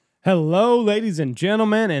Hello, ladies and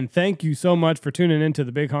gentlemen, and thank you so much for tuning into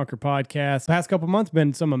the Big Honker Podcast. The past couple months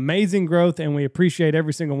been some amazing growth, and we appreciate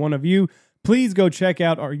every single one of you. Please go check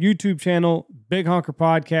out our YouTube channel, Big Honker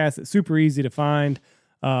Podcast. It's super easy to find.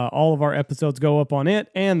 All of our episodes go up on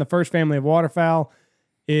it, and the first family of waterfowl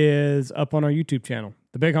is up on our YouTube channel,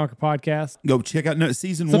 the Big Honker Podcast. Go check out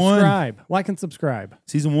season Subscribe, like and subscribe.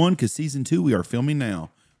 Season 1, because season 2 we are filming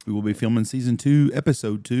now. We will be filming season 2,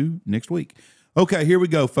 episode 2 next week. Okay, here we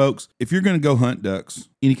go, folks. If you're going to go hunt ducks,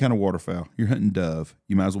 any kind of waterfowl, you're hunting dove,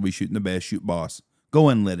 you might as well be shooting the best, shoot Boss. Go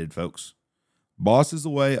unleaded, folks. Boss is the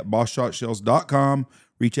way at bossshotshells.com.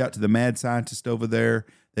 Reach out to the mad scientist over there.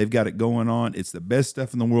 They've got it going on. It's the best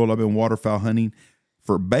stuff in the world. I've been waterfowl hunting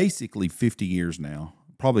for basically 50 years now,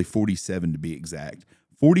 probably 47 to be exact.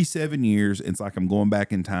 47 years, it's like I'm going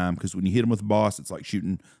back in time because when you hit them with Boss, it's like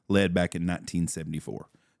shooting lead back in 1974.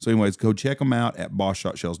 So anyways, go check them out at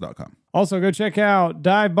bossshotshells.com. Also, go check out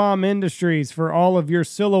Dive Bomb Industries for all of your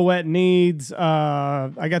silhouette needs.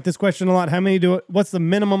 I got this question a lot. What's the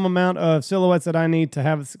minimum amount of silhouettes that I need to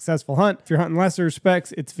have a successful hunt? If you're hunting lesser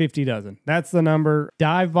specs, it's 50 dozen. That's the number.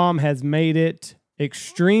 Dive Bomb has made it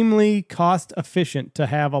extremely cost efficient to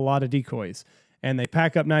have a lot of decoys. And they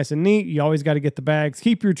pack up nice and neat. You always got to get the bags.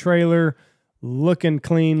 Keep your trailer looking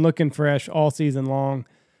clean, looking fresh all season long.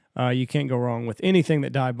 You can't go wrong with anything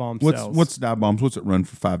that Dive Bomb sells. What's Dive Bombs? What's it run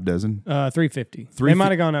for 5 dozen? $350. They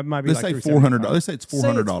might have gone up. Might be let's like say $400. Let's say it's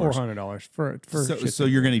 $400. $400 so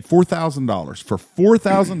you're going to need $4,000. For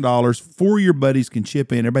 $4,000, 4 of your buddies can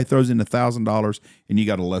chip in. Everybody throws in $1,000, and you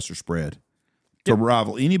got a lesser spread to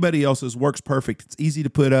rival anybody else's. Works perfect. It's easy to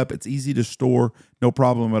put up. It's easy to store. No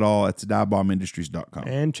problem at all. It's divebombindustries.com.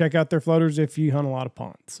 And check out their floaters if you hunt a lot of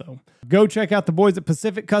ponds. So go check out the boys at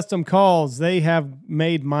Pacific Custom Calls. They have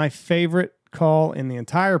made my favorite call in the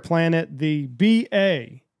entire planet, the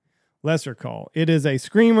BA lesser call. It is a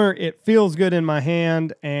screamer. It feels good in my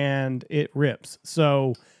hand, and it rips.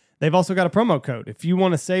 So they've also got a promo code. If you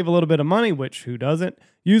want to save a little bit of money, which who doesn't,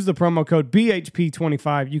 use the promo code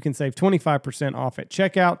BHP25. You can save 25% off at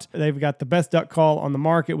checkout. They've got the best duck call on the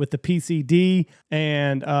market with the PCD,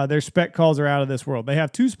 and their spec calls are out of this world. They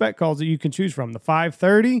have 2 spec calls that you can choose from. The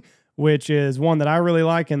 530, which is one that I really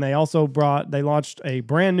like, and they launched a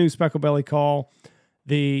brand new speckle belly call,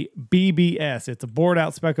 the BBS. It's a board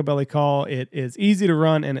out speckle belly call. It is easy to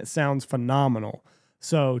run, and it sounds phenomenal.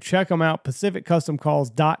 So check them out,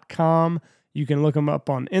 pacificcustomcalls.com. You can look them up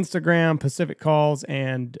on Instagram, Pacific Calls,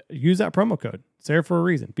 and use that promo code. It's there for a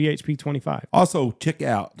reason, BHP25. Also, check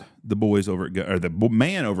out the boys over at the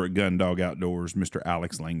man over at Gun Dog Outdoors, Mr.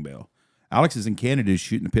 Alex Langbell. Alex is in Canada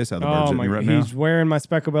shooting the piss out of the birds right now. He's wearing my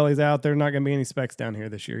speckle bellies out. There's not going to be any specks down here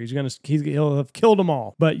this year. He'll have killed them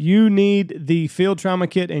all. But you need the field trauma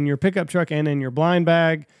kit in your pickup truck and in your blind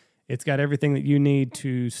bag. It's got everything that you need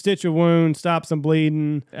to stitch a wound, stop some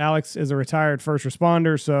bleeding. Alex is a retired first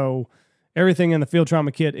responder, so everything in the field trauma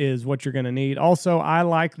kit is what you're going to need. Also, I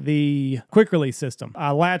like the quick release system.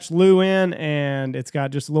 I latch Lou in, and it's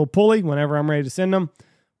got just a little pulley. Whenever I'm ready to send him,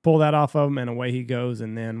 pull that off of him, and away he goes.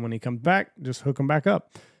 And then when he comes back, just hook him back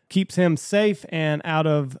up. Keeps him safe and out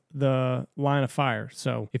of the line of fire.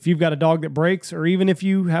 So if you've got a dog that breaks, or even if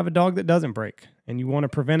you have a dog that doesn't break, and you want to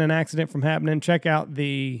prevent an accident from happening, check out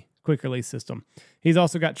the quick release system. He's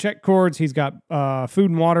also got check cords. He's got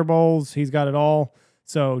food and water bowls. He's got it all.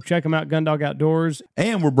 So check him out, Gun Dog Outdoors.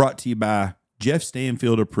 And we're brought to you by Jeff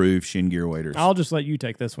Stanfield approved shin gear waders. I'll just let you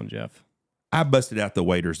take this one, Jeff. I busted out the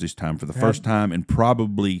waders this time for the first time in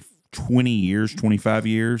probably 20 years, 25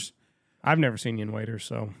 years. I've never seen you in waders,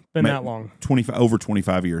 so been that long. Over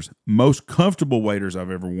 25 years. Most comfortable waders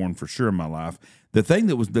I've ever worn for sure in my life. The thing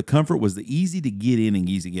that was the comfort was the easy to get in and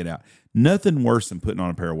easy to get out. Nothing worse than putting on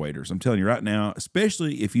a pair of waders. I'm telling you right now,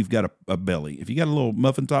 especially if you've got a belly. If you got a little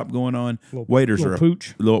muffin top going on, waders are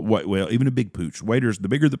pooch. Even a big pooch. Waders, the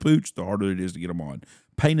bigger the pooch, the harder it is to get them on.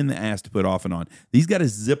 Pain in the ass to put off and on. These got a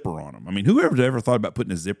zipper on them. I mean, whoever's ever thought about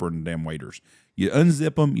putting a zipper in the damn waders? You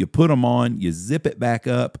unzip them, you put them on, you zip it back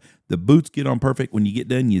up. The boots get on perfect. When you get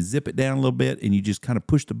done, you zip it down a little bit, and you just kind of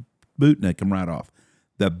push the boot, and they come right off.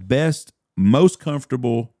 The best, most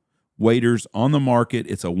comfortable waders on the market.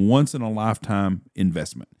 It's a once-in-a-lifetime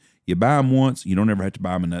investment. You buy them once, you don't ever have to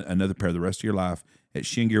buy them another pair the rest of your life at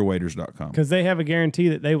shingearwaders.com. Because they have a guarantee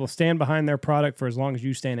that they will stand behind their product for as long as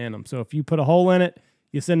you stand in them. So if you put a hole in it,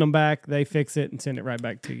 you send them back, they fix it, and send it right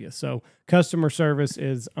back to you. So customer service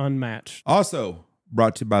is unmatched. Also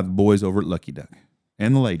brought to you by the boys over at Lucky Duck.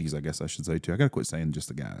 And the ladies, I guess I should say, too. I got to quit saying just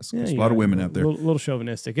the guys. There's a lot of women out there. A little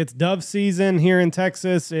chauvinistic. It's dove season here in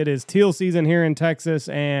Texas. It is teal season here in Texas.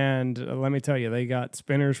 And let me tell you, they got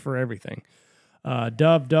spinners for everything.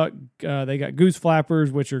 Dove, duck, they got goose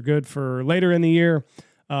flappers, which are good for later in the year.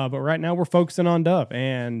 But right now we're focusing on dove.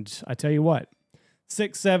 And I tell you what,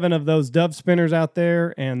 6, 7 of those dove spinners out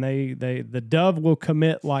there, and the dove will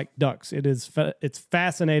commit like ducks. It's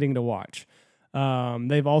fascinating to watch.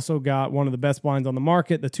 They've also got one of the best blinds on the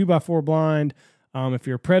market, the 2x4 blind. If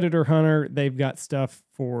you're a predator hunter, they've got stuff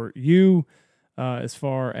for you as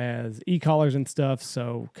far as e-collars and stuff.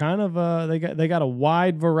 So kind of they got a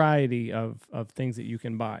wide variety of things that you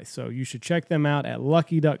can buy. So you should check them out at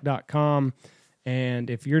luckyduck.com. And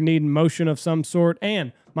if you're needing motion of some sort,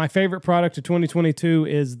 and my favorite product of 2022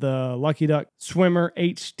 is the Lucky Duck Swimmer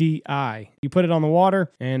HDI. You put it on the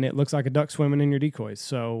water, and it looks like a duck swimming in your decoys.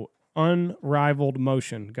 So unrivaled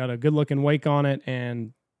motion. Got a good-looking wake on it,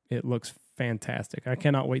 and it looks fantastic. I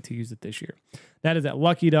cannot wait to use it this year. That is at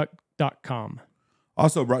luckyduck.com.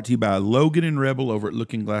 Also brought to you by Logan and Rebel over at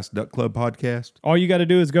Looking Glass Duck Club Podcast. All you got to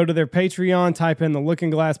do is go to their Patreon, type in the Looking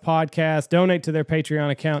Glass Podcast, donate to their Patreon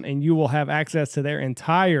account, and you will have access to their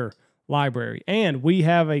entire library. And we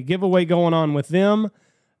have a giveaway going on with them,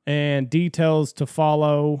 and details to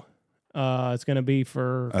follow. It's going to be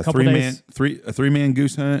for a couple days. A 3-man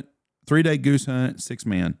goose hunt, 3-day goose hunt,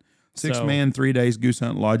 6-man. 6-man, 3 days goose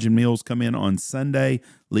hunt, lodge and meals. Come in on Sunday,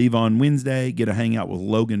 leave on Wednesday, get a hangout with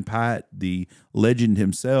Logan Pyatt, the legend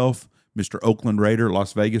himself, Mr. Oakland Raider,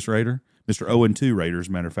 Las Vegas Raider, Mr. 0-2 Raider, as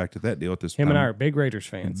a matter of fact, at that deal at this time. Him and I are big Raiders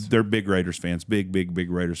fans. They're big Raiders fans, big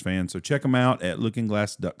Raiders fans. So check them out at Looking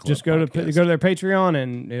Glass Duck Club. Just go to their Patreon,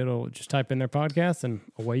 and it'll just type in their podcast, and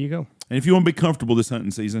away you go. And if you want to be comfortable this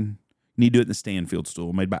hunting season, you need to do it in the Stanfield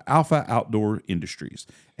stool, made by Alpha Outdoor Industries.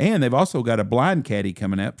 And they've also got a blind caddy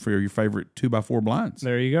coming up for your favorite 2x4 blinds.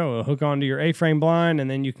 There you go. It'll hook onto your A-frame blind,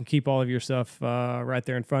 and then you can keep all of your stuff right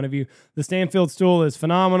there in front of you. The Stanfield stool is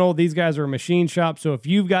phenomenal. These guys are a machine shop, so if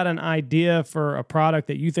you've got an idea for a product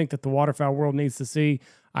that you think that the waterfowl world needs to see,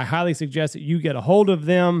 I highly suggest that you get a hold of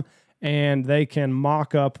them, and they can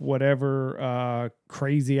mock up whatever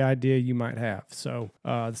crazy idea you might have. So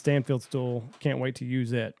the Stanfield stool, can't wait to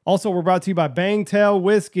use it. Also, we're brought to you by Bangtail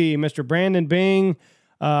Whiskey. Mr. Brandon Bing,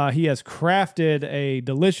 he has crafted a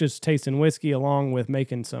delicious tasting whiskey along with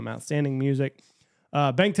making some outstanding music.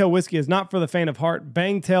 Bangtail Whiskey is not for the faint of heart.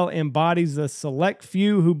 Bangtail embodies the select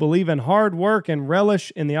few who believe in hard work and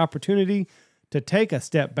relish in the opportunity to take a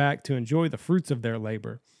step back to enjoy the fruits of their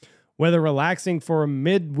labor. Whether relaxing for a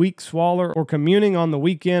mid-week swaller or communing on the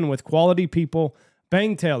weekend with quality people,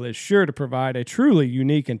 Bangtail is sure to provide a truly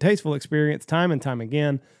unique and tasteful experience time and time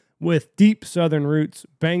again. With deep southern roots,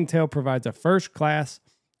 Bangtail provides a first-class,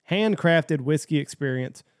 handcrafted whiskey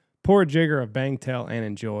experience. Pour a jigger of Bangtail and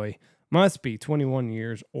enjoy. Must be 21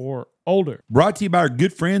 years or older. Brought to you by our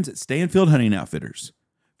good friends at Stanfield Hunting Outfitters.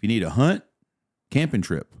 If you need a hunt, camping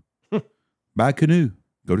trip, buy a canoe,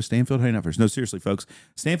 go to Stanfield Hunting Outfitters. No, seriously, folks.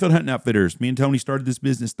 Stanfield Hunting Outfitters. Me and Tony started this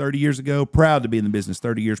business 30 years ago. Proud to be in the business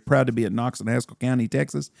 30 years. Proud to be at Knox and Haskell County,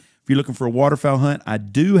 Texas. If you're looking for a waterfowl hunt, I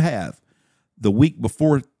do have the week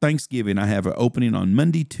before Thanksgiving. I have an opening on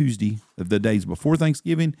Monday, Tuesday, of the days before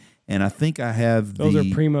Thanksgiving, and I think I have those are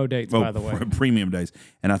primo dates, by the way, premium days.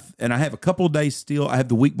 And I have a couple of days still. I have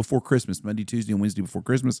the week before Christmas, Monday, Tuesday, and Wednesday before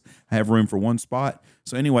Christmas. I have room for one spot.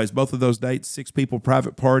 So, anyways, both of those dates, 6 people,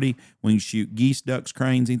 private party. We can shoot geese, ducks,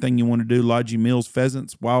 cranes, anything you want to do. Lodging meals,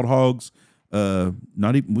 pheasants, wild hogs.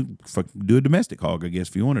 Not even we do a domestic hog, I guess,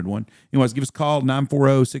 if you wanted one. Anyways, give us a call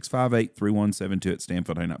 940-658-3172 at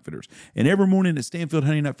Stanfield Hunting Outfitters. And every morning at Stanfield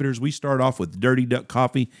Hunting Outfitters, we start off with Dirty Duck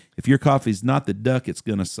coffee. If your coffee's not the duck, it's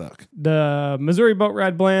gonna suck. The Missouri Boat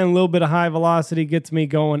Ride blend, a little bit of high velocity, gets me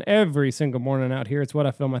going every single morning out here. It's what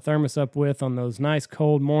I fill my thermos up with on those nice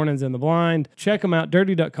cold mornings in the blind. Check them out,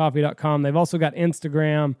 dirtyduckcoffee.com. They've also got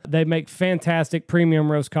Instagram. They make fantastic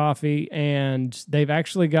premium roast coffee, and they've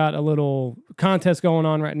actually got a little contest going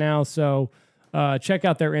on right now, so check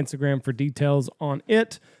out their Instagram for details on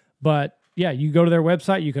it. But yeah, you go to their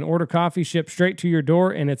website, you can order coffee shipped straight to your door,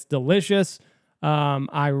 and it's delicious.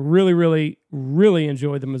 I really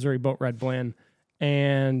enjoy the Missouri Boat Ride blend,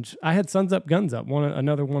 and I had Suns Up Guns Up,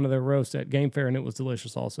 another one of their roasts at Game Fair, and it was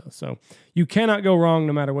delicious also. So you cannot go wrong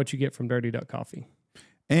no matter what you get from Dirty Duck Coffee.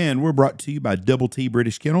 And we're brought to you by Double T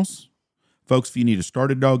British Kennels. Folks, if you need a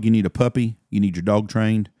started dog, you need a puppy, you need your dog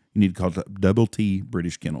trained, you need to call Double T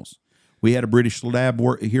British Kennels. We had a British lab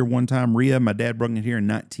here one time, Rhea. My dad brought it here in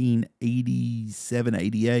 1987,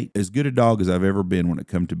 88. As good a dog as I've ever been when it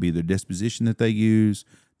comes to be the disposition that they use,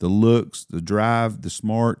 the looks, the drive, the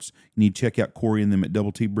smarts. You need to check out Corey and them at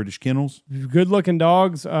Double T British Kennels. Good looking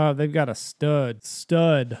dogs. They've got a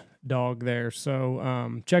stud dog there.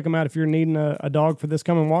 So check them out if you're needing a dog for this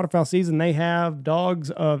coming waterfowl season. They have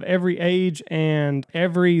dogs of every age and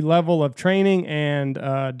every level of training and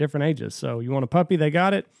different ages. So you want a puppy, they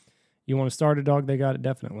got it. You want to start a dog, they got it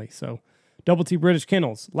definitely. So Double T British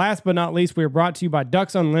Kennels. Last but not least, we are brought to you by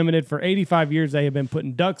Ducks Unlimited. For 85 years, they have been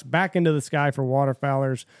putting ducks back into the sky for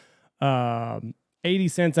waterfowlers. 80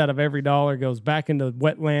 cents out of every dollar goes back into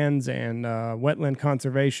wetlands and wetland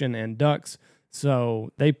conservation and ducks.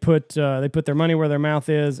 So they put their money where their mouth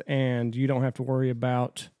is, and you don't have to worry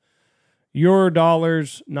about your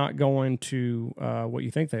dollars not going to what you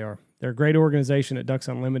think they are. They're a great organization at Ducks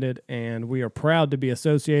Unlimited, and we are proud to be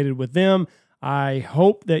associated with them. I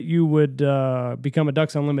hope that you would become a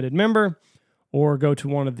Ducks Unlimited member or go to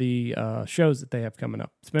one of the shows that they have coming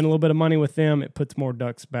up. Spend a little bit of money with them. It puts more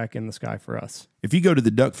ducks back in the sky for us. If you go to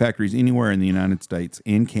the duck factories anywhere in the United States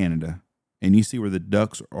and Canada, and you see where the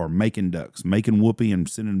ducks are making whoopee and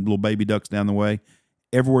sending little baby ducks down the way,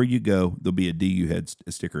 everywhere you go, there'll be a DU head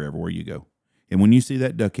sticker everywhere you go. And when you see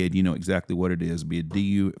that duck head, you know exactly what it is. It'll be a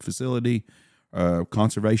DU facility,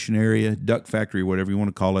 conservation area, duck factory, whatever you want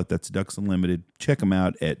to call it. That's Ducks Unlimited. Check them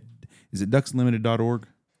out at, is it ducksunlimited.org?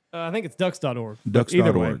 I think it's ducks.org. Ducks.org.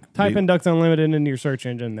 Either way, type in Ducks Unlimited into your search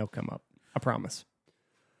engine, and they'll come up. I promise.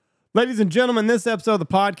 Ladies and gentlemen, this episode of the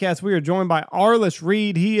podcast, we are joined by Arliss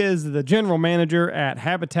Reed. He is the general manager at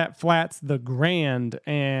Habitat Flats, the Grand,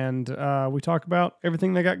 and we talk about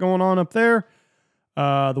everything they got going on up there.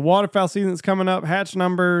 The waterfowl season is coming up, hatch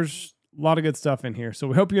numbers, a lot of good stuff in here. So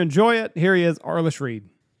we hope you enjoy it. Here he is, Arliss Reed.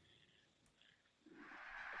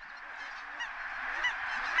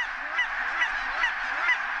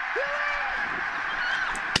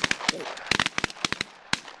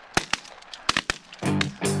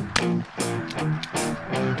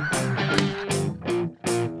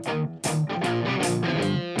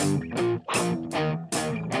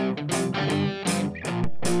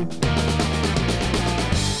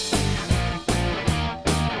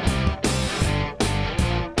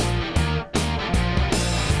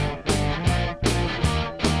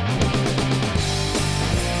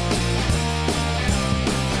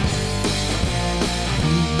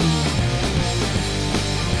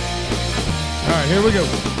 Here we go.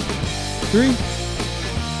 3,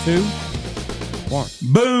 2, 1.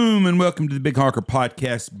 Boom, and welcome to the Big Honker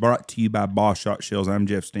Podcast, brought to you by Boss Shot Shells. I'm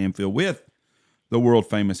Jeff Stanfield with the world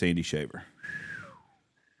famous Andy Shaver.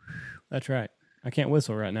 That's right. I can't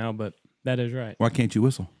whistle right now, but that is right. Why can't you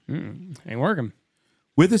whistle? Ain't working.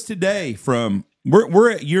 With us today from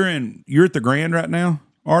you're at the Grand right now,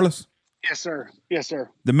 Arliss? Yes, sir. Yes, sir.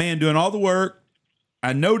 The man doing all the work.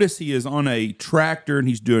 I notice he is on a tractor and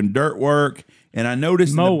he's doing dirt work. And I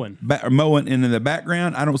noticed mowing, and in the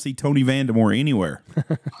background, I don't see Tony Vandemore anywhere.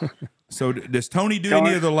 So does Tony do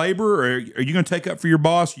any of the labor, or are you going to take up for your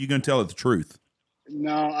boss? Or are you going to tell it the truth?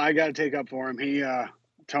 No, I got to take up for him.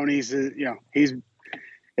 Tony's, he's,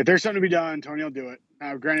 if there's something to be done, Tony will do it.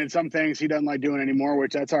 Now, granted, some things he doesn't like doing anymore,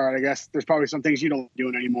 which that's all right. I guess there's probably some things you don't like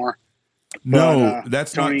doing anymore. No,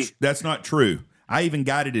 that's not true. I even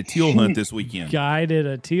guided a teal hunt this weekend. Guided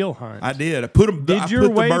a teal hunt. I did. I put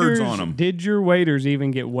the birds on them. Did your waders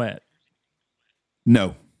even get wet?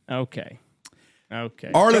 No. Okay.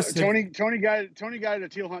 Arliss, Tony guided a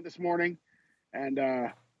teal hunt this morning, and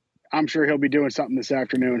I'm sure he'll be doing something this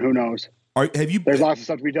afternoon. Who knows? There's lots of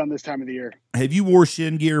stuff to be done this time of the year. Have you wore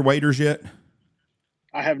shin gear waders yet?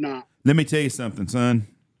 I have not. Let me tell you something, son.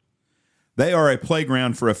 They are a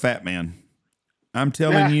playground for a fat man. I'm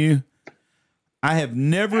telling you. I have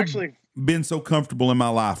never been so comfortable in my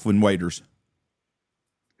life with waders.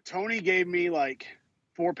 Tony gave me like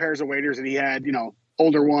 4 pairs of waders, and he had,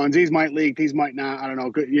 older ones. These might leak, these might not. I don't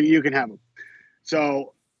know. You can have them.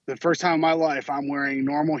 So the first time in my life, I'm wearing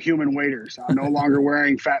normal human waders. I'm no longer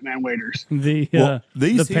wearing fat man waders. The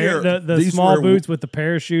small boots with the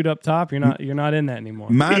parachute up top. You're not in that anymore.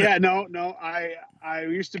 No. I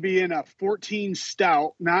used to be in a 14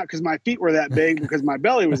 stout, not because my feet were that big, because my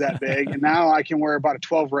belly was that big, and now I can wear about a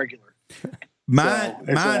 12 regular. Mine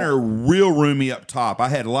are real roomy up top. I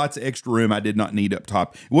had lots of extra room I did not need up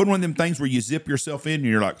top. It wasn't one of them things where you zip yourself in and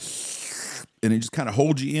you're like, and it just kind of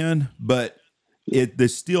holds you in, but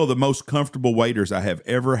it's still the most comfortable waders I have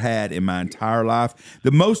ever had in my entire life.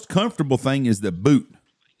 The most comfortable thing is the boot.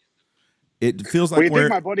 It feels like you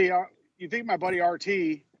think my buddy RT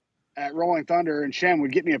at Rolling Thunder and Shem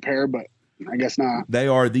would get me a pair, but I guess not. They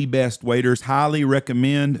are the best waders. Highly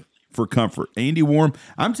recommend for comfort. Andy Warm,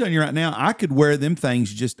 I'm telling you right now, I could wear them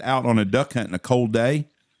things just out on a duck hunt in a cold day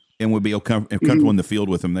and would be comfortable in the field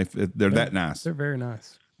with them. They're that nice. They're very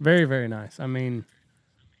nice. Very, very nice. I mean,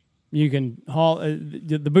 You can haul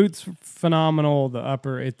the boot's phenomenal. The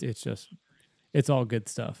upper, it's all good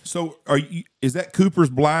stuff. So is that Cooper's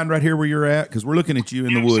blind right here where you're at? Because we're looking at you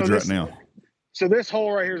in the woods right now. So this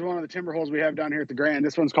hole right here is one of the timber holes we have down here at the Grand.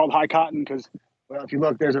 This one's called High Cotton because, well, if you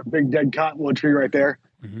look, there's a big dead cottonwood tree right there.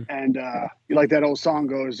 Mm-hmm. And you like that old song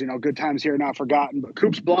goes, good times here not forgotten. But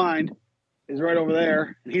Coop's blind is right over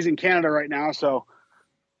there. He's in Canada right now, so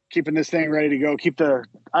keeping this thing ready to go.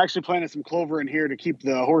 I actually planted some clover in here to keep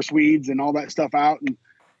the horse weeds and all that stuff out and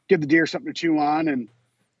give the deer something to chew on. And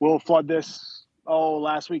we'll flood this,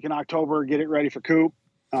 last week in October, get it ready for Coop.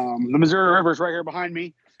 The Missouri River is right here behind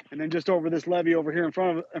me. And then just over this levee over here in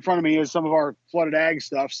front of me is some of our flooded ag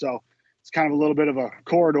stuff. So it's kind of a little bit of a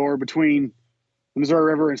corridor between the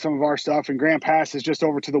Missouri River and some of our stuff. And Grand Pass is just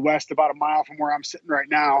over to the west, about a mile from where I'm sitting right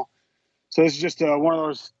now. So this is just one of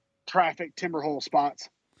those traffic timber hole spots.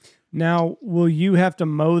 Now, will you have to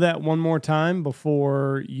mow that one more time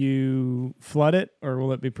before you flood it, or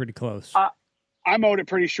will it be pretty close? I mowed it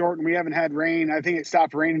pretty short, and we haven't had rain. I think it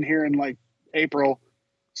stopped raining here in like April,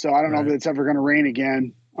 so I don't know that it's ever going to rain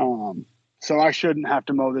again. So I shouldn't have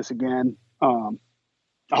to mow this again. I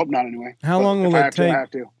hope not anyway. How long will it take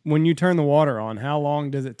when you turn the water on? How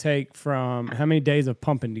long does it take how many days of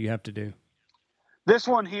pumping do you have to do? This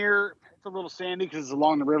one here, it's a little sandy because it's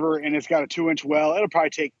along the river, and it's got a 2-inch well. It'll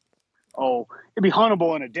probably take it'd be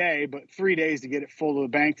huntable in a day, but 3 days to get it full to the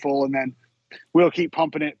bank full. And then we'll keep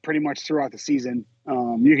pumping it pretty much throughout the season.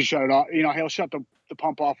 You can shut it off. He'll shut the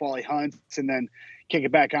pump off while he hunts and then kick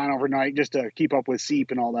it back on overnight just to keep up with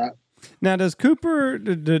seep and all that. Now, does Cooper,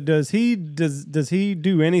 does he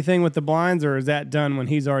do anything with the blinds, or is that done when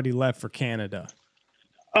he's already left for Canada?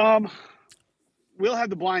 We'll have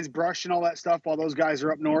the blinds brushed and all that stuff while those guys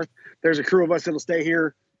are up north. There's a crew of us that'll stay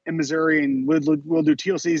here in Missouri, and we'll do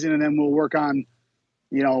teal season, and then we'll work on,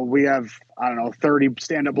 we have, 30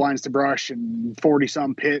 stand-up blinds to brush and 40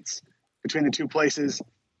 some pits between the two places.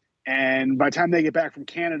 And by the time they get back from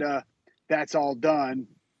Canada, that's all done.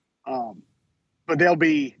 But there'll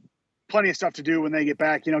be plenty of stuff to do when they get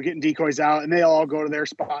back, getting decoys out, and they'll all go to their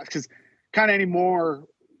spots. Cause kind of anymore,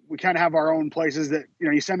 we kind of have our own places that,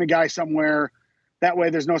 you send a guy somewhere. That way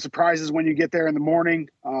there's no surprises when you get there in the morning.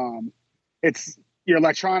 It's, your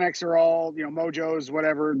electronics are all, mojos,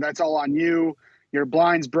 whatever. That's all on you. Your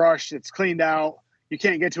blind's brushed. It's cleaned out. You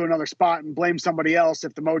can't get to another spot and blame somebody else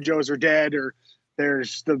if the mojos are dead or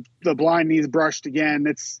there's the blind needs brushed again.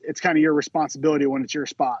 It's kind of your responsibility when it's your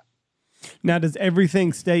spot. Now, does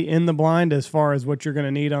everything stay in the blind as far as what you're going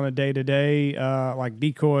to need on a day-to-day, like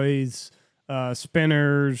decoys,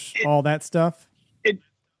 spinners, all that stuff?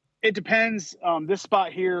 It depends. This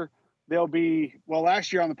spot here, there'll be,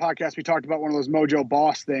 last year on the podcast, we talked about one of those Mojo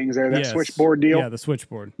Boss things there, that switchboard deal. Yeah, the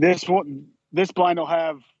switchboard. This blind will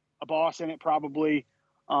have a boss in it probably.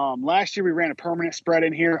 Last year we ran a permanent spread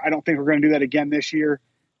in here. I don't think we're going to do that again this year.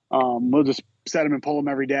 We'll just set them and pull them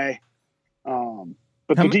every day.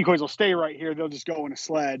 But the decoys will stay right here. They'll just go in a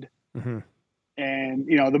sled. Mm-hmm. And,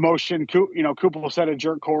 the motion, Cooper will set a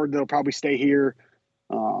jerk cord that'll probably stay here.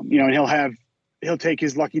 And he'll take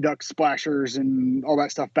his Lucky Duck splashers and all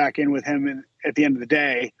that stuff back in with him at the end of the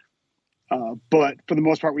day. But for the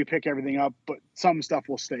most part, we pick everything up, but some stuff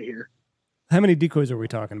will stay here. How many decoys are we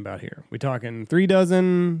talking about here? We talking 3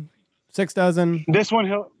 dozen, 6 dozen? This one,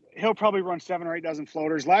 he'll probably run 7 or 8 dozen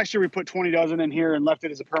floaters. Last year, we put 20 dozen in here and left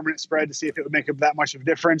it as a permanent spread to see if it would make that much of a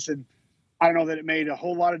difference. And I don't know that it made a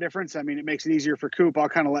whole lot of difference. I mean, it makes it easier for Coop. I'll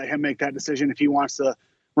kind of let him make that decision if he wants to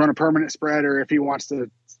run a permanent spread or if he wants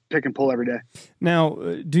to pick and pull every day. Now,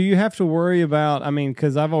 do you have to worry about,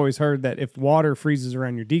 because I've always heard that if water freezes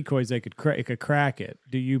around your decoys, it could crack it.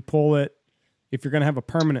 Do you pull it if you're going to have a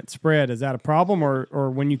permanent spread? Is that a problem? Or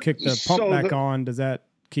when you kick the pump back on, does that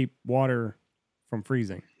keep water from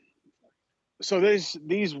freezing? So these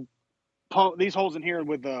holes in here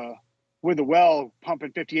with the well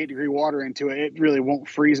pumping 58-degree water into it, it really won't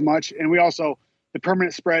freeze much. And we also, the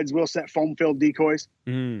permanent spreads will set foam-filled decoys.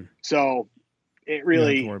 Mm. So it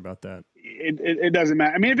really, you don't have to worry about that. It doesn't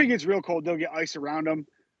matter. If it gets real cold, they'll get ice around them.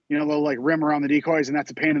 They'll like rim around the decoys, and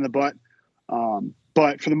that's a pain in the butt.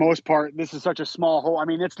 But for the most part, this is such a small hole.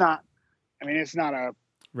 It's not a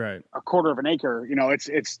quarter of an acre.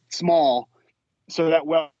 It's small, so that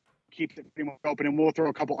well keeps it pretty much open. And we'll throw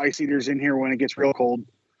a couple ice eaters in here when it gets real cold.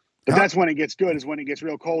 But that's when it gets good, is when it gets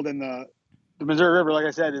real cold. And the Missouri River, like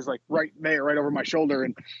I said, is like right there, right over my shoulder.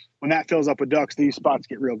 And when that fills up with ducks, these spots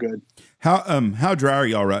get real good. How dry are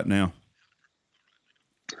y'all right now?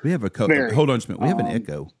 We have a hold on just a minute. We have an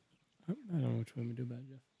echo. I don't know which one we do about it,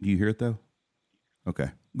 Jeff. Do you hear it though? Okay,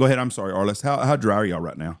 go ahead. I'm sorry, Arliss. How dry are y'all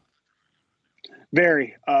right now?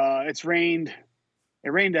 Very. It's rained It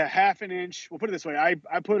rained a half an inch. We'll put it this way.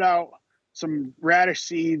 I put out some radish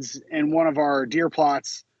seeds in one of our deer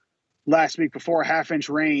plots last week before a half-inch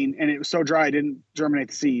rain, and it was so dry I didn't germinate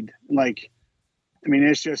the seed. Like, I mean,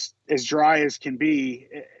 it's just as dry as can be.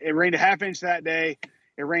 It rained a half inch that day.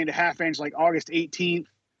 It rained a half inch like August 18th.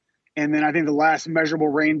 And then I think the last measurable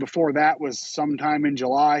rain before that was sometime in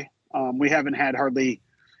July. We haven't had hardly.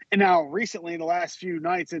 And now recently, the last few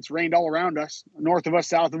nights, it's rained all around us, north of us,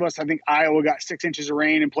 south of us. I think Iowa got 6 inches of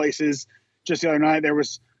rain in places. Just the other night,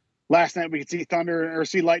 last night we could see thunder or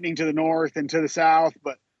see lightning to the north and to the south.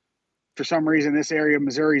 But for some reason, this area of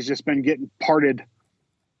Missouri has just been getting parted.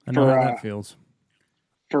 I know how that feels.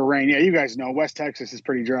 For rain. Yeah, you guys know West Texas is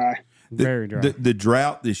pretty dry. Very dry. The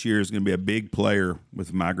drought this year is going to be a big player with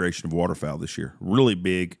the migration of waterfowl this year. Really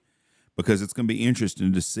big, because it's going to be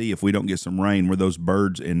interesting to see if we don't get some rain where those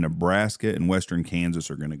birds in Nebraska and western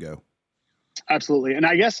Kansas are going to go. Absolutely. And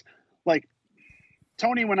I guess, like,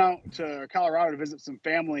 Tony went out to Colorado to visit some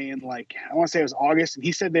family, and like, I want to say it was August, and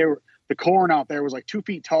he said the corn out there was like 2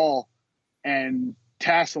 feet tall and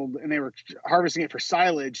tasseled, and they were harvesting it for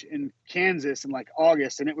silage in Kansas in like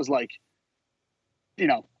August, and it was like,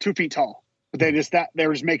 2 feet tall, but they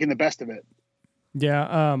were just making the best of it.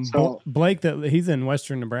 Yeah. Blake, that he's in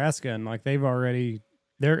western Nebraska, and like they've already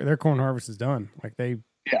their corn harvest is done. Like they've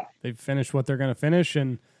finished what they're going to finish,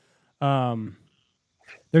 and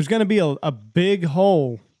there's going to be a big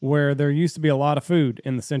hole where there used to be a lot of food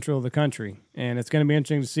in the central of the country, and it's going to be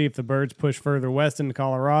interesting to see if the birds push further west into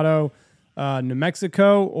Colorado, New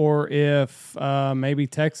Mexico, or if maybe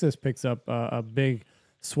Texas picks up a big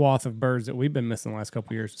swath of birds that we've been missing the last couple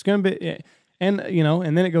of years. It's going to be, and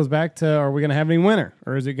then it goes back to, are we going to have any winter,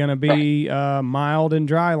 or is it going to be mild and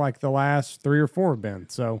dry like the last 3 or 4 have been?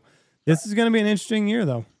 So this is going to be an interesting year,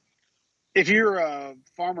 though. If you're a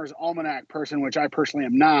Farmer's Almanac person, which I personally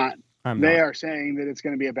am not, they are saying that it's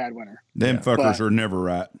going to be a bad winter. Them fuckers are never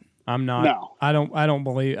right. I'm not. No. I don't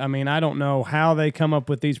believe. I mean, I don't know how they come up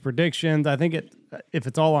with these predictions. I think if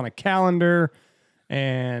it's all on a calendar,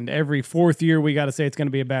 and every 4th year we got to say it's going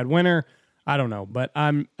to be a bad winter, I don't know. But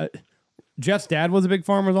Jeff's dad was a big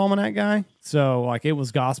Farmer's Almanac guy, so like it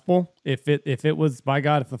was gospel. If it was, by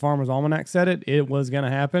God, if the Farmer's Almanac said it, it was going to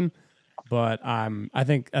happen. But I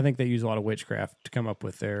think they use a lot of witchcraft to come up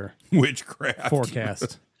with their witchcraft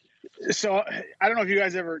forecast. So I don't know if do you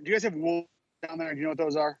guys have wool down there? Do you know what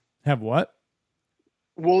those are? Have what?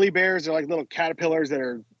 Woolly bears are like little caterpillars that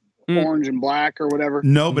are orange and black or whatever.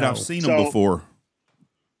 No, but I've seen them before.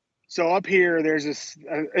 So up here, there's this,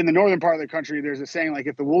 in the northern part of the country, there's a saying like,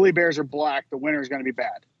 if the woolly bears are black, the winter is going to be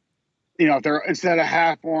bad. If they're, instead of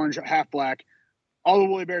half orange, half black, all the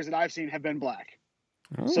woolly bears that I've seen have been black.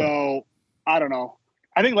 Oh. So I don't know.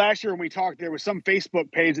 I think last year when we talked, there was some Facebook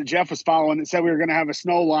page that Jeff was following that said we were going to have a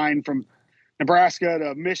snow line from Nebraska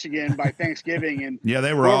to Michigan by Thanksgiving. And yeah,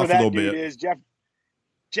 they were off a little bit. Is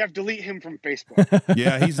Jeff, delete him from Facebook.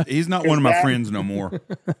 Yeah, he's not one of my friends no more.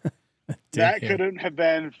 That couldn't have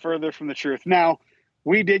been further from the truth. Now,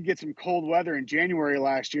 we did get some cold weather in January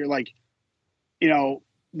last year. Like,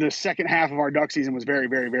 the second half of our duck season was very,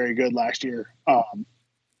 very, very good last year.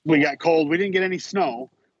 We got cold. We didn't get any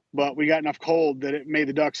snow, but we got enough cold that it made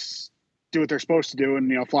the ducks do what they're supposed to do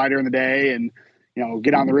and, fly during the day and,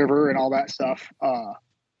 get on the river and all that stuff.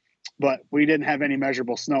 But we didn't have any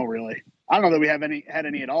measurable snow, really. I don't know that we had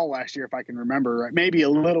any at all last year, if I can remember. Right? Maybe a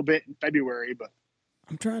little bit in February, but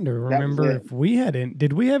I'm trying to remember if we had any.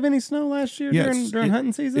 Did we have any snow last year during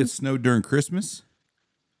hunting season? It snowed during Christmas.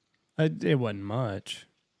 It wasn't much.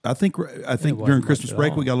 I think during Christmas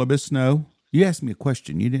break we got a little bit of snow. You asked me a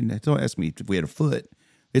question. You didn't ask me if we had a foot.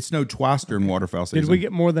 It snowed twice during waterfowl season. Did we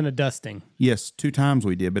get more than a dusting? Yes, 2 times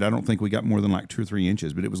we did, but I don't think we got more than like 2 or 3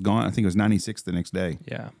 inches. But it was gone. I think it was 96 the next day.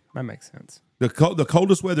 Yeah, that makes sense. The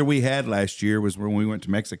coldest weather we had last year was when we went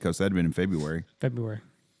to Mexico, so that'd been in February.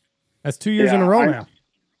 That's 2 years in a row now.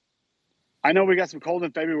 I know we got some cold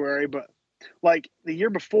in February, but like the year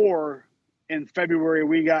before in February,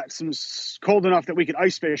 we got some cold enough that we could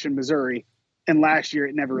ice fish in Missouri. And last year,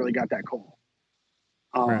 it never really got that cold.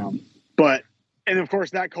 And of course,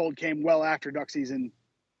 that cold came well after duck season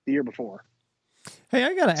the year before. Hey,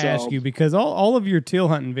 I got to ask you, because all of your teal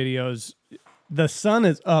hunting videos, the sun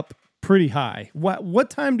is up pretty high. What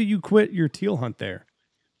time do you quit your teal hunt there?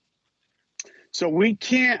 So we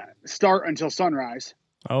can't start until sunrise.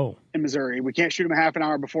 Oh, in Missouri, we can't shoot them a half an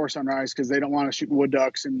hour before sunrise because they don't want to shoot wood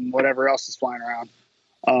ducks and whatever else is flying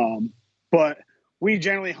around. But we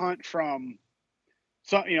generally hunt from,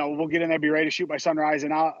 we'll get in there, be ready to shoot by sunrise,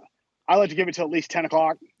 and I like to give it till at least 10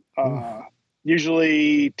 o'clock.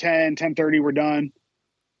 Usually 10:30 we're done,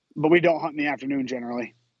 but we don't hunt in the afternoon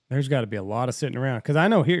generally. There's got to be a lot of sitting around because I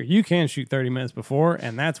know here you can shoot 30 minutes before,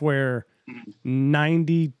 and that's where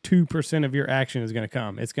 92% of your action is going to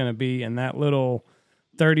come. It's going to be in that little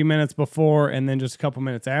 30 minutes before and then just a couple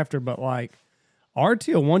minutes after. But like our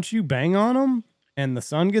teal, once you bang on them and the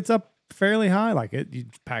sun gets up fairly high, like you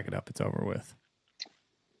pack it up, it's over with.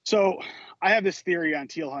 So I have this theory on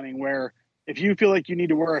teal hunting where if you feel like you need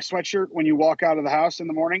to wear a sweatshirt when you walk out of the house in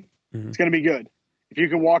the morning, it's going to be good. If you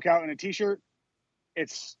can walk out in a t-shirt,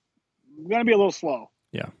 it's going to be a little slow.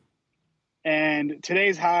 Yeah. And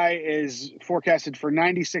today's high is forecasted for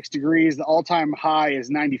 96 degrees. The all-time high is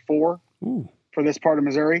 94 for this part of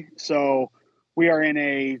Missouri. So we are in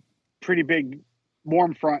a pretty big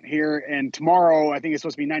warm front here. And tomorrow, I think it's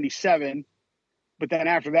supposed to be 97. But then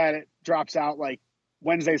after that, it drops out. Like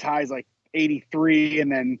Wednesday's high is like 83.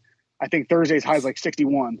 And then I think Thursday's high is like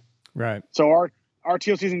 61. Right. So our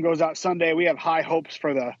teal season goes out Sunday. We have high hopes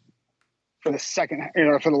for the second,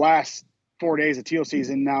 for the last 4 days of teal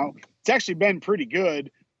season. Now it's actually been pretty good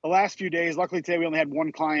the last few days. Luckily today we only had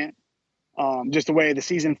one client. Just the way the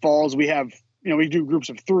season falls, we have, we do groups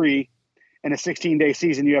of 3 in a 16-day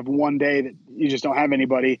season. You have one day that you just don't have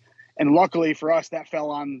anybody. And luckily for us, that fell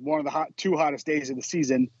on one of the two hottest days of the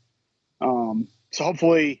season. So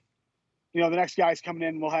hopefully, the next guys coming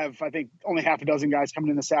in, we'll have, I think, only half a dozen guys coming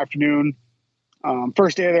in this afternoon.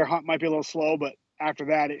 First day of their hunt might be a little slow, but after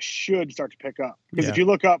that, it should start to pick up. Because if you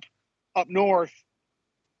look up north,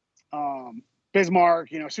 Bismarck,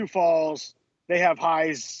 Sioux Falls, they have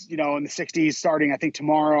highs, in the 60s starting, I think,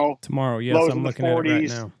 tomorrow. Tomorrow, yes, lows I'm looking 40s. at it right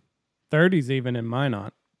now. 30s even in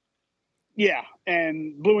Minot. Yeah,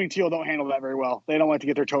 and blue-winged teal don't handle that very well. They don't like to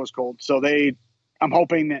get their toes cold. So I'm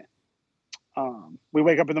hoping that we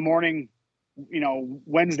wake up in the morning,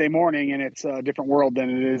 Wednesday morning, and it's a different world than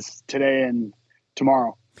it is today and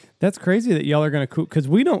tomorrow. That's crazy that y'all are going to cool, because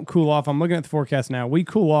we don't cool off. I'm looking at the forecast now. We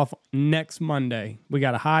cool off next Monday. We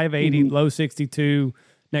got a high of 80, low 62.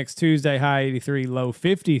 Next Tuesday, high 83, low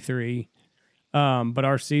 53. But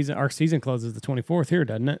our season closes the 24th here,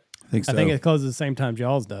 doesn't it? I think so. I think it closes the same time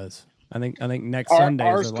y'all's does. I think next Sunday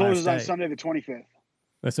ours is the closes last on day. Sunday the 25th.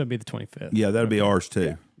 This would be the 25th. Yeah, that'll be ours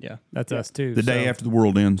too. Yeah, that's us too. The day after the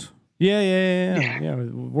world ends. Yeah.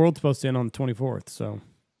 World's supposed to end on the 24th, so.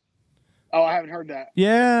 Oh, I haven't heard that.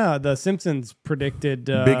 Yeah, the Simpsons predicted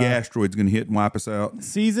big asteroid's going to hit and wipe us out.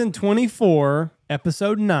 Season 24,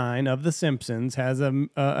 episode 9 of The Simpsons has an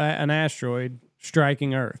asteroid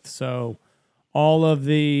striking Earth. So all of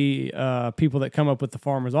the people that come up with the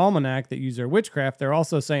Farmer's Almanac that use their witchcraft, they're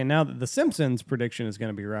also saying now that The Simpsons prediction is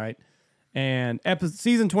going to be right. And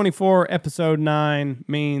season 24, episode 9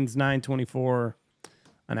 means 9/24,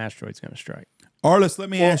 an asteroid's going to strike. Arliss, let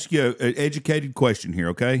me ask you an educated question here,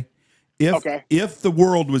 okay? If the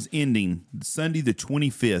world was ending Sunday the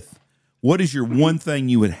 25th, what is your one thing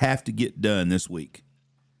you would have to get done this week?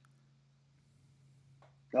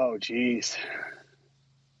 Oh, geez.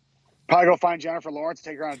 Probably go find Jennifer Lawrence,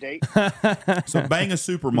 take her on a date. So bang a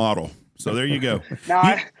supermodel. So there you go. Now,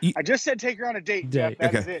 I just said take her on a date, Jeff.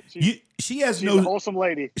 That is it. She's a wholesome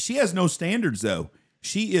lady. She has no standards, though.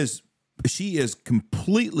 She is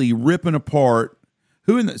completely ripping apart.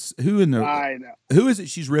 Who in the? I know. Who is it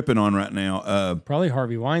she's ripping on right now? Probably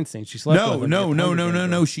Harvey Weinstein. She slept with him.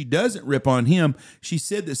 No. She doesn't rip on him. She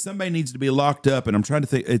said that somebody needs to be locked up, and I'm trying to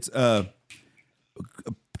think. It's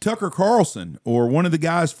Tucker Carlson or one of the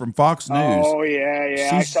guys from Fox News. Oh yeah.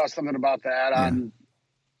 I saw something about that on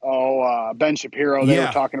Ben Shapiro. They were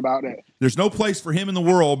talking about it. There's no place for him in the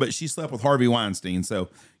world, but she slept with Harvey Weinstein. So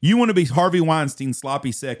you want to be Harvey Weinstein's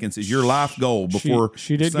sloppy seconds is your life goal before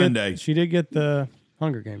Sunday. She did get the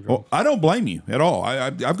Hunger Games. Well, I don't blame you at all.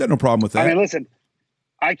 I've got no problem with that. I mean, listen,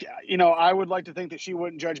 I would like to think that she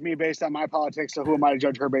wouldn't judge me based on my politics. So who am I to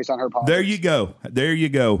judge her based on her politics? There you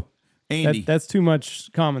go. Andy, that's too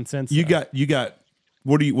much common sense. You got.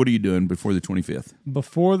 What are you doing before the 25th?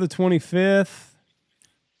 Before the 25th,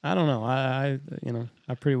 I don't know. I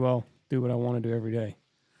pretty well do what I want to do every day.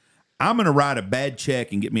 I'm going to write a bad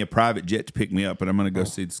check and get me a private jet to pick me up, and I'm going to go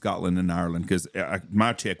see Scotland and Ireland because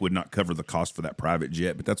my check would not cover the cost for that private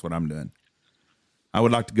jet, but that's what I'm doing. I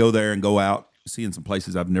would like to go there and go out seeing some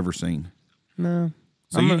places I've never seen. No.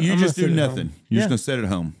 So you just do nothing. You're just going to sit at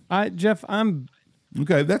home. Jeff,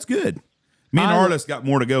 Okay, that's good. Me and Arliss got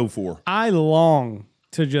more to go for. I long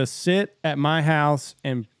to just sit at my house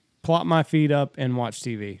and plop my feet up and watch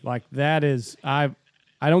TV. Like that is, I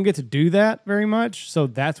don't get to do that very much, so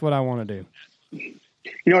that's what I want to do.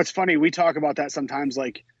 It's funny. We talk about that sometimes,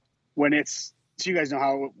 like when so you guys know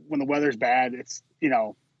how when the weather's bad, it's,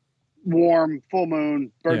 warm, full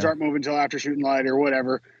moon, birds aren't moving until after shooting light or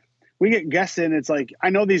whatever. We get guests in. It's like, I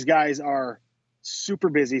know these guys are super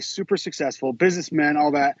busy, super successful, businessmen,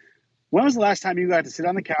 all that. When was the last time you got to sit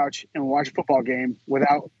on the couch and watch a football game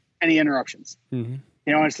without any interruptions? Mm-hmm.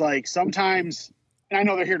 You know, it's like sometimes, and I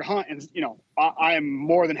know they're here to hunt, and you know, I am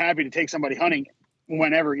more than happy to take somebody hunting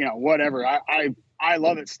whenever, you know, whatever. I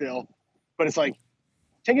love it still, but it's like,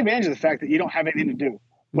 take advantage of the fact that you don't have anything to do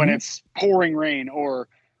when it's pouring rain, or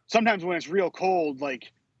sometimes when it's real cold,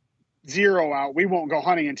 like 0 out. We won't go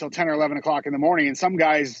hunting until 10 or 11 o'clock in the morning. And some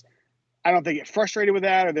guys, I don't think, get frustrated with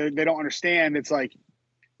that, or they don't understand. It's like,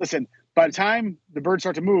 listen, by the time the birds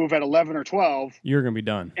start to move at 11 or 12, you're going to be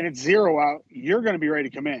done. And it's 0 out, you're going to be ready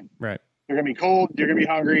to come in. Right. You're going to be cold. You're going to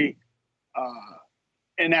be hungry.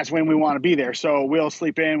 And that's when we want to be there. So we'll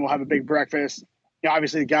sleep in. We'll have a big breakfast. You know,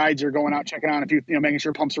 obviously, the guides are going out, checking on you know, making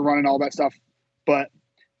sure pumps are running, all that stuff. But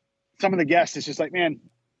some of the guests, it's just like, man,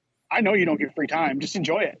 I know you don't get free time. Just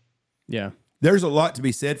enjoy it. Yeah. There's a lot to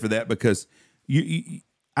be said for that, because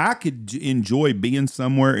I could enjoy being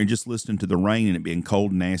somewhere and just listening to the rain and it being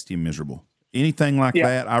cold, nasty, and miserable. Anything like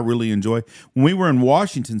that, I really enjoy. When we were in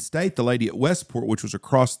Washington State, the lady at Westport, which was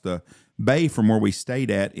across the bay from where we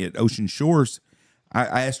stayed at Ocean Shores,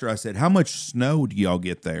 I asked her, I said, how much snow do y'all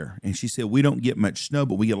get there? And she said, we don't get much snow,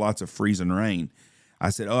 but we get lots of freezing rain.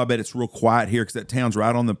 I said, I bet it's real quiet here because that town's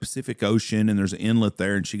right on the Pacific Ocean and there's an inlet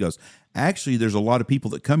there. And she goes, actually, there's a lot of people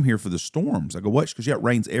that come here for the storms. I go, what? Because it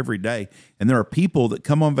rains every day. And there are people that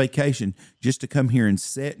come on vacation just to come here and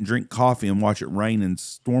sit and drink coffee and watch it rain and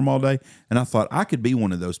storm all day. And I thought I could be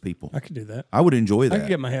one of those people. I could do that. I would enjoy that. I could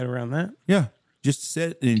get my head around that. Yeah. Just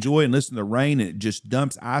sit and enjoy and listen to the rain, and it just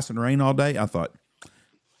dumps ice and rain all day. I thought,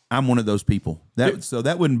 I'm one of those people. So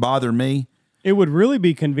that wouldn't bother me. It would really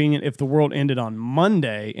be convenient if the world ended on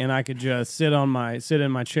Monday and I could just sit in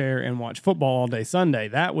my chair and watch football all day Sunday.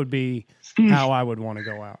 That would be how I would want to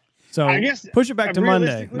go out. So I guess push it back to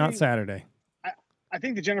Monday, not Saturday. I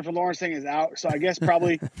think the Jennifer Lawrence thing is out. So I guess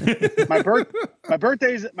probably my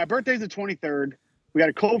birthday's the 23rd. We got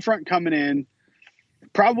a cold front coming in.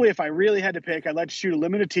 Probably if I really had to pick, I'd like to shoot a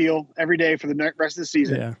limited teal every day for the rest of the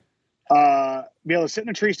season. Yeah. Be able to sit in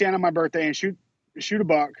a tree stand on my birthday and shoot a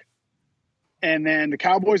buck. And then the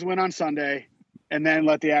Cowboys win on Sunday, and then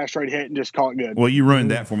let the asteroid hit and just call it good. Well, you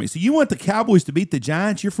ruined that for me. So you want the Cowboys to beat the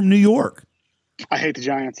Giants? You're from New York. I hate the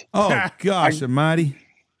Giants. Oh, gosh almighty.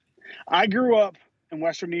 I grew up in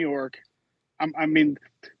Western New York. I mean,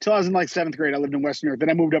 till I was in like 7th grade, I lived in Western New York.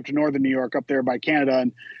 Then I moved up to Northern New York up there by Canada.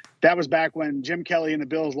 And that was back when Jim Kelly and the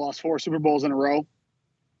Bills lost 4 Super Bowls in a row.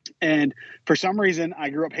 And for some reason,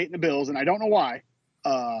 I grew up hating the Bills, and I don't know why.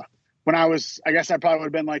 When I guess I probably would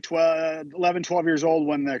have been like 11, 12 years old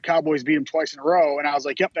when the Cowboys beat them twice in a row. And I was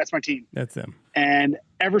like, yep, that's my team. That's them. And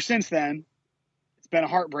ever since then, it's been a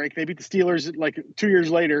heartbreak. They beat the Steelers like 2 years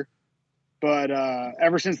later. But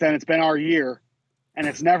ever since then, it's been our year. And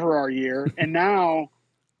it's never our year. And now,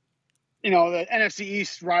 you know, the NFC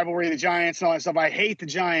East rivalry, the Giants and all that stuff. I hate the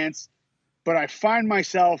Giants, but I find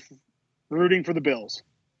myself rooting for the Bills.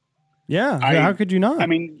 Yeah. How could you not? I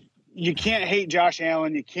mean, you can't hate Josh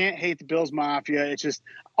Allen. You can't hate the Bills Mafia. It's just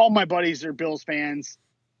all my buddies are Bills fans.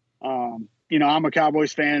 You know, I'm a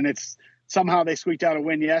Cowboys fan, and it's somehow they squeaked out a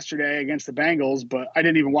win yesterday against the Bengals, but I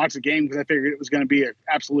didn't even watch the game because I figured it was going to be an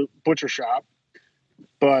absolute butcher shop.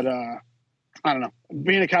 But I don't know.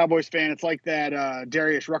 Being a Cowboys fan, it's like that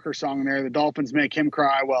Darius Rucker song there. The Dolphins make him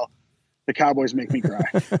cry. Well, the Cowboys make me cry.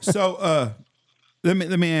 So let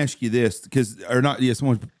me ask you this,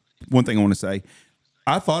 one thing I want to say.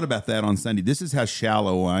 I thought about that on Sunday. This is how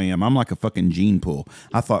shallow I am. I'm like a fucking gene pool.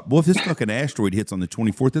 I thought, well, if this fucking asteroid hits on the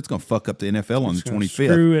 24th, it's going to fuck up the NFL on the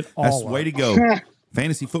 25th. Screw it all That's the way up. to go.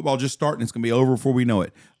 Fantasy football just starting. It's going to be over before we know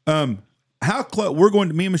it. How close?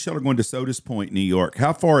 Me and Michelle are going to Sodas Point, New York.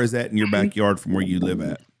 How far is that in your backyard from where you live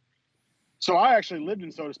at? So I actually lived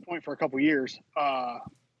in Sodas Point for a couple of years.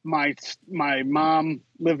 My mom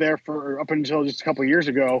lived there for up until just a couple of years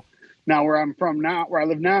ago. Now, where I'm from now, where I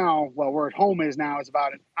live now, where at home is now, is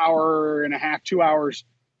about an hour and a half, 2 hours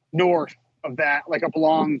north of that, like up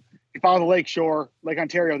along, you follow the lake shore, Lake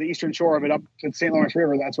Ontario, the eastern shore of it up to the St. Lawrence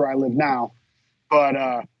River. That's where I live now.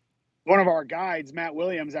 But one of our guides, Matt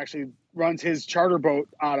Williams, actually runs his charter boat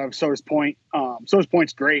out of Sodas Point. Sodas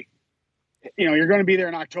Point's great. You know, you're going to be there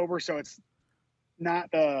in October, so it's not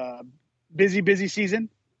the busy season.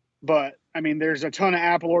 But, I mean, there's a ton of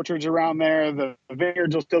apple orchards around there. The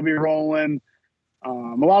vineyards will still be rolling. A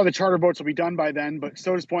lot of the charter boats will be done by then. But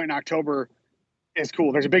Sodas Point in October is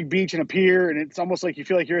cool. There's a big beach and a pier, and it's almost like you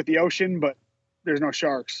feel like you're at the ocean, but there's no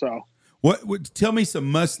sharks. So, what tell me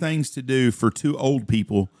some must things to do for 2 old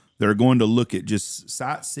people that are going to look at just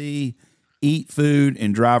sightsee, eat food,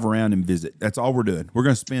 and drive around and visit. That's all we're doing. We're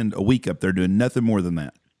going to spend a week up there doing nothing more than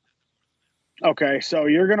that. Okay, so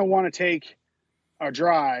you're going to want to take a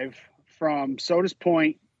drive from Sodas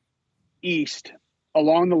Point east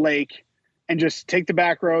along the lake and just take the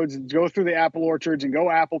back roads and go through the apple orchards and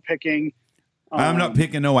go apple picking. I'm not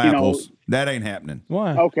picking no apples. That ain't happening.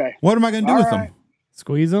 Why? Okay. What am I going to do with them?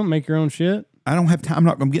 Squeeze them, make your own shit. I don't have time.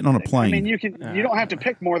 I'm getting on a plane. I mean, you don't have to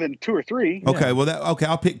pick more than 2 or 3. Okay,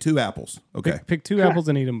 I'll pick 2 apples. Okay. Pick 2 apples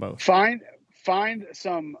and eat them both. Find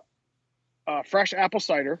some fresh apple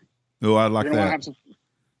cider. Oh, I like that.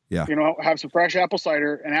 Have some fresh apple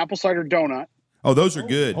cider, an apple cider donut. Oh, those are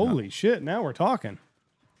good. Holy shit! Now we're talking.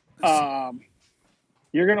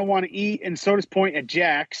 You're gonna want to eat in Sodas Point at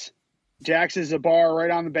Jack's. Jack's is a bar right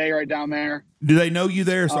on the bay, right down there. Do they know you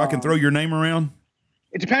there, so I can throw your name around?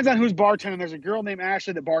 It depends on who's bartending. There's a girl named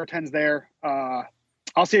Ashley that bartends there.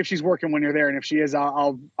 I'll see if she's working when you're there, and if she is,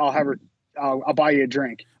 I'll have her. I'll buy you a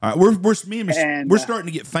drink. All right, we're starting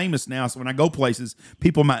to get famous now. So when I go places,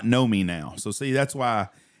 people might know me now. So see, that's why.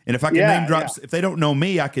 And if I can name drop, if they don't know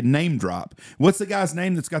me, I can name drop. What's the guy's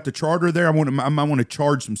name that's got the charter there? I want to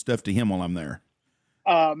charge some stuff to him while I'm there.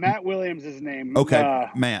 Matt Williams is his name. Okay,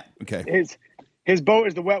 Matt. Okay. His boat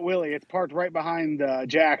is the Wet Willie. It's parked right behind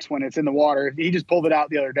Jack's when it's in the water. He just pulled it out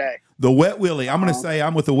the other day. The Wet Willie. I'm going to say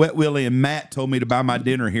I'm with the Wet Willie, and Matt told me to buy my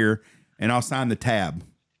dinner here, and I'll sign the tab.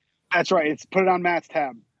 That's right. Put it on Matt's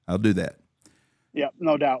tab. I'll do that. Yep,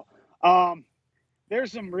 no doubt.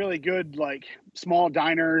 There's some really good small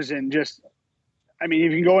diners and just, I mean,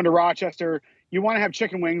 if you can go into Rochester, you want to have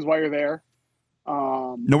chicken wings while you're there.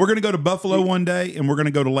 No, we're going to go to Buffalo one day, and we're going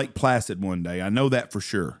to go to Lake Placid one day. I know that for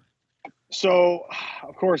sure. So,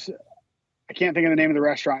 of course, I can't think of the name of the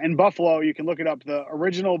restaurant. In Buffalo, you can look it up. The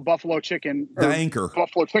original Buffalo chicken. The Anchor.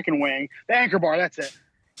 Buffalo chicken wing. The Anchor Bar, that's it.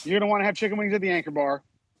 You're going to want to have chicken wings at the Anchor Bar.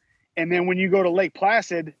 And then when you go to Lake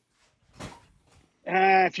Placid,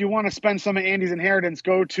 if you want to spend some of Andy's inheritance,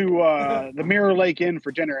 go to the Mirror Lake Inn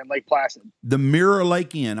for dinner in Lake Placid. The Mirror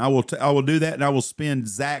Lake Inn. I will do that, and I will spend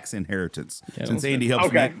Zach's inheritance since Andy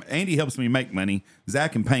helps me make money.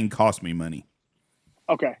 Zach and Payne cost me money.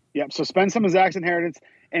 Okay. Yep. So spend some of Zach's inheritance.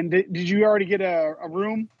 And did you already get a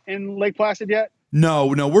room in Lake Placid yet? No,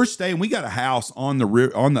 we're staying. We got a house on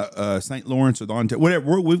the St. Lawrence or the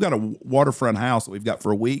whatever. We've got a waterfront house that we've got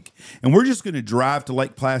for a week, and we're just going to drive to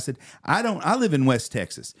Lake Placid. I live in West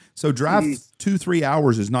Texas, so drive 2-3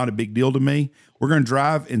 hours is not a big deal to me. We're going to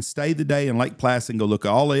drive and stay the day in Lake Placid and go look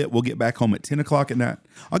at all of it. We'll get back home at 10:00 at night.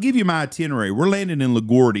 I'll give you my itinerary. We're landing in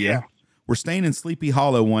LaGuardia. Yeah. We're staying in Sleepy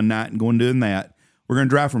Hollow one night and going doing that. We're going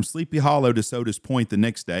to drive from Sleepy Hollow to Sodas Point the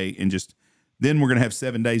next day, and then we're going to have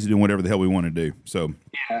 7 days of doing whatever the hell we want to do. So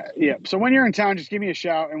yeah. So when you're in town, just give me a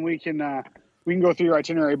shout, and we can go through your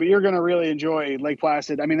itinerary. But you're going to really enjoy Lake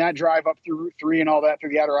Placid. I mean, that drive up through Route 3 and all that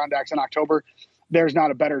through the Adirondacks in October, there's not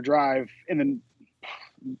a better drive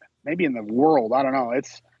maybe in the world. I don't know.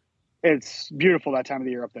 It's beautiful that time of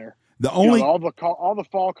the year up there. All the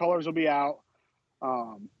fall colors will be out.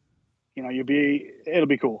 It'll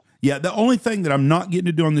be cool. Yeah, the only thing that I'm not getting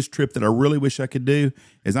to do on this trip that I really wish I could do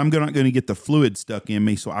is I'm not going to get the fluid stuck in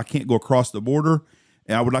me, so I can't go across the border.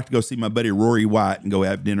 And I would like to go see my buddy Rory White and go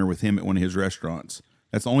have dinner with him at one of his restaurants.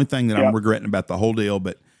 That's the only thing that I'm regretting about the whole deal.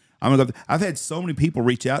 But I've had so many people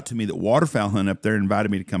reach out to me that waterfowl hunt up there and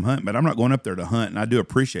invited me to come hunt, but I'm not going up there to hunt, and I do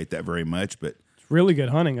appreciate that very much. But it's really good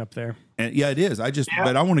hunting up there. And yeah, it is.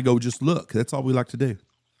 But I want to go just look. That's all we like to do.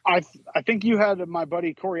 I think you had my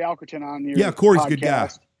buddy Corey Alkerton on your Corey's podcast. A good guy.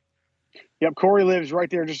 Yep, Corey lives right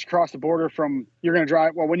there just across the border from, you're going to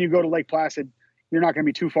drive, when you go to Lake Placid, you're not going to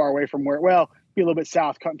be too far away from be a little bit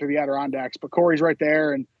south, cutting through the Adirondacks, but Corey's right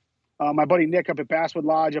there. And my buddy Nick up at Basswood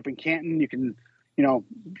Lodge up in Canton, you can,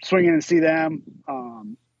 swing in and see them.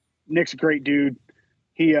 Nick's a great dude.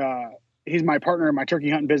 He's my partner in my turkey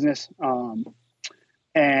hunting business.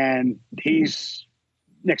 And Nick's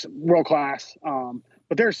world class.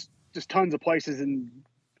 But there's just tons of places. And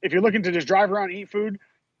if you're looking to just drive around and eat food,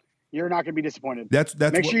 you're not going to be disappointed.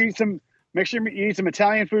 Make sure you eat some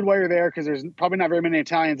Italian food while you're there, because there's probably not very many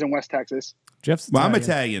Italians in West Texas. I'm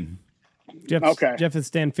Italian. Jeff is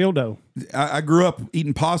Stanfieldo. I grew up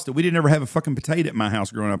eating pasta. We didn't ever have a fucking potato at my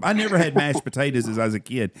house growing up. I never had mashed potatoes as I was a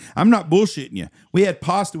kid. I'm not bullshitting you. We had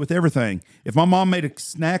pasta with everything. If my mom made a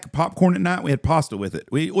snack of popcorn at night, we had pasta with it.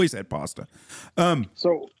 We always had pasta.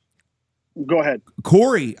 So go ahead.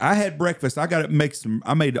 Corey, I had breakfast. I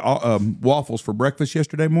made waffles for breakfast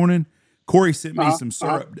yesterday morning. Corey sent me some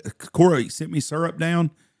syrup. Corey sent me syrup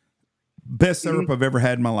down. Best syrup I've ever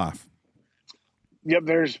had in my life. Yep,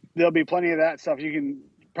 there'll be plenty of that stuff. You can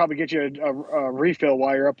probably get you a refill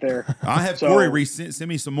while you're up there. I have Corey send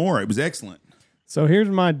me some more. It was excellent. So here's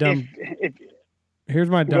my dumb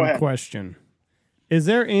question. Is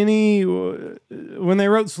there any, when they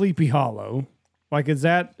wrote Sleepy Hollow, like is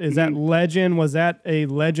that legend? Was that a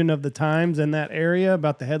legend of the times in that area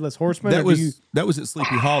about the headless horseman? That was at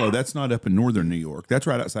Sleepy Hollow. That's not up in northern New York. That's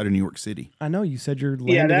right outside of New York City. I know you said you're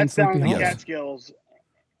landing in that's Sleepy down in Hollow. the Catskills.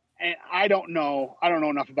 And I don't know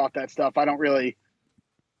enough about that stuff. I was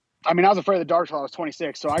afraid of the dark till I was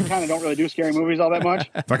 26, so I kind of don't really do scary movies all that much.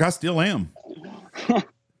 In fact, I still am.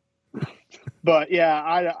 But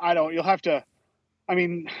yeah, I don't. You'll have to. I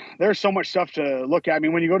mean, there's so much stuff to look at. I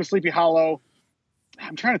mean, when you go to Sleepy Hollow,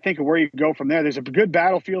 I'm trying to think of where you can go from there. There's a good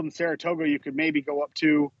battlefield in Saratoga you could maybe go up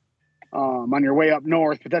to on your way up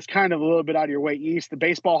north, but that's kind of a little bit out of your way east. The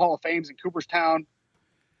Baseball Hall of Fame's in Cooperstown.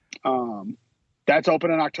 That's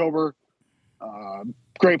open in October.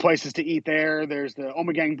 Great places to eat there. There's the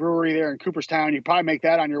Omegang Brewery there in Cooperstown. You probably make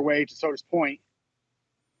that on your way to Sodas Point.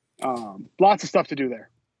 Lots of stuff to do there.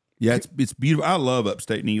 Yeah, it's beautiful. I love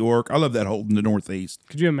upstate New York. I love that whole in the Northeast.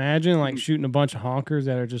 Could you imagine like shooting a bunch of honkers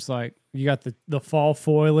that are just like, you got the fall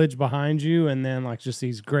foliage behind you and then like just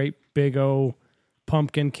these great big old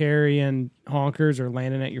pumpkin carrying honkers are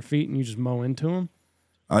landing at your feet and you just mow into them?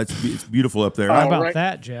 It's beautiful up there. How about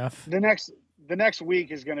that, Jeff? The next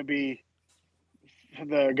week is going to be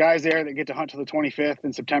the guys there that get to hunt till the 25th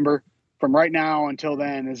in September. From right now until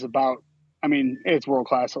then is about, it's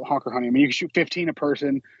world-class honker hunting. I mean, you can shoot 15 a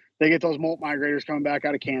person. They get those molt migrators coming back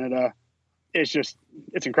out of Canada. It's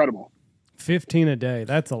incredible. 15 a day.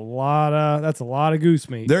 That's a lot of goose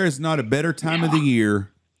meat. There is not a better time of the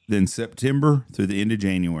year than September through the end of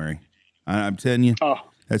January. I'm telling you,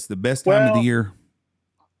 that's the best time of the year.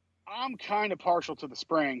 I'm kind of partial to the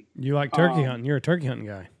spring. You like turkey hunting. You're a turkey hunting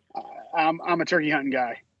guy. I'm a turkey hunting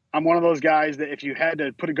guy. I'm one of those guys that if you had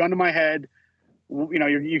to put a gun to my head,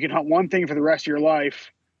 you can hunt one thing for the rest of your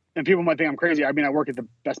life. And people might think I'm crazy. I mean, I work at the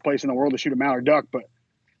best place in the world to shoot a mallard duck, but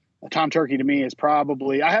a tom turkey to me is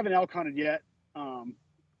probably, I haven't elk hunted yet.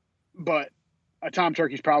 But a tom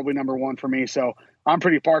turkey is probably number one for me. So I'm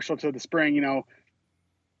pretty partial to the spring,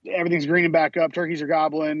 everything's greening back up. Turkeys are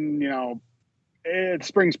gobbling,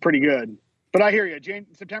 spring's pretty good, but I hear you.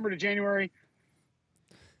 September to January,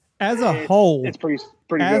 as a whole, it's pretty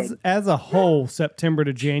good. As a whole, September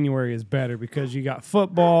to January is better because you got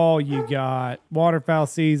football, you got waterfowl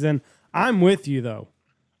season. I'm with you though.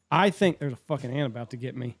 I think there's a fucking ant about to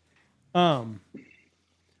get me. I'm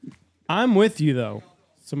with you though.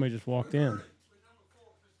 Somebody just walked in.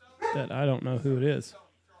 That I don't know who it is.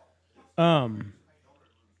 I don't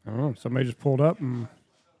know. Somebody just pulled up and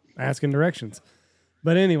asking directions.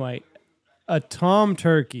 But anyway, a tom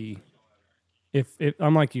turkey. If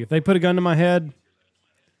I'm like you, if they put a gun to my head,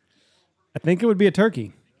 I think it would be a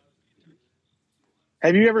turkey.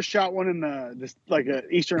 Have you ever shot one in a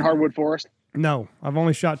eastern hardwood forest? No, I've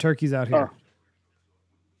only shot turkeys out here.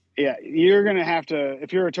 Yeah, you're gonna have to,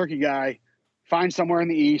 if you're a turkey guy, find somewhere in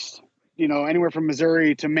the east, anywhere from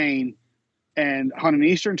Missouri to Maine, and hunt an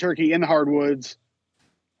eastern turkey in the hardwoods.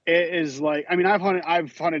 It is like,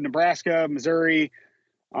 I've hunted Nebraska, Missouri,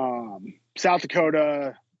 South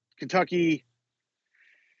Dakota, Kentucky,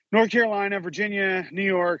 North Carolina, Virginia, New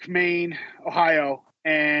York, Maine, Ohio,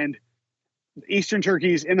 and eastern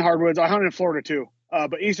turkeys in the hardwoods. I hunted in Florida too,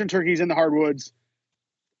 but eastern turkeys in the hardwoods.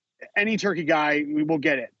 Any turkey guy, we will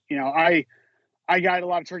get it. I guide a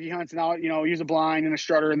lot of turkey hunts, and I'll use a blind and a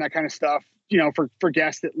strutter and that kind of stuff. For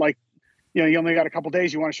guests that you only got a couple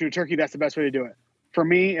days, you want to shoot a turkey. That's the best way to do it. For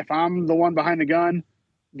me, if I'm the one behind the gun,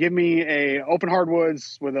 give me a open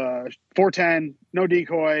hardwoods with a 410, no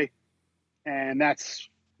decoy, and that's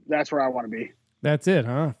where I want to be. That's it,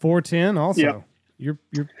 huh? 410 also. Yep.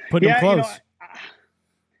 You're putting them close.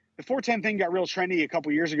 The 410 thing got real trendy a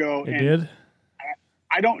couple years ago. It did?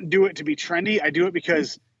 I don't do it to be trendy. I do it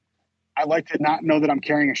because I like to not know that I'm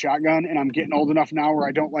carrying a shotgun, and I'm getting old enough now where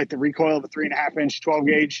I don't like the recoil of a 3.5-inch 12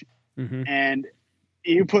 gauge. Mm-hmm. And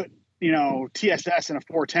you put, TSS in a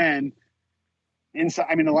 410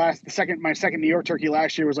 inside. My second New York turkey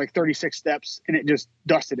last year was like 36 steps, and it just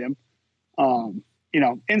dusted him.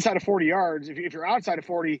 Inside of 40 yards, if you're outside of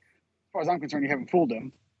 40, as far as I'm concerned, you haven't fooled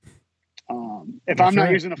him. If I'm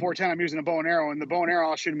not using a 410, I'm using a bow and arrow, and the bow and arrow,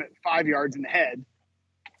 I'll shoot him at 5 yards in the head.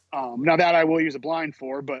 Now that I will use a blind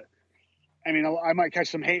for, but I might catch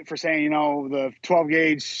some hate for saying, the 12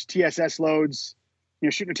 gauge TSS loads,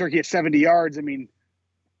 shooting a turkey at 70 yards.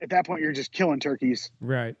 At that point, you're just killing turkeys.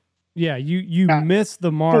 Right. Yeah. You missed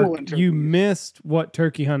the mark. You missed what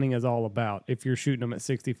turkey hunting is all about. If you're shooting them at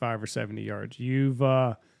 65 or 70 yards, you've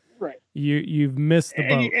missed the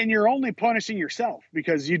boat. And you're only punishing yourself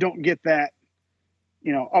because you don't get that,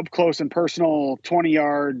 up close and personal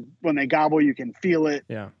 20-yard when they gobble, you can feel it.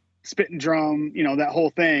 Yeah. Spit and drum, that whole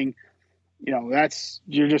thing. that's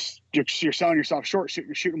you're selling yourself short.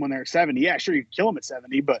 You're shooting when they're at 70. Yeah, sure, you kill them at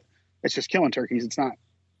 70, but it's just killing turkeys. It's not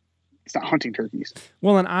hunting turkeys.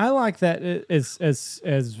 Well, and I like that,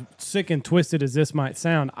 as sick and twisted as this might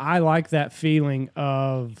sound, I like that feeling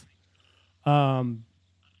of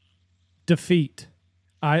defeat.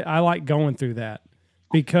 I like going through that,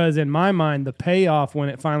 because in my mind, the payoff when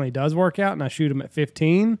it finally does work out and I shoot them at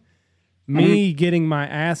 15, me getting my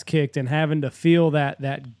ass kicked and having to feel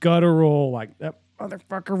that guttural, like, that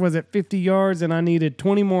motherfucker was at 50 yards and I needed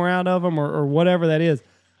 20 more out of him, or whatever that is.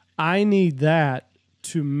 I need that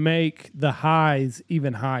to make the highs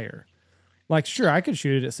even higher. Like, sure, I could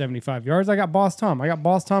shoot it at 75 yards. I got Boss Tom.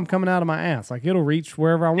 Coming out of my ass. Like, it'll reach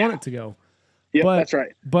wherever I want it to go. Yeah, that's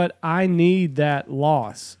right. But I need that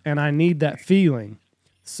loss, and I need that feeling,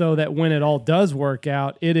 so that when it all does work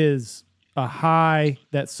out, it is a high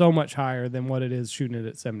that's so much higher than what it is shooting it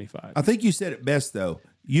at 75. I think you said it best, though.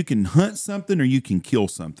 You can hunt something or you can kill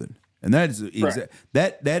something. And that is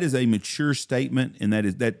that is a mature statement, and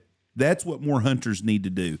that's what more hunters need to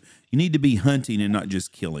do. You need to be hunting and not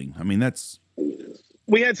just killing. I mean, that's...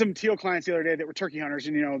 We had some teal clients the other day that were turkey hunters,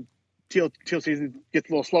 and, teal season gets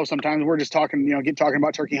a little slow sometimes. We're just talking, talking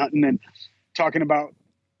about turkey hunting and talking about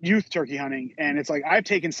youth turkey hunting. And it's like, I've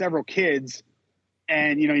taken several kids,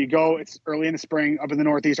 and, you go, it's early in the spring up in the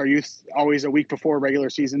Northeast. Our youth always a week before regular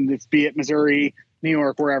season. It's be it Missouri, New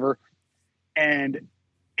York, wherever. And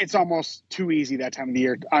it's almost too easy that time of the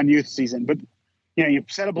year on youth season. But, you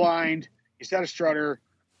set a blind, you set a strutter.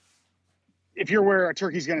 If you're where a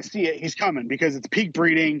turkey's going to see it, he's coming, because it's peak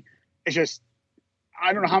breeding. It's just,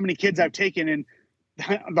 I don't know how many kids I've taken, and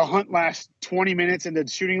the hunt lasts 20 minutes into the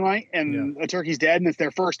shooting light, and a turkey's dead, and it's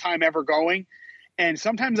their first time ever going. And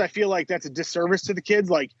sometimes I feel like that's a disservice to the kids.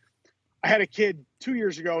 Like, I had a kid 2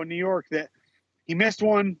 years ago in New York that he missed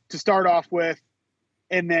one to start off with,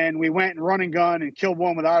 and then we went and run and gun and killed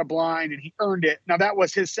one without a blind, and he earned it. Now, that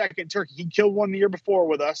was his second turkey. He killed one the year before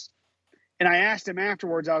with us. And I asked him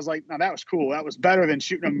afterwards, I was like, "Now that was cool. That was better than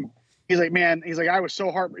shooting him." He's like, "Man," he's like, "I was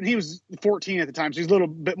so hard." And he was 14 at the time, so he's a little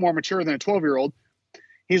bit more mature than a 12-year-old.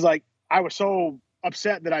 He's like, "I was so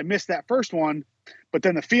upset that I missed that first one, but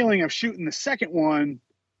then the feeling of shooting the second one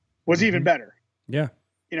was even better." Yeah.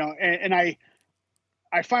 And I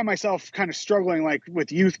find myself kind of struggling, like,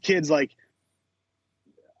 with youth kids. Like,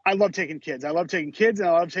 I love taking kids. I love taking kids, and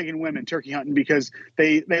I love taking women turkey hunting, because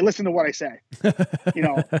they listen to what I say.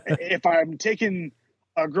 If I'm taking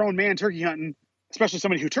a grown man turkey hunting, especially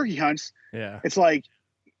somebody who turkey hunts, it's like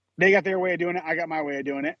they got their way of doing it. I got my way of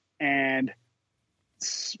doing it. And,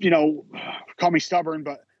 call me stubborn,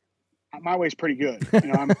 but my way's pretty good.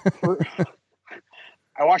 I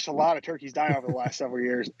watched a lot of turkeys die over the last several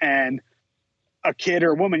years, and a kid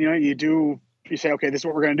or a woman, you say, okay, this is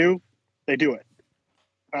what we're going to do. They do it.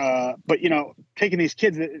 But taking these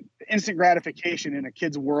kids, the instant gratification in a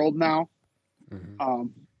kid's world now,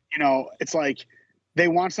 it's like they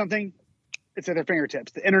want something, it's at their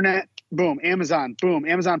fingertips. The internet, boom, Amazon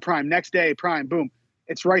Prime, next day, Prime, boom,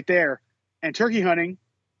 it's right there. And turkey hunting,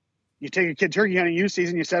 you take a kid turkey hunting youth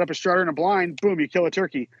season, you set up a strutter and a blind, boom, you kill a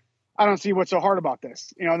turkey. I don't see what's so hard about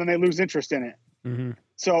this. Then they lose interest in it.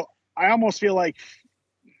 So I almost feel like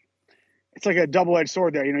it's like a double-edged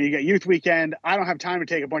sword there. You get youth weekend. I don't have time to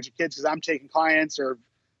take a bunch of kids because I'm taking clients, or,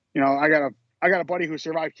 I got a buddy who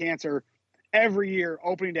survived cancer. Every year,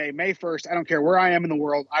 opening day, May 1st, I don't care where I am in the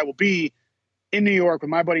world, I will be in New York with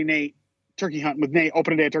my buddy Nate, turkey hunting with Nate,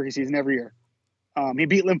 opening day of turkey season every year. He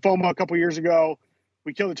beat lymphoma a couple years ago.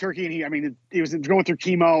 We killed a turkey, and he was going through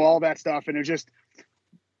chemo, all that stuff. And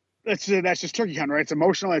that's just turkey hunting, right? It's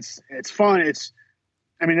emotional. It's fun.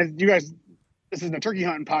 You guys, this isn't a turkey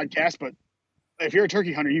hunting podcast, but if you're a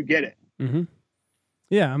turkey hunter, you get it. Mm-hmm.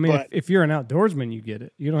 Yeah. If you're an outdoorsman, you get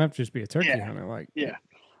it. You don't have to just be a turkey hunter. Like,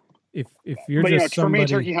 if you're just somebody... For me,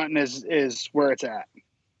 turkey hunting is where it's at.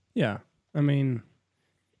 Yeah.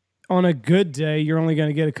 On a good day, you're only going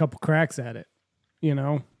to get a couple cracks at it,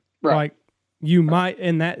 Right. Like, you might,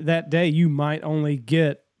 in that day, you might only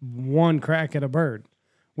get one crack at a bird.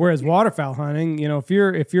 Whereas waterfowl hunting, if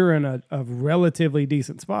you're in a relatively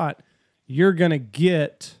decent spot, you're going to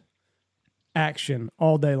get action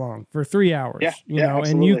all day long for 3 hours,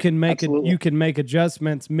 and you can make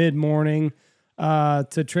adjustments mid-morning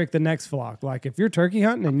to trick the next flock. Like, if you're turkey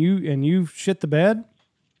hunting and you shit the bed,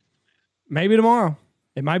 maybe tomorrow,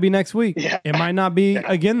 it might be next week. Yeah. It might not be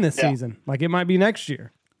again this season. Like, it might be next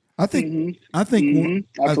year. I think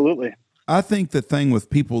absolutely. I think the thing with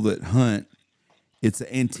people that hunt, it's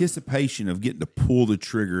the anticipation of getting to pull the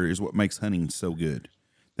trigger is what makes hunting so good.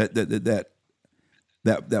 That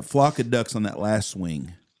flock of ducks on that last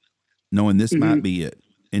swing, knowing this might be it.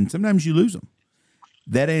 and sometimes you lose them.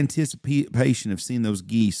 That anticipation of seeing those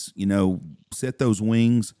geese, set those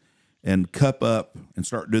wings and cup up and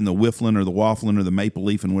start doing the whiffling or the waffling or the maple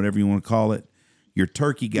leaf and whatever you want to call it. Your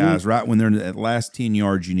turkey guys, right when they're at the last 10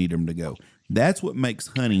 yards, you need them to go. That's what makes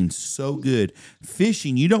hunting so good.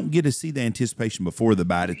 Fishing, you don't get to see the anticipation before the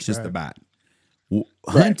bite. It's just the bite.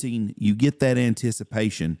 Hunting, you get that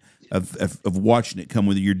anticipation of watching it come.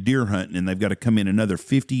 Whether you're deer hunting and they've got to come in another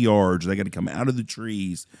 50 yards, they got to come out of the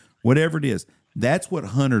trees, whatever it is. That's what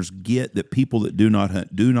hunters get that people that do not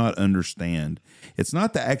hunt do not understand. It's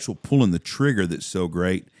not the actual pulling the trigger that's so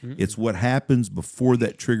great. It's what happens before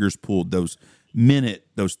that trigger's pulled, those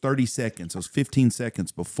 30 seconds, those 15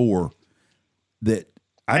 seconds before that.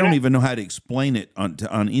 I don't even know how to explain it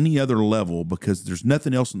on any other level because there's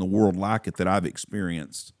nothing else in the world like it that I've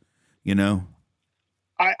experienced,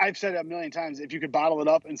 I've said it a million times. If you could bottle it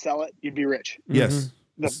up and sell it, you'd be rich. Yes.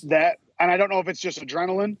 And I don't know if it's just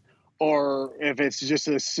adrenaline or if it's just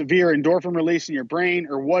a severe endorphin release in your brain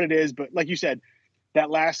or what it is. But like you said, that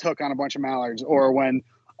last hook on a bunch of mallards or when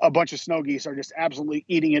a bunch of snow geese are just absolutely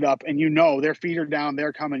eating it up and their feet are down,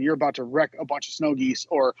 they're coming, you're about to wreck a bunch of snow geese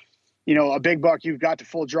or, a big buck you've got to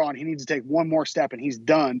full draw and he needs to take one more step and he's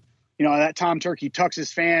done. That tom turkey tucks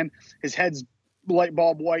his fan, his head's light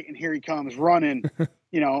bulb white, and here he comes running.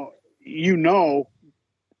 I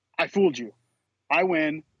fooled you. I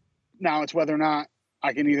win. Now it's whether or not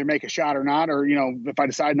I can either make a shot or not, or, if I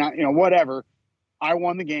decide not, whatever. I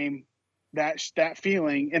won the game, that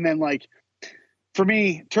feeling. And then for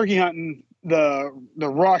me, turkey hunting, the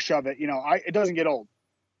rush of it, it doesn't get old.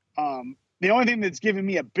 The only thing that's given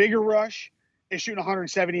me a bigger rush is shooting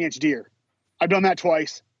 170-inch deer. I've done that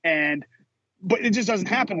twice, but it just doesn't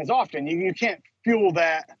happen as often. You can't fuel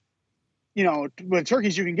that. With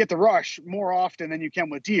turkeys, you can get the rush more often than you can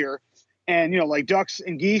with deer. And, like ducks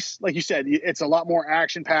and geese, like you said, it's a lot more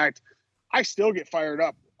action-packed. I still get fired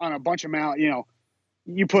up on a bunch of mallards.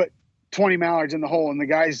 You put 20 mallards in the hole and the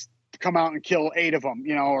guys come out and kill 8 of them,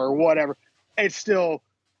 or whatever. It's still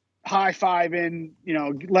high-fiving,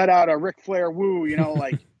 let out a Ric Flair woo, and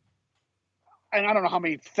I don't know how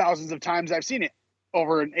many thousands of times I've seen it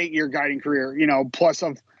over an 8-year guiding career, plus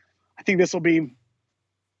I think this will be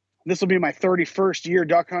my 31st year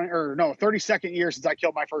duck hunt, or no, 32nd year since I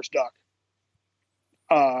killed my first duck.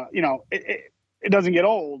 It doesn't get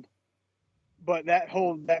old, but that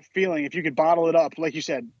feeling, if you could bottle it up, like you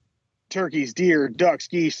said, turkeys, deer, ducks,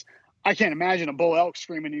 geese, I can't imagine a bull elk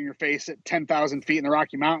screaming in your face at 10,000 feet in the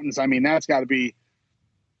Rocky Mountains. I mean, that's got to be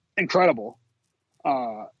incredible.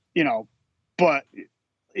 But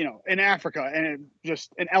in Africa and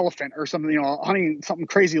just an elephant or something, hunting something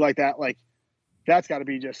crazy like that, that's got to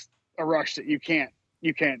be just a rush that you can't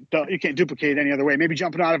duplicate any other way. Maybe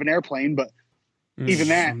jumping out of an airplane, but even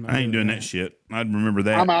that, I ain't doing that shit. I'd remember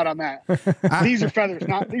that. I'm out on that. These are feathers,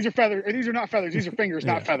 these are not feathers. These are fingers,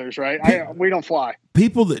 not feathers, right? We don't fly.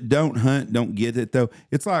 People that don't hunt don't get it though.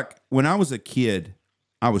 It's like when I was a kid,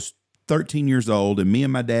 I was 13 years old, and me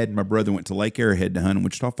and my dad and my brother went to Lake Arrowhead to hunt in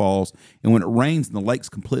Wichita Falls. And when it rains and the lake's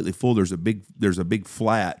completely full, there's a big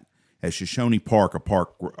flat at Shoshone Park, a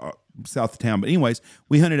park south of town. But anyways,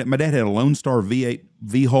 we hunted it. My dad had a Lone Star V8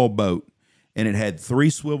 V-hull boat, and it had 3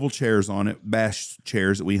 swivel chairs on it, bash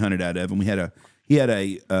chairs that we hunted out of. And he had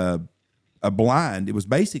a blind. It was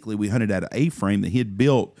basically, we hunted out of A-frame that he had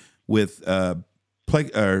built with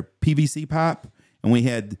PVC pipe. And we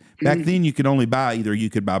had, back then you could only buy, either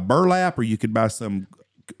you could buy burlap or you could buy some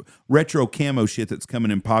retro camo shit that's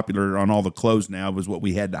coming in popular on all the clothes now, was what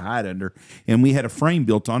we had to hide under. And we had a frame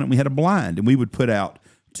built on it, and we had a blind, and we would put out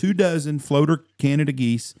 2 dozen floater Canada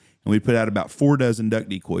geese, and we'd put out about 4 dozen duck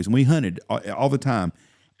decoys, and we hunted all the time.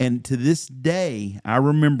 And to this day, I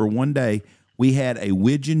remember one day we had a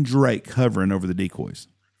widgeon drake hovering over the decoys.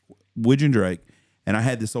 Widgeon drake. And I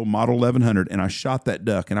had this old Model 1100, and I shot that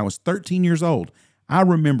duck, and I was 13 years old. I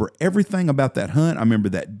remember everything about that hunt. I remember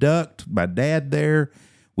that duck, my dad there.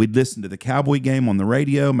 We'd listen to the Cowboy game on the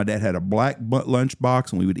radio. My dad had a black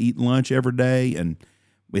lunchbox, and we would eat lunch every day, and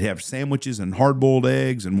we'd have sandwiches and hard-boiled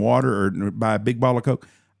eggs and water, or buy a big bottle of Coke.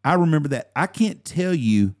 I remember that. I can't tell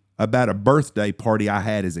you about a birthday party I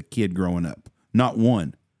had as a kid growing up. Not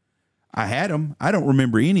one. I had them. I don't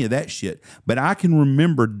remember any of that shit, but I can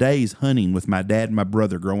remember days hunting with my dad and my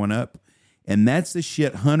brother growing up. And that's the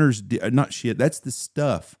shit hunters do, not shit, that's the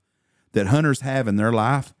stuff that hunters have in their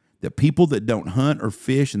life that people that don't hunt or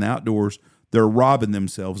fish in the outdoors, they're robbing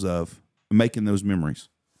themselves of, making those memories.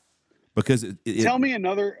 Because tell me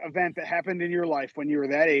another event that happened in your life when you were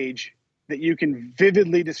that age that you can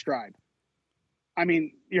vividly describe. I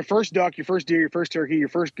mean, your first duck, your first deer, your first turkey, your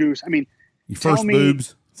first goose. I mean, your first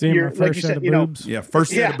boobs. See my like first you set said, of you know, boobs. Yeah,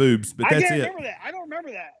 first set of boobs, but I that's can't it. remember that. I don't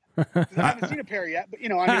remember that 'cause I haven't seen a pair yet. But you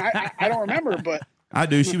know, I mean, I don't remember. But I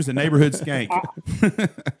do. She was a neighborhood skank.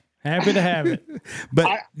 Happy to have it. But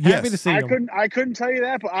yes, Happy to see I them. couldn't tell you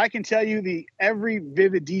that, but I can tell you every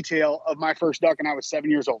vivid detail of my first duck, and I was 7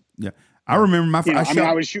 years old. yeah, I remember my. You know, I shot.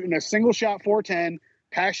 I was shooting a single shot 410,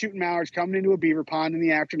 pass shooting mallards coming into a beaver pond in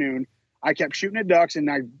the afternoon. I kept shooting at ducks, and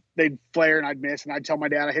they'd flare, and I'd miss, and I'd tell my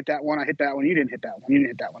dad, I hit that one, you didn't hit that one, you didn't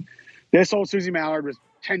hit that one. This old Susie Mallard was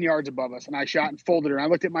 10 yards above us, and I shot and folded her. And I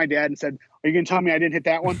looked at my dad and said, "Are you going to tell me I didn't hit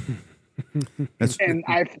that one?" And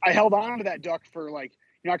I held on to that duck for like,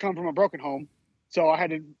 you know, I come from a broken home, so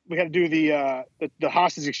we had to do the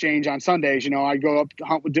hostage exchange on Sundays. You know, I'd go up to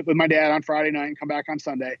hunt with my dad on Friday night and come back on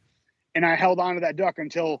Sunday, and I held on to that duck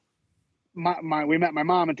until we met my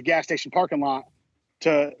mom at the gas station parking lot.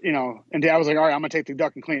 To, you know, and Dad was like, "All right, I'm gonna take the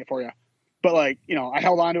duck and clean it for you." But like, you know, I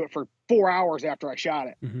held on to it for 4 hours after I shot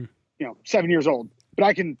it. Mm-hmm. You know, 7 years old. But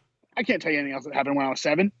I can't tell you anything else that happened when I was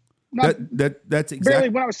 7. That's exactly Barely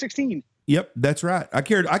when I was 16. Yep, that's right. I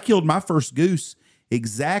killed my first goose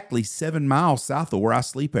exactly 7 miles south of where I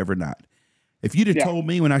sleep every night. If you'd have told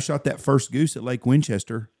me when I shot that first goose at Lake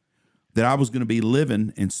Winchester that I was going to be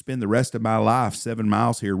living and spend the rest of my life 7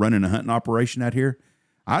 miles here running a hunting operation out here,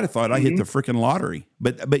 I'd have thought I hit the freaking lottery.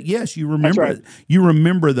 But yes, you remember right. You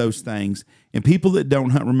remember those things, and people that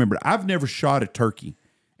don't hunt remember. I've never shot a turkey.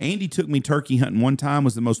 Andy took me turkey hunting one time.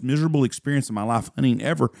 Was the most miserable experience of my life hunting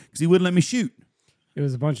ever because he wouldn't let me shoot. It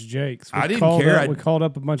was a bunch of jakes. I didn't care. We called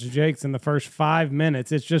up a bunch of jakes in the first 5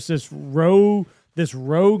 minutes. It's just this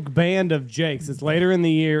rogue band of jakes. It's later in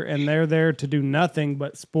the year, and they're there to do nothing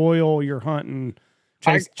but spoil your hunt and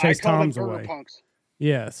chase toms away. Punks.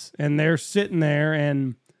 Yes, and they're sitting there,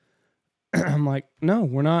 and I'm like, no,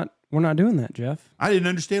 we're not doing that, Jeff. I didn't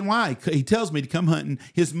understand why. He tells me to come hunting.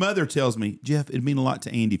 His mother tells me, Jeff, it'd mean a lot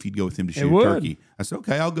to Andy if you'd go with him to shoot a turkey. I said,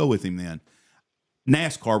 okay, I'll go with him then.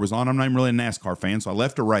 NASCAR was on. I'm not even really a NASCAR fan, so I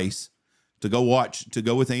left a race to go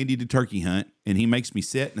with Andy to turkey hunt, and he makes me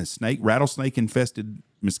sit in a rattlesnake-infested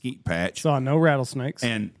mesquite patch. Saw no rattlesnakes.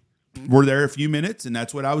 And we're there a few minutes, and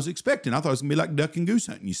that's what I was expecting. I thought it was going to be like duck and goose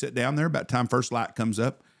hunting. You sit down there, about the time first light comes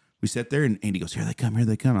up, we sit there, and Andy goes, here they come.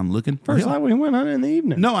 I'm looking. First light, we went hunting in the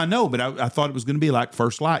evening. No, I know, but I thought it was going to be like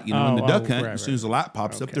first light. You know, in the duck hunt, as soon as the light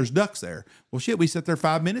pops up, there's ducks there. Well, shit, we sat there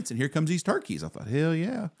 5 minutes, and here comes these turkeys. I thought, hell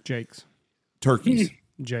yeah. Jakes. Turkeys.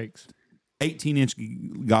 Jakes. 18-inch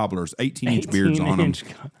gobblers, 18-inch beards on them,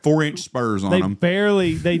 4-inch spurs on them.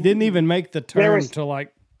 They didn't even make the turn to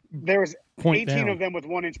like There was 18 down. Of them with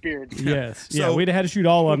 1-inch beards. Yes. So- Yeah, we'd have had to shoot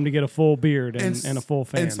all of them to get a full beard and a full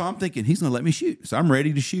fan. And so I'm thinking, he's going to let me shoot. So I'm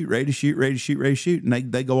ready to shoot.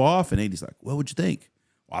 And they go off, and Andy's like, what would you think?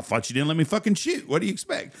 Well, I thought you didn't let me fucking shoot. What do you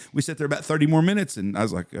expect? We sat there about 30 more minutes, and I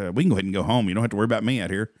was like, we can go ahead and go home. You don't have to worry about me out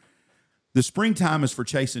here. The springtime is for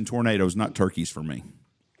chasing tornadoes, not turkeys for me.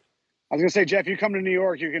 I was gonna say, Jeff, you come to New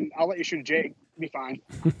York, I'll let you shoot a jake. It'll be fine.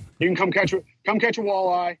 You can come catch a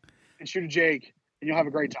walleye and shoot a jake, and you'll have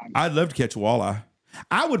a great time. I'd love to catch a walleye.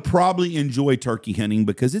 I would probably enjoy turkey hunting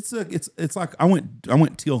because it's like I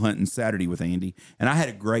went teal hunting Saturday with Andy, and I had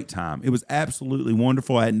a great time. It was absolutely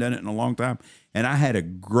wonderful. I hadn't done it in a long time, and I had a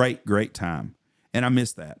great time. And I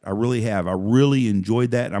miss that. I really have. I really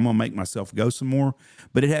enjoyed that. I'm gonna make myself go some more,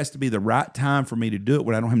 but it has to be the right time for me to do it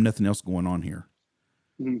when I don't have nothing else going on here.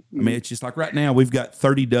 Mm-hmm. I mean, it's just like right now we've got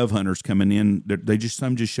 30 dove hunters coming in.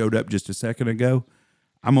 Some just showed up just a second ago.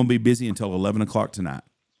 I'm gonna be busy until 11 o'clock tonight,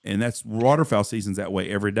 and that's waterfowl season's that way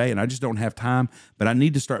every day. And I just don't have time, but I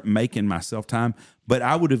need to start making myself time. But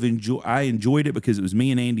I enjoyed it because it was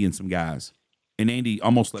me and Andy and some guys, and Andy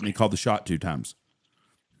almost let me call the shot 2 times.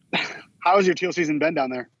 How has your teal season been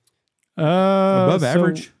down there? Above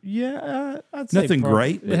average. Yeah, I'd say Nothing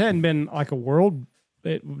great. It hadn't been like a world.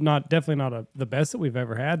 Definitely not the best that we've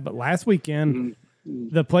ever had. But last weekend,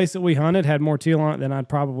 the place that we hunted had more teal on it than I'd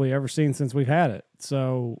probably ever seen since we've had it.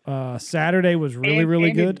 So Saturday was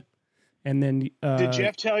really good. And then did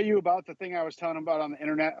Jeff tell you about the thing I was telling him about on the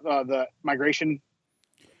internet, the migration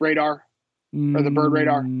radar or the bird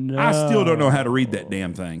radar? No. I still don't know how to read that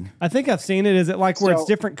damn thing. I think I've seen it. Is it like where it's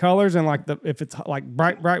different colors and like if it's like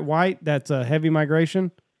bright white, that's a heavy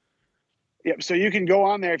migration? Yep. So you can go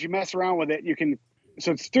on there if you mess around with it. You can.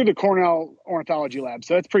 So it's through the Cornell Ornithology Lab.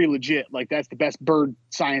 So that's pretty legit. Like that's the best bird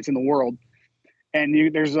science in the world. And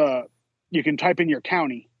you can type in your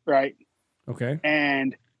county, right? Okay.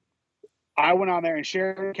 And I went on there in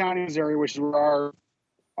Sheridan County, Missouri, which is where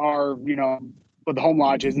our with the home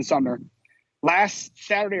lodge is in Sumner. Last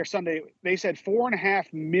Saturday or Sunday, they said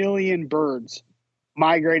 4.5 million birds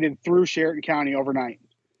migrated through Sheridan County overnight.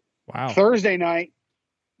 Wow. Thursday night,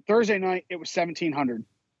 it was 1,700.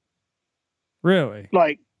 Really?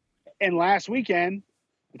 Like, and last weekend,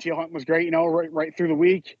 the teal hunt was great, right through the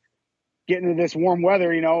week. Getting into this warm weather,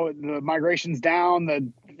 the migration's down,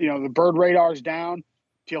 the bird radar's down,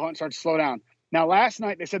 teal hunt starts to slow down. Now, last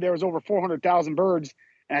night they said there was over 400,000 birds,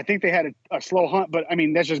 and I think they had a slow hunt, but I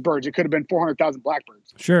mean, that's just birds. It could have been 400,000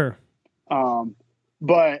 blackbirds. Sure.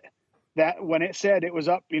 But that when it said it was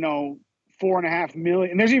up, 4.5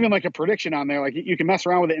 million, and there's even like a prediction on there, like you can mess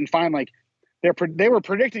around with it and find like they were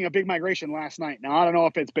predicting a big migration last night. Now, I don't know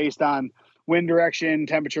if it's based on wind direction,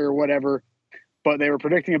 temperature, or whatever, but they were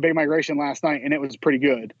predicting a big migration last night, and it was pretty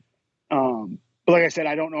good. But like I said,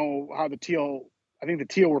 I don't know how I think the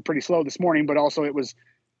teal were pretty slow this morning, but also it was,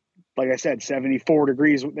 like I said, 74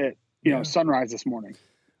 degrees at sunrise this morning.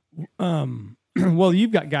 Well,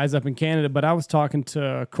 you've got guys up in Canada, but I was talking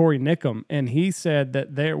to Corey Nickham, and he said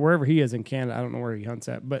that wherever he is in Canada, I don't know where he hunts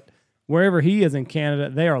at, but wherever he is in Canada,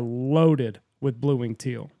 they are loaded with blue-winged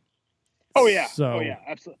teal. Oh yeah,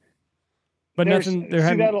 absolutely. But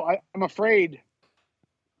I'm afraid.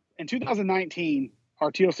 In 2019,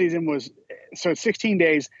 our teal season was 16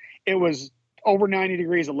 days. It was over 90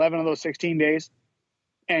 degrees 11 of those 16 days,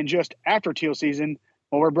 and just after teal season,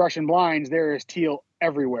 while we're brushing blinds, there is teal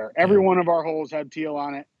everywhere. Every one of our holes had teal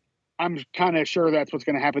on it. I'm kind of sure that's what's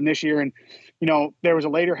going to happen this year. And there was a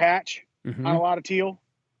later hatch on a lot of teal.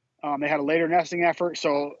 They had a later nesting effort,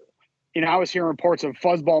 so I was hearing reports of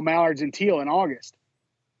fuzzball mallards and teal in August.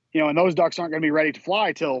 And those ducks aren't going to be ready to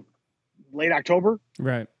fly till late October.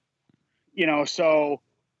 Right. So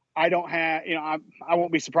I don't have, I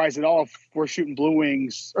won't be surprised at all if we're shooting blue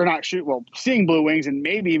wings or seeing blue wings and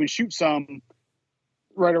maybe even shoot some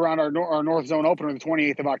right around our North Zone opener, the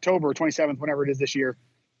 28th of October, 27th, whenever it is this year.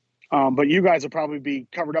 But you guys will probably be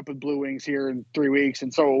covered up with blue wings here in 3 weeks,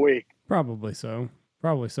 and so will we. Probably so.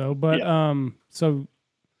 But, so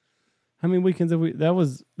how many weekends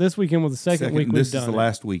this weekend was the second week we've done. This is the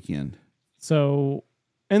last weekend. So,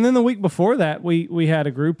 and then the week before that, we had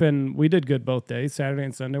a group and we did good both days. Saturday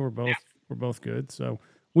and Sunday were both good. So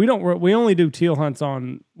we only do teal hunts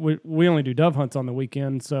we only do dove hunts on the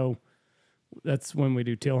weekend. So that's when we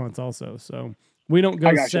do teal hunts also. So we don't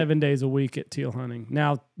go 7 days a week at teal hunting.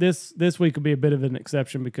 Now this week will be a bit of an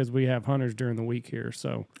exception because we have hunters during the week here.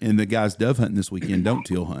 So, and the guys dove hunting this weekend don't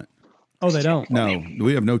teal hunt. Oh, they don't? No,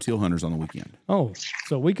 we have no teal hunters on the weekend. Oh,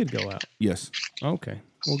 so we could go out. Yes. Okay.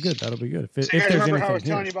 Well, good. That'll be good. If there's remember how I was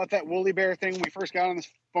telling you about that woolly bear thing when we first got on this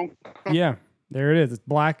phone call? Yeah, there it is. It's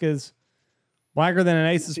blacker than an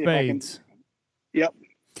ace of spades. Yep.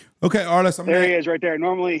 Okay, Arliss. There he is right there.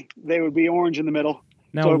 Normally, they would be orange in the middle.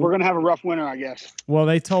 Now, so we're going to have a rough winter, I guess. Well,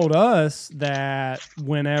 they told us that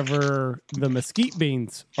whenever the mesquite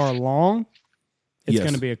beans are long, it's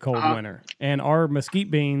going to be a cold winter. And our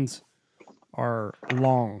mesquite beans are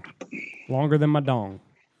longer than my dong.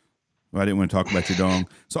 Well, I didn't want to talk about your dong.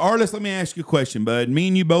 So, Arliss, let me ask you a question, bud. Me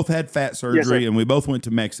and you both had fat surgery, and we both went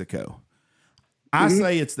to Mexico. I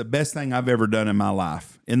say it's the best thing I've ever done in my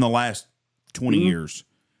life in the last 20 years.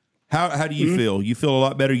 How do you feel? You feel a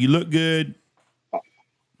lot better? You look good?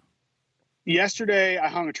 Yesterday, I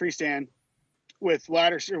hung a tree stand with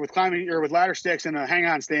ladder sticks and a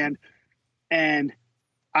hang-on stand, and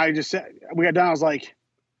I just said, we got done. I was like,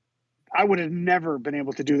 I would have never been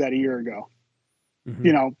able to do that a year ago.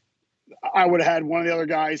 I would have had one of the other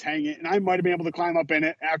guys hang it, and I might have been able to climb up in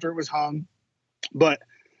it after it was hung, but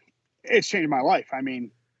it's changed my life. I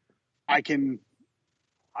mean, I can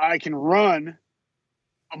run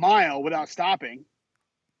a mile without stopping.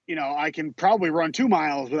 I can probably run 2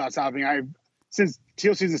 miles without stopping. Since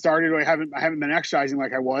teal season started, I haven't been exercising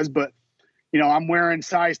like I was, but I'm wearing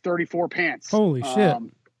size 34 pants. Holy shit.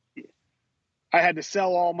 I had to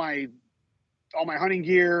sell all my hunting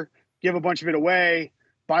gear, give a bunch of it away,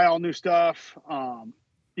 buy all new stuff.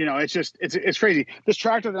 It's crazy. This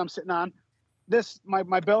tractor that I'm sitting on,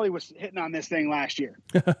 my belly was hitting on this thing last year.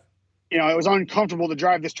 It was uncomfortable to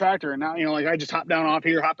drive this tractor. And now, I just hop down off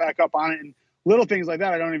here, hop back up on it, and little things like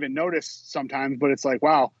that I don't even notice sometimes, but it's like,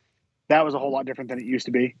 wow, that was a whole lot different than it used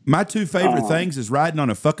to be. My two favorite things is riding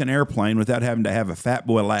on a fucking airplane without having to have a fat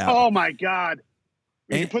boy lap. Oh my God.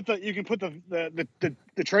 You can put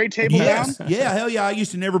the tray table down. Yeah, hell yeah. I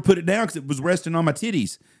used to never put it down because it was resting on my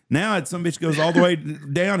titties. Now some bitch goes all the way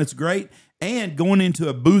down. It's great. And going into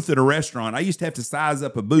a booth at a restaurant, I used to have to size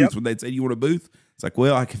up a booth when they'd say, "You want a booth?" It's like,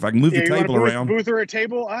 well, if I can move the table around. Booth or a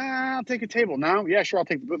table? I'll take a table. No, yeah, sure, I'll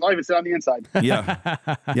take the booth. I'll even sit on the inside.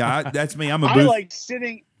 Yeah, that's me. I'm a booth.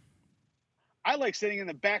 I like sitting in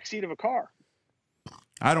the back seat of a car.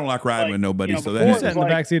 I don't like riding with nobody, so that I sat in the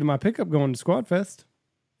back seat of my pickup going to Squad Fest.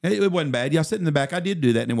 It wasn't bad. Yeah, I sit in the back. I did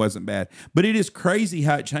do that, and it wasn't bad. But it is crazy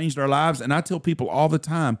how it changed our lives. And I tell people all the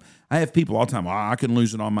time, I have people all the time, I can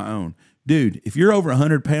lose it on my own. Dude, if you're over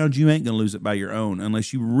 100 pounds, you ain't going to lose it by your own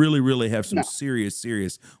unless you really, really have some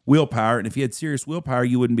serious willpower. And if you had serious willpower,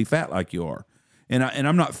 you wouldn't be fat like you are. And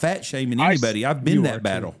I'm not fat shaming anybody. I've been that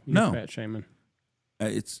battle. No. Fat shaming.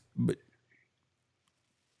 But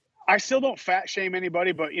I still don't fat shame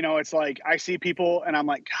anybody, but it's like I see people and I'm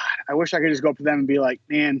like, God, I wish I could just go up to them and be like,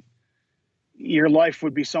 man, your life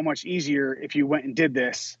would be so much easier if you went and did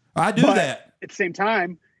this. I do that. At the same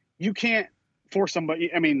time, you can't force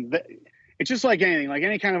somebody. I mean, it's just like anything, like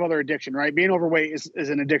any kind of other addiction, right? Being overweight is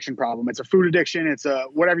an addiction problem. It's a food addiction. It's a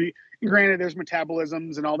whatever. Granted, there's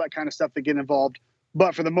metabolisms and all that kind of stuff that get involved.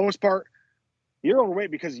 But for the most part, you're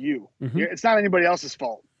overweight because of you. Mm-hmm. It's not anybody else's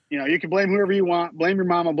fault. You can blame whoever you want, blame your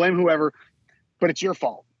mama, blame whoever, but it's your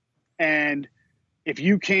fault. And if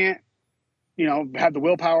you can't, have the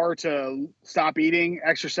willpower to stop eating,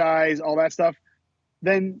 exercise, all that stuff,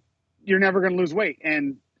 then you're never going to lose weight.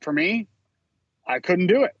 And for me, I couldn't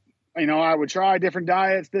do it. I would try different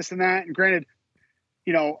diets, this and that. And granted,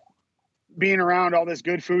 being around all this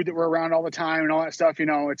good food that we're around all the time and all that stuff,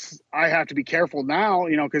 I have to be careful now,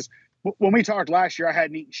 because when we talked last year, I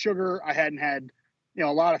hadn't eaten sugar. I hadn't had, a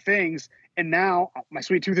lot of things. And now my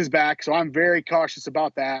sweet tooth is back. So I'm very cautious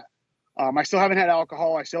about that. I still haven't had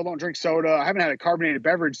alcohol. I still don't drink soda. I haven't had a carbonated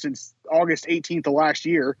beverage since August 18th of last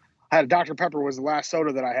year. I had a Dr. Pepper was the last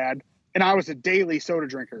soda that I had. And I was a daily soda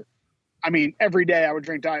drinker. I mean, every day I would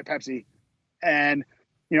drink Diet Pepsi. And,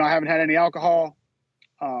 I haven't had any alcohol.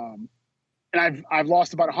 And I've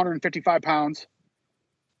lost about 155 pounds.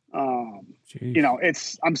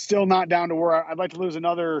 I'm still not down to where I'd like to lose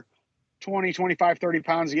another 20, 25, 30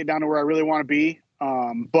 pounds to get down to where I really want to be.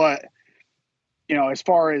 But as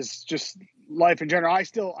far as just life in general,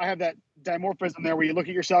 I have that dimorphism there where you look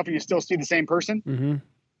at yourself and you still see the same person. Mm-hmm.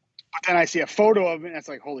 But then I see a photo of it and it's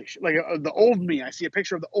like, holy shit, like the old me. I see a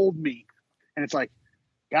picture of the old me and it's like,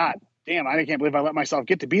 God damn, I can't believe I let myself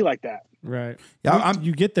get to be like that. Right. Yeah.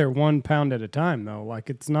 You get there 1 pound at a time though.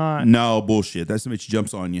 Like it's not. No bullshit. That's how much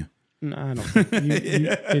jumps on you. No, I don't think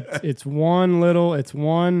it's one little, it's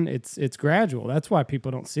gradual. That's why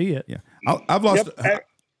people don't see it. Yeah. I've lost,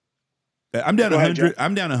 I'm down 100.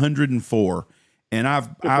 I'm down 104 and I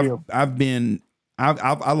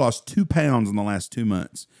lost 2 pounds in the last 2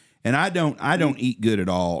 months and I don't eat good at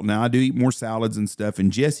all. Now I do eat more salads and stuff.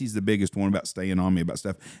 And Jesse's the biggest one about staying on me about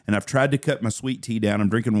stuff. And I've tried to cut my sweet tea down. I'm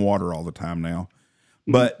drinking water all the time now.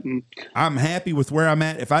 But I'm happy with where I'm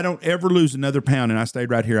at. If I don't ever lose another pound and I stayed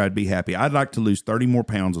right here, I'd be happy. I'd like to lose 30 more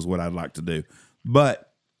pounds is what I'd like to do.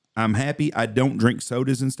 But I'm happy. I don't drink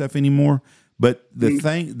sodas and stuff anymore. But the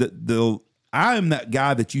thing I am that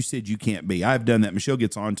guy that you said you can't be. I've done that. Michelle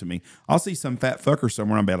gets on to me. I'll see some fat fucker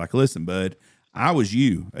somewhere. I'll be like, listen, bud, I was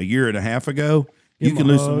you a year and a half ago. You can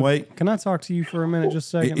lose some weight. Can I talk to you for a minute,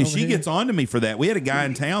 just a second? And she gets on to me for that. We had a guy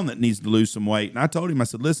in town that needs to lose some weight. And I told him, I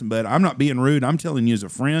said, listen, bud, I'm not being rude. I'm telling you as a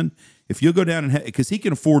friend, if you'll go down and because he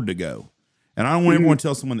can afford to go. And I don't want everyone to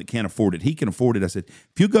tell someone that can't afford it. He can afford it. I said,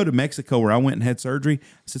 if you go to Mexico where I went and had surgery, I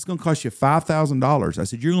said, it's going to cost you $5,000. I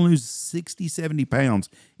said, you're going to lose 60, 70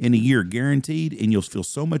 pounds in a year, guaranteed. And you'll feel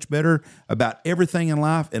so much better about everything in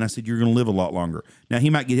life. And I said, you're going to live a lot longer. Now,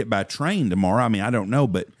 he might get hit by a train tomorrow. I mean, I don't know,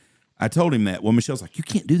 but I told him that. Well, Michelle's like, you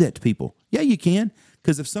can't do that to people. Yeah, you can.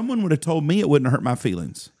 Because if someone would have told me, it wouldn't have hurt my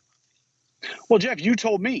feelings. Well, Jeff, you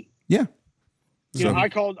told me. Yeah. I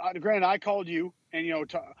called you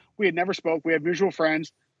and, we had never spoke. We had mutual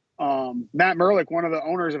friends. Matt Merlick, one of the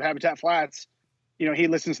owners of Habitat Flats, he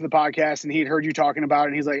listens to the podcast and he'd heard you talking about it.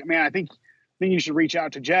 And he's like, man, I think you should reach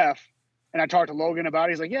out to Jeff. And I talked to Logan about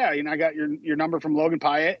it. He's like, yeah, I got your number from Logan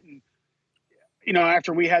Pyatt. And,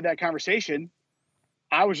 after we had that conversation,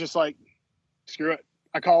 I was just like, screw it.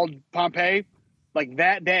 I called Pompey like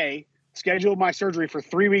that day, scheduled my surgery for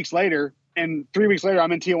 3 weeks later. And 3 weeks later,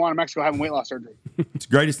 I'm in Tijuana, Mexico, having weight loss surgery. It's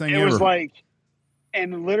the greatest thing ever. It was like,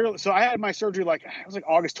 and literally, so I had my surgery it was like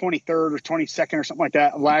August 23rd or 22nd or something like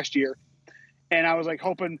that last year. And I was like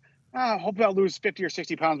hoping I'll lose 50 or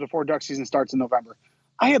 60 pounds before duck season starts in November.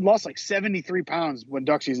 I had lost like 73 pounds when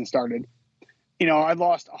duck season started. I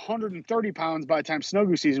lost 130 pounds by the time snow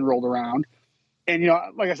goose season rolled around. And,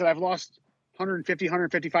 like I said, I've lost 150,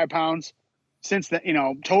 155 pounds since then,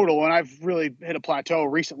 total. And I've really hit a plateau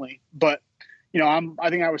recently. But, I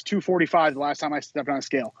think I was 245 the last time I stepped on a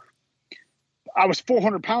scale. I was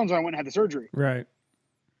 400 pounds when I went and had the surgery. Right.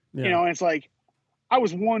 Yeah. And it's like, I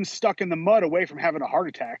was one stuck in the mud away from having a heart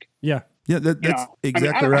attack. Yeah. Yeah, that's exactly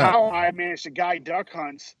I don't know right. how I managed to guide duck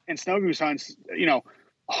hunts and snow goose hunts,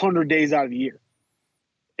 100 days out of the year.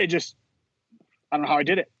 It just, I don't know how I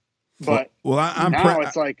did it, but I'm now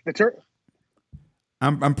it's like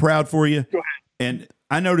I'm proud for you. Go ahead. And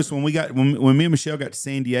I noticed when me and Michelle got to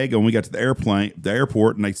San Diego and we got to the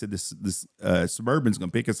airport, and they said this Suburban's going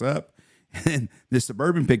to pick us up, and this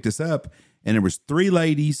Suburban picked us up, and there was 3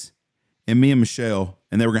 ladies and me and Michelle,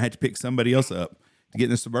 and they were going to have to pick somebody else up to get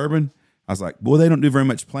in the Suburban. I was like, boy, they don't do very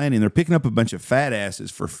much planning. They're picking up a bunch of fat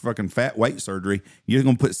asses for fucking fat weight surgery. You're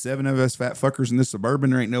going to put 7 of us fat fuckers in this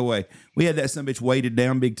Suburban? There ain't no way. We had that son bitch weighted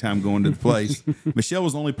down big time going to the place. Michelle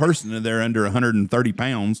was the only person in there under 130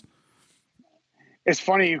 pounds. It's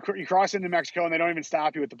funny, you cross into Mexico and they don't even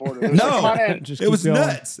stop you at the border. No, it was going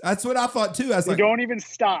nuts. That's what I thought too. I was they don't even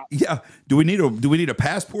stop. Yeah. Do we need a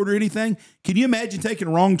passport or anything? Can you imagine taking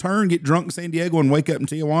a wrong turn, get drunk in San Diego, and wake up in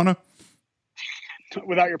Tijuana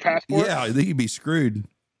without your passport? Yeah, I think you'd be screwed.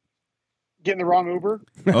 Getting the wrong Uber.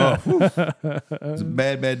 Oh, it's a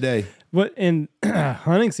bad day. But in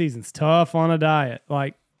hunting season's tough on a diet.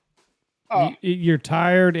 Like you're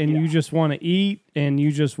tired and you just want to eat and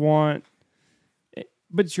you just want.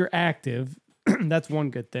 But you're active. That's one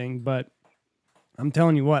good thing. But I'm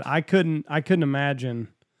telling you what, I couldn't imagine.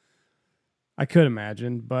 I could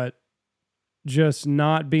imagine, but just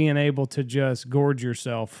not being able to just gorge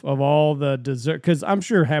yourself of all the dessert. Because I'm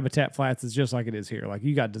sure Habitat Flats is just like it is here. Like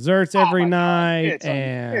you got desserts every night,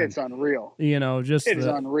 it's unreal. You know, just it is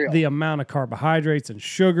unreal. The amount of carbohydrates and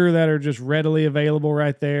sugar that are just readily available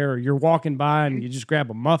right there. Or you're walking by and you just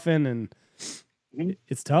grab a muffin, and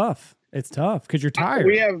it's tough. It's tough because you're tired.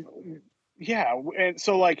 And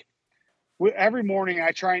so like every morning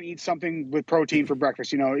I try and eat something with protein for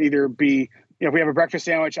breakfast. You know, either be, if we have a breakfast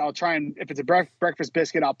sandwich, I'll try and, if it's a breakfast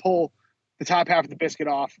biscuit, I'll pull the top half of the biscuit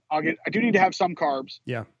off. I do need to have some carbs.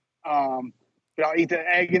 Yeah. But I'll eat the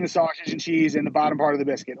egg and the sausage and cheese and the bottom part of the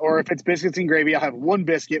biscuit. Or if it's biscuits and gravy, I'll have 1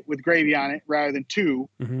 biscuit with gravy on it rather than 2.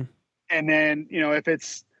 Mm-hmm. And then, if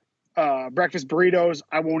it's breakfast burritos,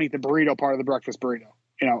 I won't eat the burrito part of the breakfast burrito.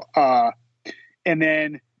 And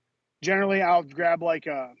then generally I'll grab like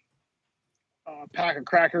a pack of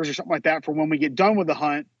crackers or something like that for when we get done with the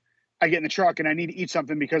hunt. I get in the truck and I need to eat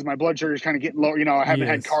something because my blood sugar is kind of getting low. I haven't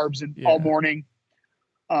had carbs all morning.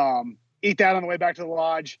 Eat that on the way back to the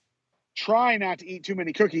lodge. Try not to eat too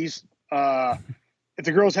many cookies. If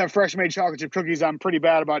the girls have fresh made chocolate chip cookies, I'm pretty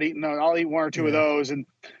bad about eating those. I'll eat 1 or 2 of those, and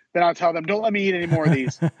then I'll tell them, don't let me eat any more of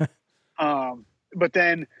these. But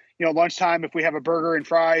then, lunchtime, if we have a burger and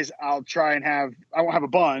fries, I won't have a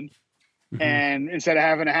bun. Mm-hmm. And instead of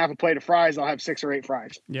having a half a plate of fries, I'll have 6 or 8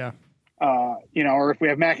 fries. Yeah. Or if we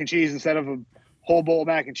have mac and cheese, instead of a whole bowl of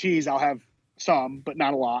mac and cheese, I'll have some, but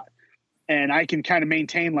not a lot. And I can kind of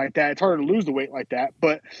maintain like that. It's harder to lose the weight like that.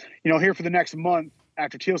 But, here for the next month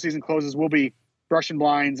after teal season closes, we'll be brushing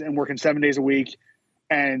blinds and working 7 days a week.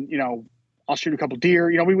 And, I'll shoot a couple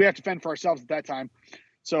deer. We have to fend for ourselves at that time.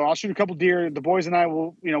 So I'll shoot a couple deer. The boys and I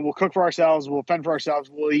will, we'll cook for ourselves. We'll fend for ourselves.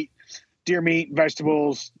 We'll eat deer meat,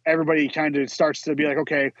 vegetables. Everybody kind of starts to be like,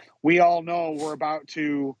 okay, we all know we're about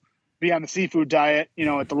to be on the seafood diet,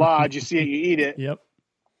 at the lodge. You see it, you eat it. Yep.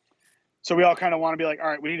 So we all kind of want to be like, all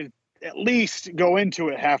right, we need to at least go into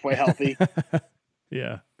it halfway healthy.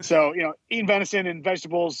 Yeah. So, eating venison and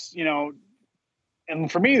vegetables,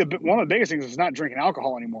 and for me, one of the biggest things is not drinking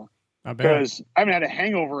alcohol anymore. I bet. Because I haven't had a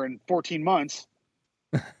hangover in 14 months.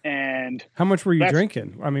 And how much were you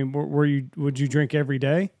drinking? I mean, would you drink every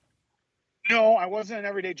day? No, I wasn't an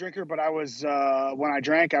everyday drinker, but I was, when I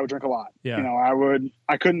drank, I would drink a lot. Yeah.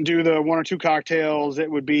 I couldn't do the 1 or 2 cocktails. It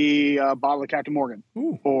would be a bottle of Captain Morgan.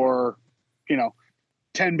 Ooh. Or,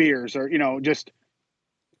 10 beers or,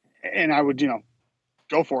 and I would,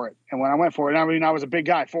 go for it. And when I went for it, I was a big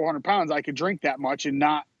guy, 400 pounds. I could drink that much and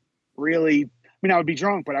not really, I would be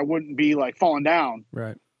drunk, but I wouldn't be like falling down.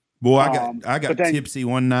 Right. Boy, I got tipsy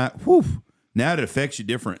one night. Whew, now it affects you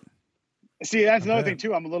different. See, that's another thing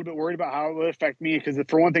too. I'm a little bit worried about how it would affect me because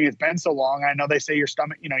for one thing, it's been so long. I know they say your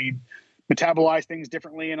stomach, you metabolize things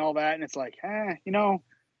differently and all that. And it's like,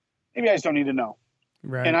 maybe I just don't need to know.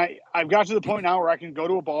 Right. And I've got to the point now where I can go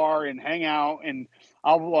to a bar and hang out, and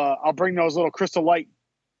I'll bring those little Crystal Light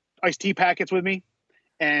iced tea packets with me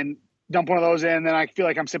and dump one of those in. And then I feel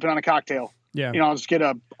like I'm sipping on a cocktail. Yeah. I'll just get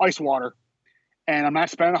a ice water. And I'm not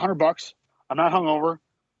spending $100. I'm not hungover.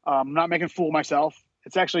 I'm not making a fool of myself.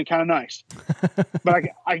 It's actually kind of nice. But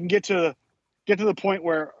I can get to the point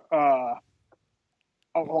where hold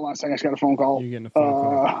on a second. I just got a phone call. You're getting a phone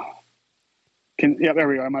call. There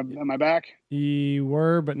we go. Am I back? You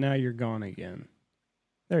were, but now you're gone again.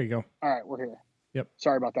 There you go. All right, we're here. Yep.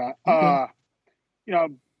 Sorry about that. Okay.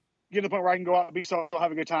 Get to the point where I can go out, be social,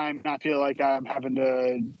 have a good time, not feel like I'm having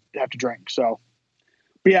to have to drink. So,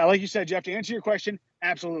 but yeah, like you said, Jeff, to answer your question,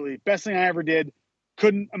 absolutely. Best thing I ever did,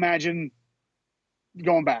 couldn't imagine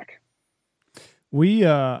going back.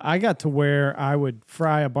 I got to where I would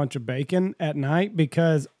fry a bunch of bacon at night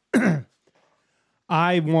because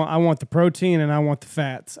I want the protein and I want the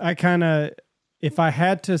fats. If I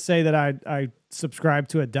had to say that I subscribe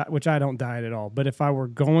to a diet, which I don't diet at all, but if I were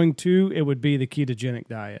going to, it would be the ketogenic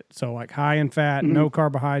diet. So like high in fat, no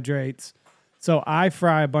carbohydrates. So I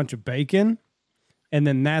fry a bunch of bacon, and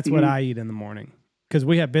then that's what I eat in the morning. Because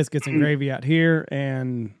we have biscuits and gravy out here,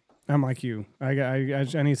 and I'm like you. I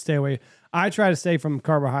need to stay away. I try to stay from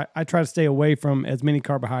I try to stay away from as many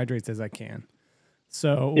carbohydrates as I can.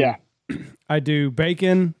 So Yeah. I do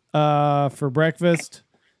bacon for breakfast,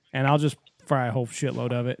 and I'll just fry a whole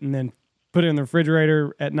shitload of it, and then put it in the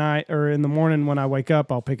refrigerator at night or in the morning when I wake up.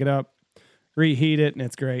 I'll pick it up, reheat it, and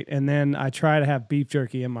it's great. And then I try to have beef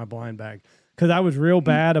jerky in my blind bag because I was real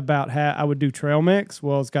bad about I would do trail mix.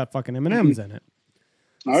 Well, it's got fucking M&Ms in it.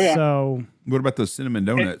 Oh yeah. So What about those cinnamon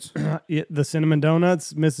donuts? the cinnamon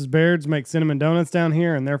donuts, Mrs. Baird's makes cinnamon donuts down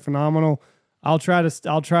here, and they're phenomenal. I'll try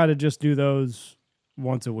to just do those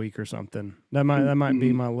once a week or something. That might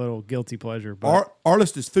be my little guilty pleasure. But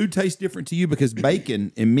Arliss, does food taste different to you? Because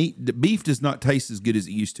bacon and beef does not taste as good as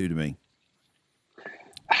it used to me.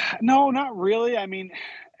 No, not really. I mean,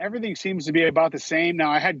 everything seems to be about the same.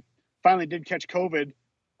 Now, I finally did catch COVID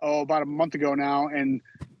about a month ago now, and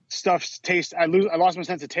I lost my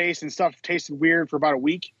sense of taste, and stuff tasted weird for about a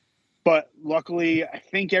week. But luckily, I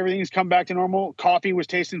think everything's come back to normal. Coffee was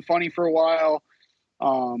tasting funny for a while.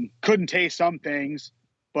 Couldn't taste some things,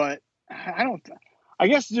 but I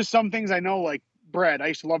guess just some things I know, like bread. I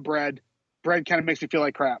used to love bread. Bread kind of makes me feel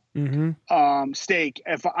like crap. Steak.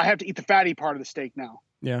 If I have to eat the fatty part of the steak now.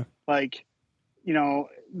 Yeah. Like, you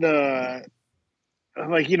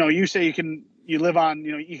say you live on,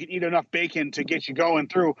 you can eat enough bacon to get you going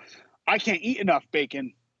through. I can't eat enough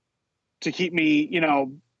bacon to keep me,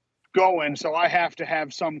 going. So I have to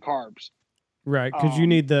have some carbs. Right, because you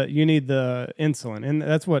need the insulin, and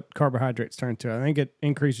that's what carbohydrates turn to. I think it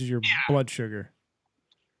increases your blood sugar.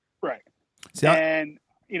 Right. See,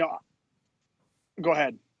 go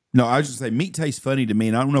ahead. No, I was just saying meat tastes funny to me,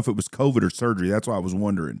 and I don't know if it was COVID or surgery. That's why I was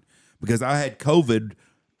wondering, because I had COVID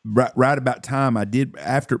right about time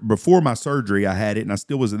before my surgery. I had it, and I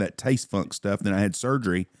still was in that taste funk stuff. Then I had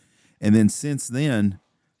surgery, and then since then,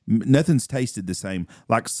 nothing's tasted the same.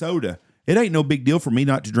 Like soda. It ain't no big deal for me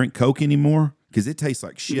not to drink Coke anymore because it tastes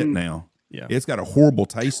like shit now. Yeah. It's got a horrible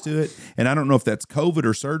taste to it. And I don't know if that's COVID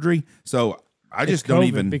or surgery. So I just don't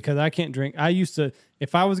even. Because I can't drink. I used to,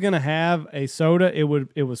 if I was going to have a soda, it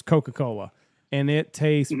was Coca-Cola. And it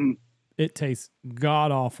tastes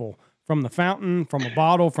god awful. From the fountain, from a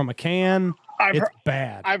bottle, from a can. It's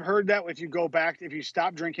bad. I've heard that if you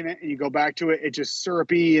stop drinking it and you go back to it, it's just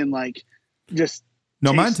syrupy and like just.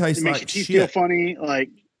 No, mine tastes like makes your teeth shit. Feel funny. Like.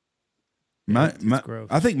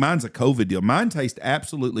 I think mine's a COVID deal. Mine tastes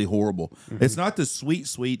absolutely horrible. It's not the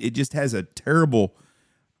sweet. It just has a terrible.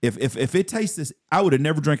 If it tastes this, I would have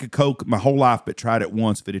never drank a Coke my whole life, but tried it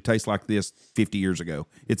once. If it had tasted like this 50 years ago,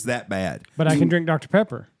 it's that bad. But I can drink Dr.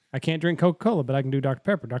 Pepper. I can't drink Coca-Cola, but I can do Dr.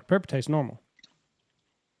 Pepper. Dr. Pepper tastes normal.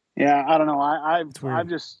 Yeah, I don't know. I've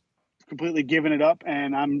just completely given it up,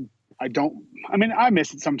 and I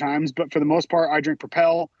miss it sometimes, but for the most part, I drink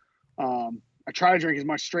Propel. I try to drink as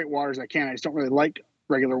much straight water as I can. I just don't really like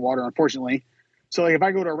regular water, unfortunately. So like if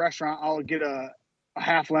I go to a restaurant, I'll get a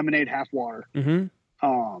half lemonade, half water. And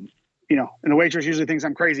the waitress usually thinks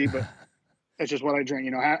I'm crazy, but that's just what I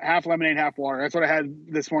drink, half lemonade, half water. That's what I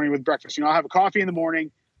had this morning with breakfast. I'll have a coffee in the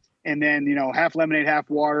morning and then, half lemonade,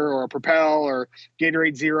 half water, or a Propel or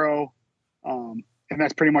Gatorade Zero. And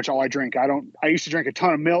that's pretty much all I drink. I used to drink a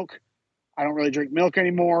ton of milk. I don't really drink milk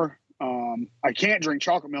anymore. I can't drink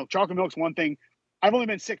chocolate milk. Chocolate milk's one thing. I've only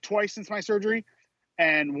been sick twice since my surgery,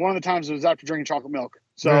 and one of the times it was after drinking chocolate milk.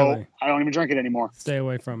 So really? I don't even drink it anymore. Stay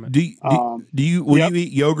away from it. Will you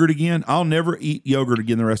eat yogurt again? I'll never eat yogurt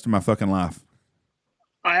again the rest of my fucking life.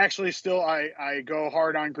 I actually still I go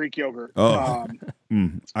hard on Greek yogurt. Oh,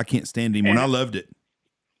 I can't stand him. When I loved it.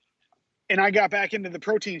 And I got back into the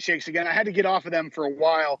protein shakes again. I had to get off of them for a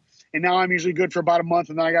while, and now I'm usually good for about a month,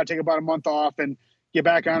 and then I got to take about a month off and get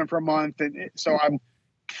back on them for a month. And so I'm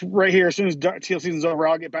right here. As soon as teal season's over,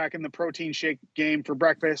 I'll get back in the protein shake game for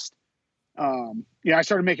breakfast. I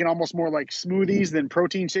started making almost more like smoothies than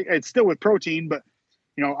protein shake. It's still with protein, but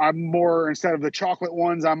I'm more, instead of the chocolate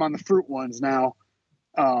ones, I'm on the fruit ones now.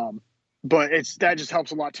 But that just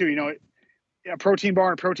helps a lot too. A protein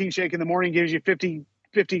bar and a protein shake in the morning gives you 50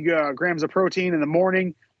 grams of protein in the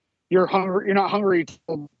morning. You're not hungry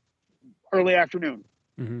till early afternoon.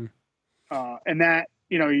 And that,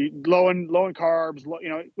 low in carbs,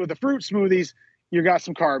 with the fruit smoothies, you got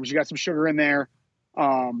some carbs, you got some sugar in there.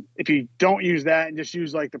 If you don't use that and just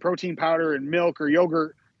use like the protein powder and milk or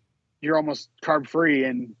yogurt, you're almost carb free,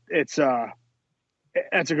 and that's a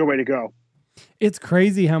good way to go. It's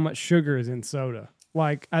crazy how much sugar is in soda.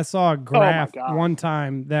 Like I saw a graph one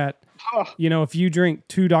time that, if you drink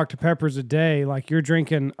 2 Dr. Peppers a day, like you're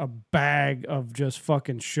drinking a bag of just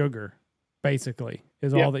fucking sugar, basically,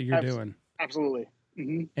 is all that you're doing. Absolutely.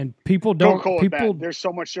 Mm-hmm. And people don't. There's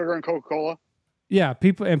so much sugar in Coca-Cola. Yeah,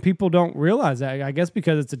 people don't realize that. I guess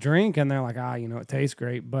because it's a drink, and they're like, it tastes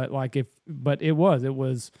great. But like it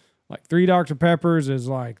was like 3 Dr. Peppers is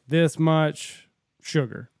like this much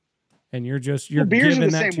sugar, and you're giving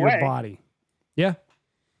that to your body. Yeah.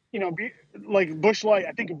 Like Busch Light,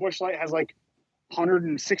 I think a Busch Light has like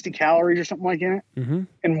 160 calories or something like that in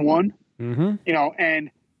one. Mm-hmm.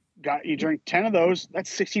 And you drink 10 of those, that's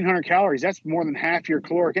 1,600 calories. That's more than half your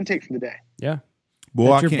caloric intake for the day. Yeah.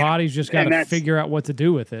 Your body's just got to figure out what to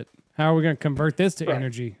do with it. How are we going to convert this to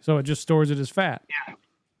energy? So it just stores it as fat. Yeah.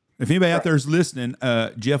 If anybody out there is listening,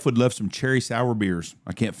 Jeff would love some cherry sour beers.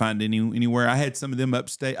 I can't find anywhere. I had some of them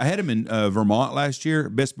upstate. I had them in Vermont last year.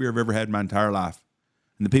 Best beer I've ever had in my entire life.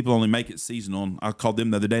 And the people only make it seasonal. I called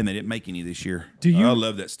them the other day, and they didn't make any this year. I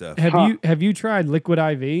love that stuff. Have you tried Liquid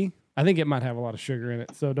IV? I think it might have a lot of sugar in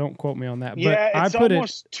it, so don't quote me on that. Yeah, but it's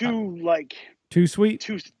almost too sweet,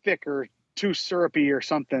 too thick, or too syrupy or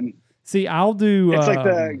something. See, I'll do. It's like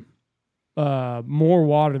the more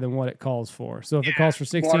water than what it calls for. So if it calls for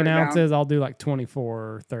 16 ounces, I'll do like 24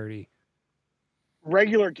 or 30.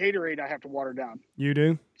 Regular Gatorade, I have to water down. You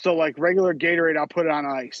do? So like regular Gatorade, I'll put it on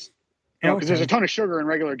ice. Because there's a ton of sugar in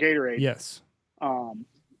regular Gatorade. Yes.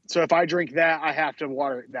 So if I drink that, I have to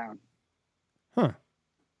water it down. Huh.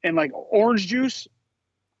 And like orange juice,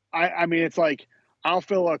 I mean, it's like I'll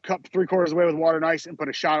fill a cup 3/4 of the way with water and ice and put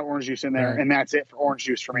a shot of orange juice in there, and that's it for orange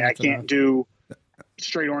juice for me. I can't do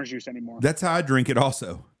straight orange juice anymore. That's how I drink it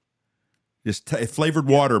also. Just flavored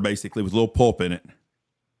water, basically, with a little pulp in it.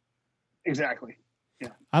 Exactly. Yeah.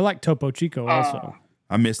 I like Topo Chico also.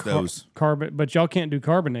 I miss those. But y'all can't do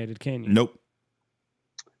carbonated, can you? Nope.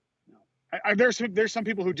 There's some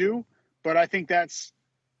people who do, but I think that's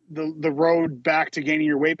the road back to gaining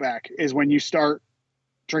your weight back is when you start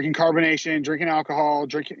drinking carbonation, drinking alcohol,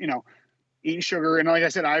 eating sugar. And like I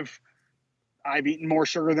said, I've eaten more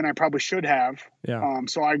sugar than I probably should have. Yeah.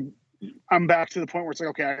 So I'm back to the point where it's like,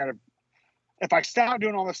 okay, if I stop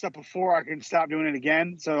doing all this stuff before, I can stop doing it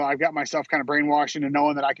again. So I've got myself kind of brainwashed into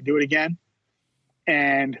knowing that I can do it again.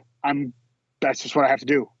 And that's just what I have to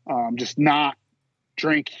do. Just not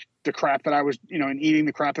drink the crap that I was, and eating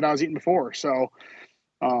the crap that I was eating before. So,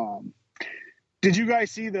 did you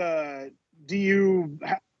guys see the DU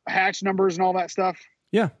hatch numbers and all that stuff?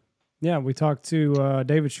 Yeah. Yeah. We talked to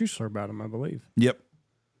David Schuessler about them, I believe. Yep.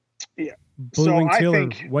 Yeah. Blue wing teal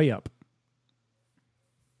way up.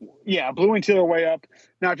 Yeah. Blue wing teal way up.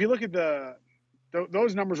 Now, if you look at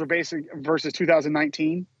those numbers were basic versus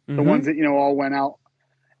 2019, the ones that, all went out.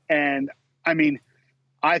 And I mean,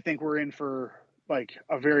 I think we're in for like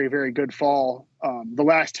a very, very good fall. The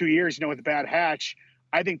last 2 years, with the bad hatch,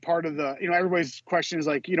 I think part of the, everybody's question is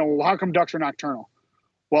like, well, how come ducks are nocturnal?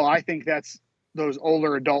 Well, I think that's those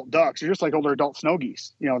older adult ducks. They're just like older adult snow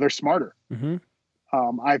geese. They're smarter. Mm-hmm.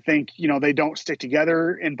 I think, they don't stick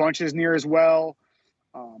together in bunches near as well.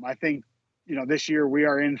 I think, this year we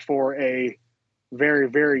are in for a very,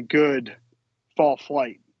 very good fall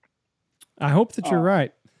flight. I hope that you're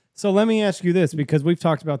right. So let me ask you this, because we've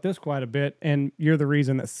talked about this quite a bit, and you're the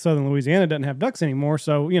reason that Southern Louisiana doesn't have ducks anymore.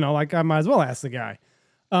 So, I might as well ask the guy.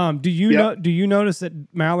 Do you notice that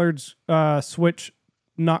mallards switch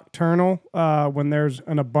nocturnal when there's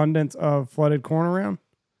an abundance of flooded corn around?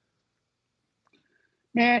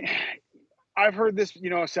 Man, I've heard this,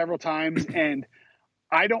 several times, and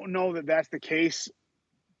I don't know that that's the case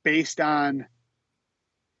based on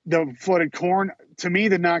the flooded corn. To me,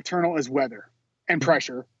 the nocturnal is weather and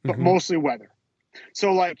pressure, but mostly weather.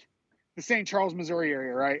 So like the St. Charles, Missouri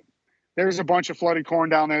area, right? There's a bunch of flooded corn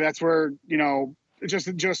down there. That's where,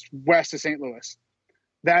 just west of St. Louis.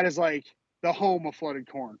 That is like the home of flooded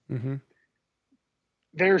corn. Mm-hmm.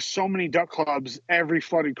 There's so many duck clubs. Every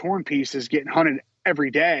flooded corn piece is getting hunted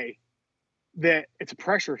every day that it's a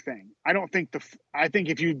pressure thing. I think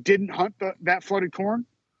if you didn't hunt that flooded corn,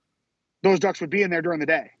 those ducks would be in there during the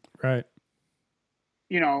day. Right.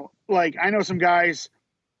 Like I know some guys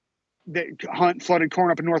that hunt flooded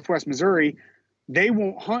corn up in Northwest Missouri. They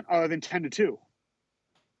won't hunt other than 10 to 2.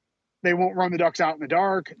 They won't run the ducks out in the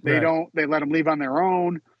dark. They let them leave on their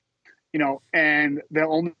own, and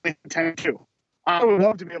they'll only 10 to 2. I would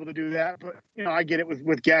love to be able to do that, but I get it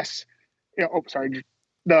with guests.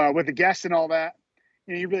 With the guests and all that.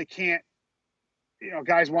 you really can't.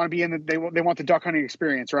 Guys want to be in they want the duck hunting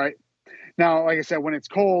experience, right? Now, like I said, when it's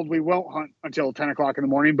cold, we won't hunt until 10 o'clock in the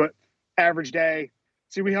morning. But average day,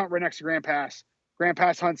 see, we hunt right next to Grand Pass. Grand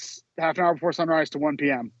Pass hunts half an hour before sunrise to 1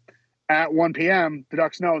 p.m. At 1 p.m., the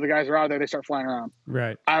ducks know the guys are out there. They start flying around.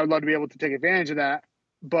 Right. I would love to be able to take advantage of that,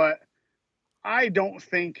 but I don't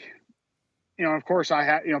think, of course I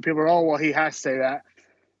have, people are, oh, well, he has to say that.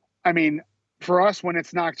 I mean, for us, when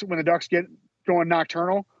the ducks get going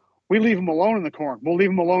nocturnal, we leave them alone in the corn. We'll leave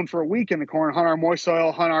them alone for a week in the corn, hunt our moist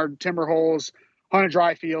soil, hunt our timber holes, hunt a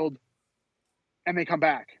dry field, and they come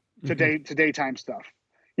back to daytime stuff.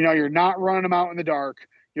 You're not running them out in the dark.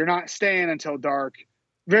 You're not staying until dark.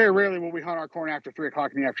 Very rarely will we hunt our corn after 3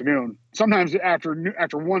 o'clock in the afternoon. Sometimes after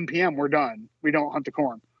 1 p.m. we're done. We don't hunt the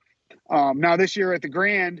corn. Now this year at the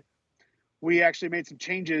Grand, we actually made some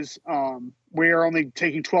changes. We are only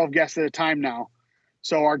taking 12 guests at a time now.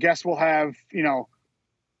 So our guests will have,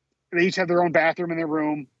 they each have their own bathroom in their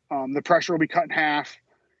room. The pressure will be cut in half.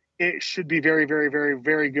 It should be very, very, very,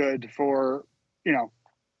 very good for,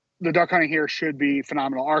 the duck hunting here should be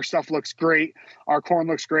phenomenal. Our stuff looks great. Our corn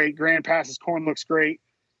looks great. Grand Pass's corn looks great.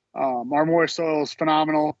 Our moist soil is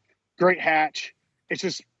phenomenal. Great hatch. It's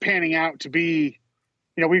just panning out to be,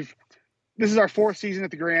 this is our 4th season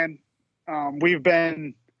at the Grand. We've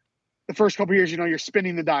been the first couple of years, you're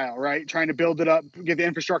spinning the dial, right? Trying to build it up, get the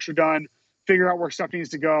infrastructure done, figure out where stuff needs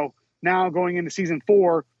to go. Now going into season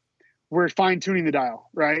 4, we're fine tuning the dial,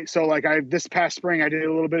 right? So like this past spring, I did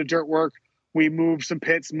a little bit of dirt work. We moved some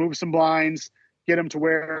pits, moved some blinds, get them to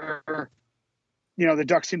where, the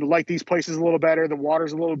ducks seem to like these places a little better. The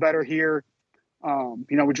water's a little better here.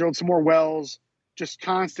 We drilled some more wells, just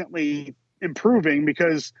constantly improving,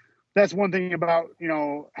 because that's one thing about,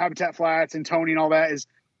 Habitat Flats and Tony and all that is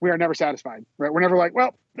we are never satisfied, right? We're never like,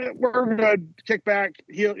 well, we're good, kick back,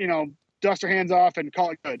 heel, dust our hands off and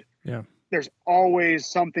call it good. Yeah. There's always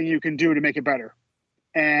something you can do to make it better.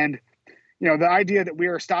 And, the idea that we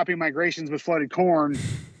are stopping migrations with flooded corn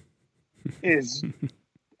is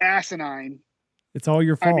asinine. It's all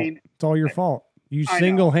your fault. I mean, it's all your fault. You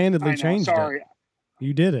single-handedly changed Sorry. it.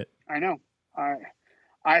 You did it. I know.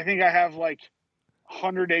 I think I have like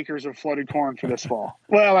 100 acres of flooded corn for this fall.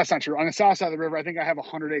 Well, that's not true. On the south side of the river, I think I have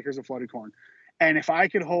 100 acres of flooded corn. And if I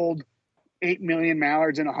could hold 8 million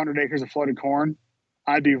mallards in 100 acres of flooded corn,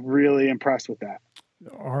 I'd be really impressed with that.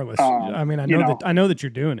 Arliss, I mean, I know that you're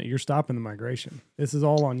doing it. You're stopping the migration. This is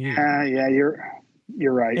all on you. Yeah,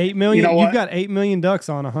 you're right. 8 million. You've got 8 million ducks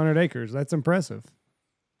on 100 acres. That's impressive.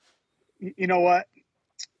 You know what?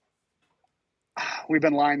 We've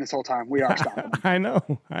been lying this whole time. We are stopping. I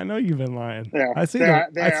know you've been lying. There, I see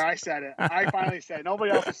I said it. I finally said it.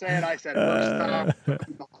 Nobody else is saying it. I said it. We're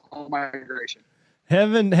stopping the whole migration.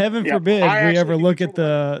 Heaven forbid we ever look at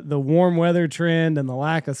the warm weather trend and the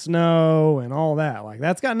lack of snow and all that. Like,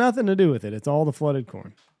 that's got nothing to do with it. It's all the flooded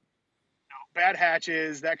corn. No, bad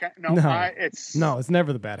hatches, that kind. It's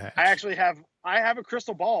never the bad hatch. I have a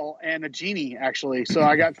crystal ball and a genie, actually. So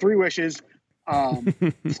I got 3 wishes.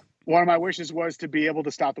 One of my wishes was to be able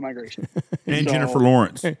to stop the migration. And Jennifer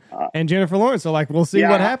Lawrence. So like, we'll see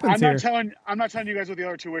what happens here. I'm not telling you guys what the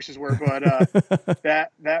other 2 wishes were, but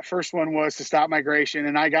that first one was to stop migration,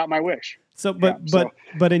 and I got my wish. So,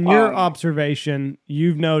 but in your observation,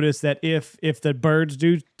 you've noticed that if the birds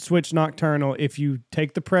do switch nocturnal, if you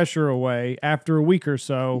take the pressure away after a week or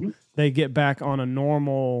so, they get back on a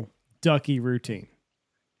normal ducky routine.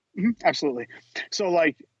 Absolutely. So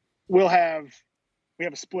like we have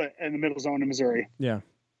a split in the middle zone in Missouri. Yeah.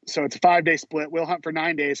 So it's a 5-day split. We'll hunt for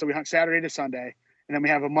 9 days. So we hunt Saturday to Sunday, and then we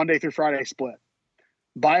have a Monday through Friday split.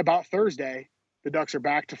 By about Thursday, the ducks are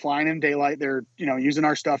back to flying in daylight. They're, using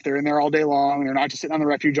our stuff. They're in there all day long. They're not just sitting on the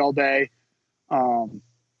refuge all day.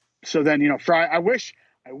 So then, Friday, I wish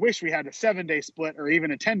we had a 7-day split or even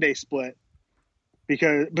a 10-day split, but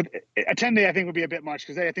a 10-day I think would be a bit much,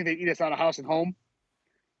 because I think they eat us out of house and home.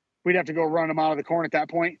 We'd have to go run them out of the corn at that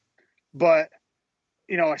point. But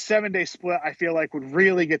a 7-day split, I feel like, would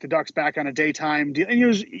really get the ducks back on a daytime deal. And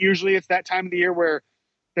usually it's that time of the year where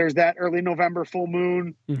there's that early November full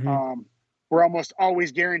moon. Mm-hmm. We're almost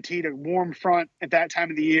always guaranteed a warm front at that time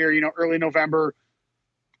of the year. Early November,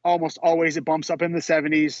 almost always it bumps up in the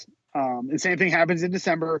 70s. The same thing happens in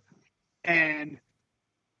December. And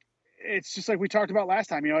it's just like we talked about last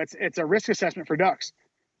time. It's a risk assessment for ducks.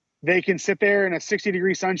 They can sit there in a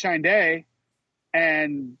 60-degree sunshine day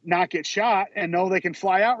and not get shot, and know they can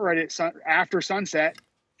fly out right at after sunset,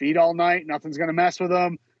 feed all night, nothing's going to mess with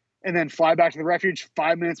them, and then fly back to the refuge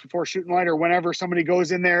 5 minutes before shooting light, or whenever somebody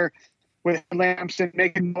goes in there with lamps and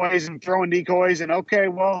making noise and throwing decoys, and okay,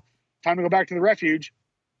 well, time to go back to the refuge.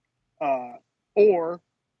 Or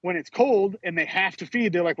when it's cold and they have to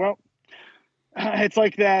feed, they're like, well, it's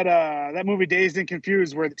like that movie Dazed and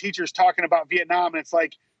Confused where the teacher's talking about Vietnam and it's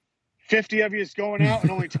like 50 of you is going out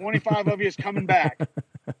and only 25 of you is coming back.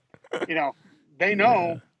 You know, they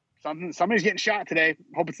know somebody's getting shot today.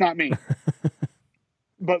 Hope it's not me.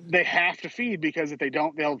 But they have to feed because if they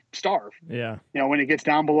don't, they'll starve. Yeah. You know, when it gets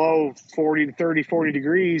down below 40 to 30, 40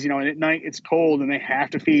 degrees, you know, and at night it's cold and they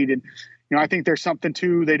have to feed. And, you know, I think there's something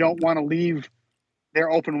too, they don't want to leave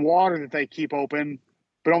their open water that they keep open,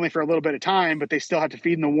 but only for a little bit of time, but they still have to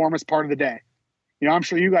feed in the warmest part of the day. You know, I'm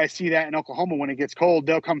sure you guys see that in Oklahoma when it gets cold,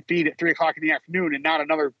 they'll come feed at 3:00 in the afternoon and not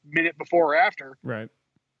another minute before or after. Right.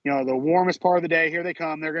 You know, the warmest part of the day, here they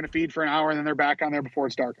come, they're going to feed for an hour and then they're back on there before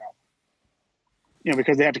it's dark out. You know,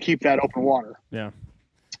 because they have to keep that open water. Yeah.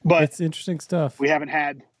 But it's interesting stuff. We haven't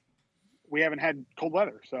had cold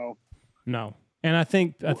weather, so no. And I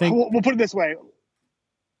think we'll put it this way.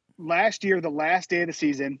 Last year, the last day of the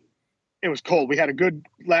season, it was cold. We had a good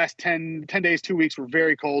last 10 days, 2 weeks were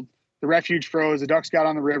very cold. The refuge froze. The ducks got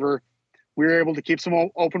on the river. We were able to keep some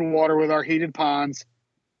open water with our heated ponds,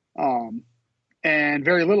 and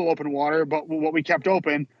very little open water. But what we kept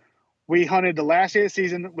open, we hunted the last day of the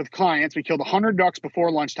season with clients. We killed 100 ducks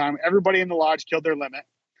before lunchtime. Everybody in the lodge killed their limit,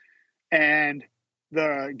 and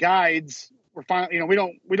the guides were finally. You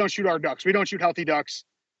know, we don't shoot our ducks. We don't shoot healthy ducks,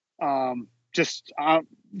 just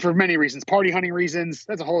for many reasons, party hunting reasons.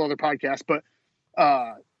 That's a whole other podcast. But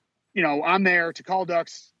you know, I'm there to call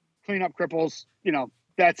ducks, clean up cripples. You know,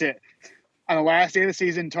 that's it. On the last day of the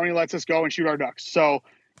season, Tony lets us go and shoot our ducks. So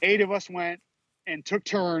 8 of us went and took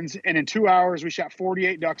turns, and in 2 hours we shot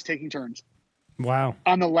 48 ducks taking turns. Wow.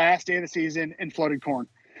 On the last day of the season in flooded corn.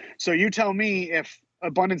 So you tell me if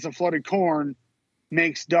abundance of flooded corn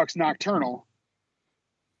makes ducks nocturnal,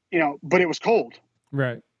 you know, but it was cold.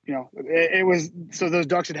 Right. You know, it was, so those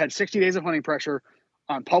ducks had 60 days of hunting pressure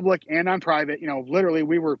on public and on private. You know, literally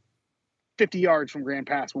we were 50 yards from Grand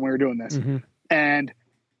Pass when we were doing this. Mm-hmm. And,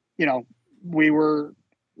 you know, we were,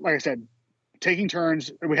 like I said, taking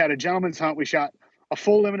turns. We had a gentleman's hunt. We shot a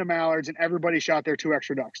full limit of mallards and everybody shot their 2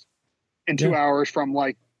 extra ducks in 2 hours from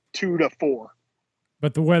like 2 to 4.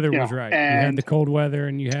 But the weather was right. And you had the cold weather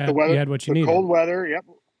and you had what you needed. Cold weather. Yep.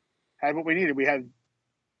 Had what we needed. We had,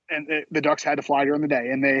 and the ducks had to fly during the day,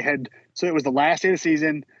 and they had, so it was the last day of the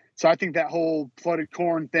season. So I think that whole flooded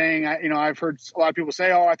corn thing, you know, I've heard a lot of people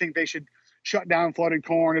say, oh, I think they should shut down flooded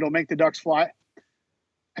corn. It'll make the ducks fly.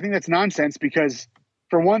 I think that's nonsense because,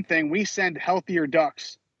 for one thing, we send healthier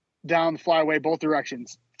ducks down the flyway both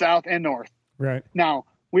directions, south and north. Right. Now,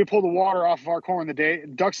 we pull the water off of our corn the day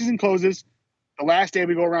duck season closes. The last day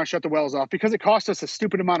we go around, shut the wells off because it costs us a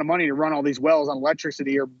stupid amount of money to run all these wells on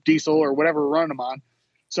electricity or diesel or whatever we're running them on.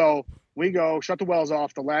 So we go shut the wells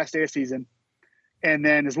off the last day of season. And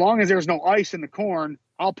then as long as there's no ice in the corn,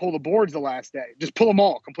 I'll pull the boards the last day. Just pull them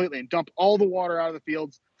all completely and dump all the water out of the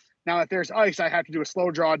fields. Now, if there's ice, I have to do a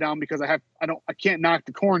slow drawdown because I can't knock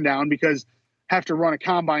the corn down because I have to run a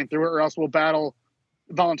combine through it or else we'll battle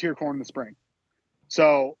volunteer corn in the spring.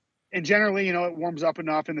 So, and generally, you know, it warms up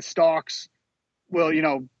enough and the stalks will, you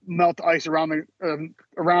know, melt the ice around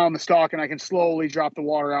the stalk and I can slowly drop the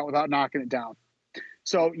water out without knocking it down.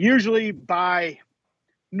 So usually by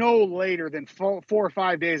no later than 4 or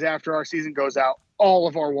 5 days after our season goes out, all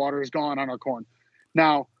of our water is gone on our corn.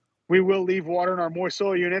 Now, we will leave water in our moist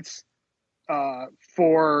soil units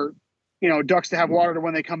for, you know, ducks to have water to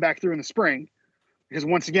when they come back through in the spring. Because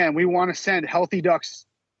once again, we want to send healthy ducks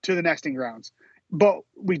to the nesting grounds. But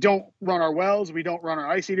we don't run our wells, we don't run our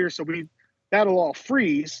ice eaters, so that'll all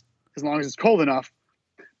freeze as long as it's cold enough.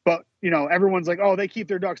 But, you know, everyone's like, oh, they keep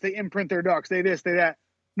their ducks, they imprint their ducks, they this, they that.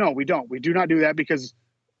 No, we don't. We do not do that because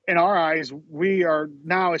in our eyes, we are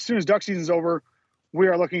now, as soon as duck season's over, we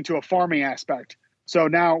are looking to a farming aspect. So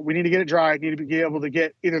now we need to get it dry, need to be able to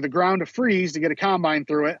get either the ground to freeze to get a combine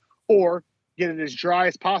through it or get it as dry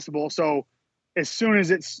as possible. So as soon as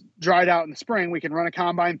it's dried out in the spring, we can run a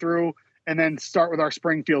combine through and then start with our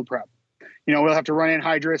spring field prep. You know, we'll have to run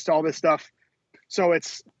anhydrous, all this stuff. So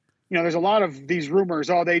it's, you know, there's a lot of these rumors,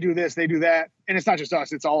 oh, they do this, they do that. And it's not just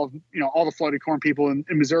us, it's all of, you know, all the flooded corn people in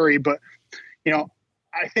Missouri. But, you know,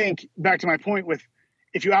 I think back to my point with,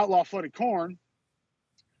 if you outlaw flooded corn,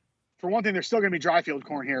 for one thing, there's still going to be dry field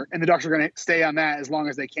corn here, and the ducks are going to stay on that as long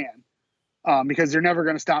as they can, because they're never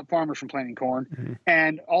going to stop farmers from planting corn. Mm-hmm.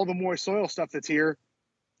 And all the moist soil stuff that's here,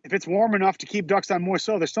 if it's warm enough to keep ducks on moist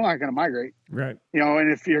soil, they're still not going to migrate. Right. You know,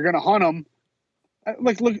 and if you're going to hunt them,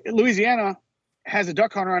 like look, Louisiana has a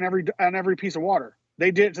duck hunter on every piece of water. They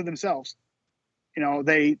did it to themselves. You know,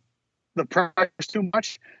 the pressure's too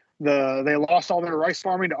much. They lost all their rice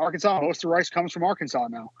farming to Arkansas. Most of the rice comes from Arkansas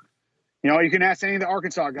now. You can ask any of the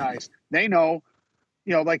Arkansas guys. They know,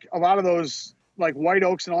 like a lot of those like white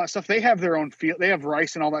oaks and all that stuff, they have their own field. They have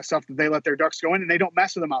rice and all that stuff that they let their ducks go in, and they don't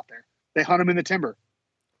mess with them out there. They hunt them in the timber.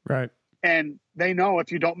 Right. And they know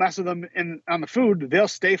if you don't mess with them on the food, they'll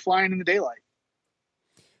stay flying in the daylight.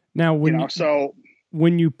 Now,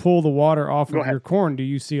 when you pull the water off of your corn, do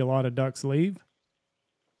you see a lot of ducks leave?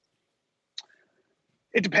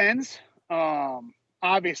 It depends.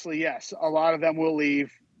 Obviously, yes. A lot of them will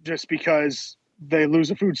leave just because they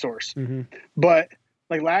lose a food source. Mm-hmm. But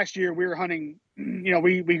like last year, we were hunting,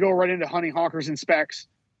 we go right into hunting honkers and specks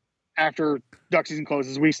after duck season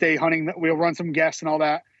closes. We stay hunting. We'll run some guests and all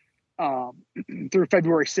that through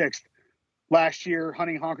February 6th. Last year,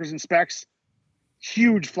 hunting honkers and specks,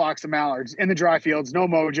 huge flocks of mallards in the dry fields, no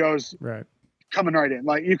mojos, right, coming right in.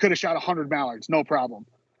 Like you could have shot 100 mallards, no problem.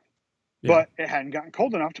 Yeah. But it hadn't gotten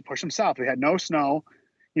cold enough to push them south. We had no snow.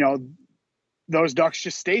 Those ducks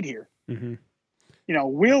just stayed here. Mm-hmm.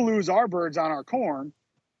 We'll lose our birds on our corn,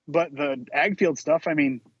 but the ag field stuff, I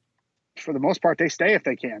mean, for the most part, they stay if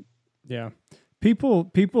they can. Yeah. People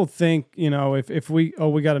think, if we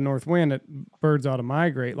got a north wind, that birds ought to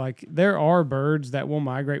migrate. Like there are birds that will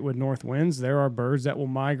migrate with north winds. There are birds that will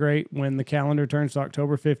migrate when the calendar turns to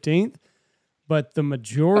October 15th. But the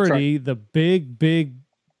majority, the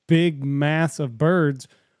big mass of birds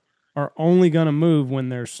are only going to move when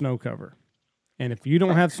there's snow cover. And if you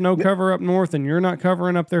don't have snow cover up north and you're not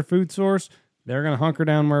covering up their food source, they're going to hunker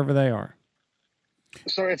down wherever they are.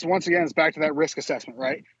 So it's back to that risk assessment,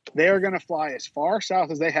 right? They are going to fly as far south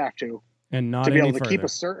as they have to, and not to be able to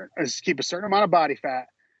further. keep a certain amount of body fat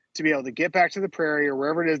to be able to get back to the prairie or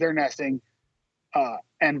wherever it is they're nesting,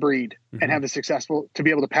 and breed and have to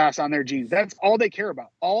be able to pass on their genes. That's all they care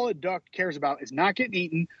about. All a duck cares about is not getting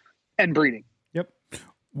eaten and breeding. Yep.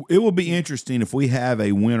 It will be interesting if we have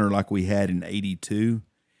a winter like we had in '82.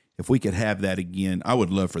 If we could have that again, I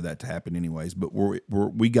would love for that to happen anyways. But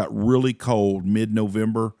we got really cold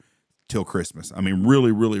mid-November till Christmas. I mean,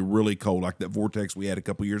 really, really, really cold, like that vortex we had a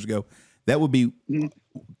couple years ago. That would be,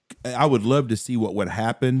 I would love to see what would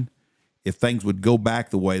happen if things would go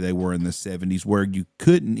back the way they were in the 70s, where you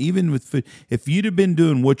couldn't, even with food, if you'd have been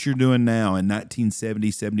doing what you're doing now in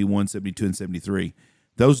 1970, 71, 72, and 73,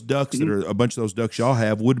 those ducks that are, a bunch of those ducks y'all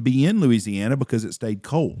have would be in Louisiana because it stayed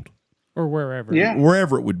cold. Or wherever. Yeah.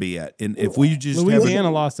 Wherever it would be at. And if we just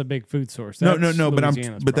Louisiana lost a big food source. No,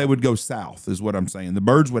 but they would go south is what I'm saying. The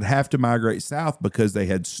birds would have to migrate south because they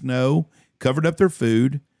had snow, covered up their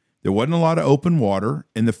food. There wasn't a lot of open water,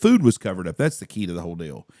 and the food was covered up. That's the key to the whole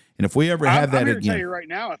deal. And if we ever have that again, I'm again, tell you right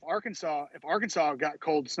now, if Arkansas got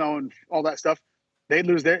cold snow and all that stuff, they'd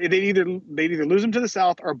either lose them to the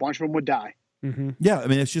south or a bunch of them would die. Mm-hmm. Yeah, I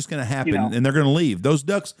mean it's just going to happen, and they're going to leave. Those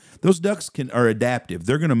ducks are adaptive.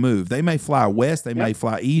 They're going to move. They may fly west. They may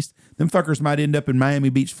fly east. Them fuckers might end up in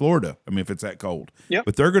Miami Beach, Florida. I mean, if it's that cold. Yep.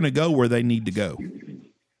 But they're going to go where they need to go.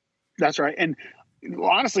 That's right. And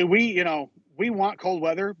honestly, we want cold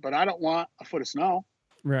weather, but I don't want a foot of snow.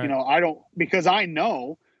 Right. I don't, because I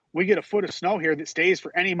know we get a foot of snow here that stays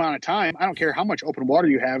for any amount of time. I don't care how much open water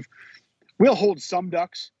you have. We'll hold some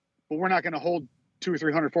ducks, but we're not going to hold 200,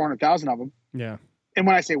 300, 400,000 of them. Yeah. And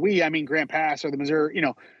when I say we, I mean Grand Pass or the Missouri,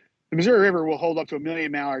 the Missouri River will hold up to 1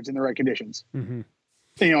 million mallards in the right conditions. Mm-hmm.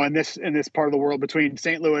 In this part of the world between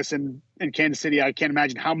St. Louis and Kansas City, I can't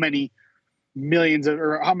imagine how many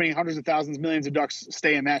how many hundreds of thousands, millions of ducks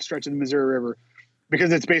stay in that stretch of the Missouri River,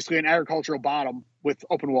 because it's basically an agricultural bottom with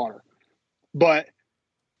open water. But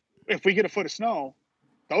if we get a foot of snow,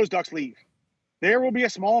 those ducks leave. There will be a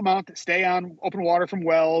small amount that stay on open water from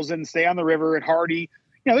wells and stay on the river at Hardy.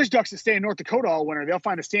 There's ducks that stay in North Dakota all winter. They'll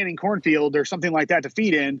find a standing cornfield or something like that to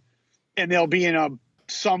feed in, and they'll be in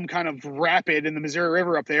some kind of rapid in the Missouri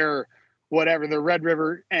River up there, or whatever, the Red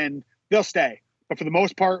River, and they'll stay. But for the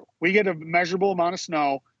most part, we get a measurable amount of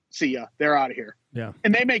snow. See ya. They're out of here. Yeah.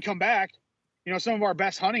 And they may come back. Some of our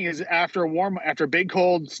best hunting is after big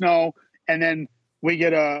cold snow, and then we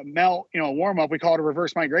get a warm up. We call it a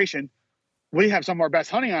reverse migration. We have some of our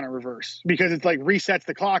best hunting on a reverse, because it's like resets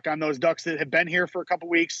the clock on those ducks that have been here for a couple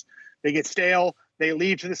weeks. They get stale. They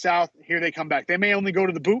leave to the south. Here they come back. They may only go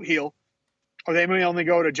to the Boot Heel, or they may only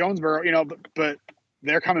go to Jonesboro, but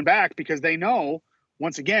they're coming back because they know,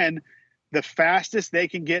 once again, the fastest they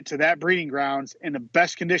can get to that breeding grounds in the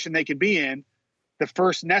best condition they can be in, the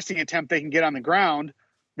first nesting attempt they can get on the ground,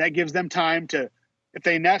 that gives them time to, if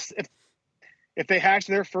they hatch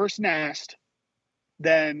their first nest,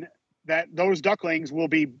 then those ducklings will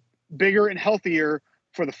be bigger and healthier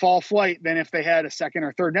for the fall flight than if they had a second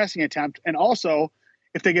or third nesting attempt. And also,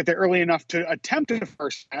 if they get there early enough to attempt the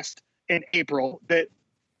first nest in April, that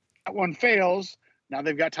one fails, Now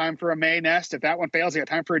they've got time for a May nest. If that one fails, they got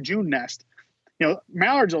time for a June nest.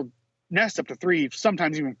 Mallards will nest up to 3,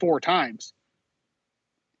 sometimes even 4 times.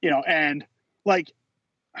 And like,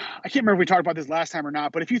 I can't remember if we talked about this last time or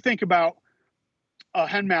not, but if you think about a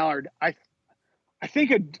hen mallard, I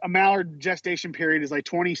think a mallard gestation period is like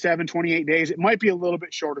 27, 28 days. It might be a little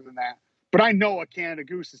bit shorter than that, but I know a Canada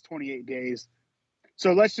goose is 28 days.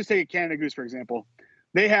 So let's just take a Canada goose, for example.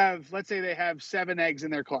 Let's say they have 7 eggs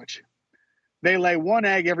in their clutch. They lay 1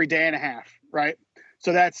 egg every day and a half, right?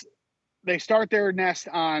 So they start their nest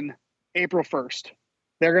on April 1st.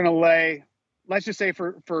 They're going to lay, let's just say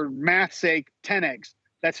for math's sake, 10 eggs.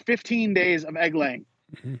 That's 15 days of egg laying.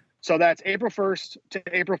 Mm-hmm. So that's April 1st to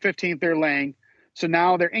April 15th they're laying. So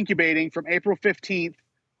now they're incubating from April 15th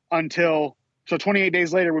until, so 28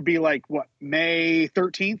 days later would be like what, May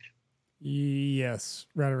 13th? Yes,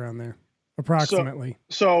 right around there, approximately.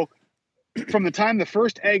 So from the time the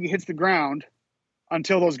first egg hits the ground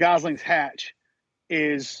until those goslings hatch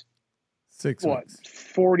is 6 weeks.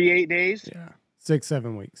 48 days? Yeah,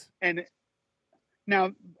 6-7 weeks. And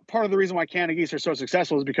now part of the reason why Canada geese are so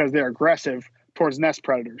successful is because they're aggressive towards nest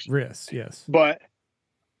predators. Yes. But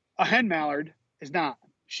a hen mallard is not.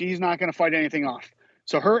 She's not going to fight anything off.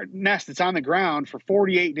 So her nest that's on the ground for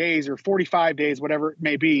 48 days or 45 days, whatever it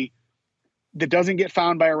may be, that doesn't get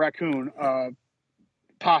found by a raccoon, a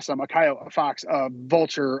possum, a coyote, a fox, a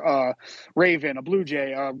vulture, a raven, a blue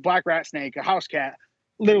jay, a black rat snake, a house cat,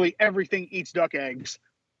 literally everything eats duck eggs.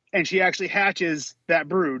 And she actually hatches that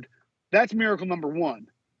brood. That's miracle number 1.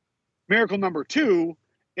 Miracle number 2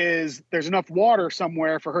 is there's enough water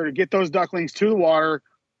somewhere for her to get those ducklings to the water,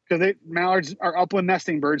 because mallards are upland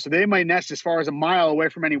nesting birds, so they might nest as far as a mile away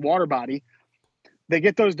from any water body. They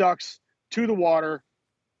get those ducks to the water.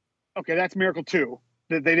 Okay, that's miracle 2,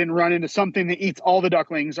 that they didn't run into something that eats all the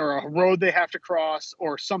ducklings, or a road they have to cross,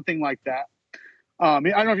 or something like that. I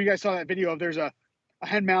don't know if you guys saw that video of there's a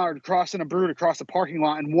hen mallard crossing a brood across the parking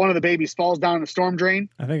lot, and one of the babies falls down in the storm drain.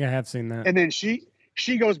 I think I have seen that. And then she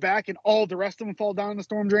goes back, and all the rest of them fall down in the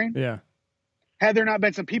storm drain. Yeah. Had there not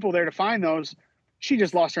been some people there to find those, she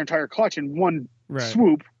just lost her entire clutch in one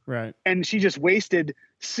swoop. Right. And she just wasted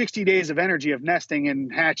 60 days of energy of nesting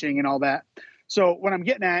and hatching and all that. So what I'm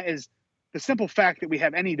getting at is the simple fact that we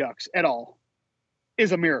have any ducks at all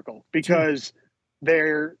is a miracle, because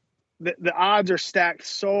the odds are stacked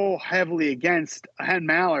so heavily against a hen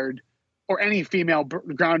mallard, or any female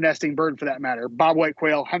ground nesting bird for that matter, bobwhite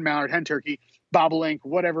quail, hen mallard, hen turkey, bobolink,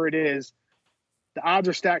 whatever it is. The odds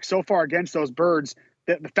are stacked so far against those birds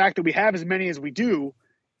that the fact that we have as many as we do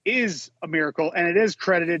is a miracle. And it is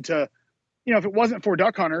credited to, if it wasn't for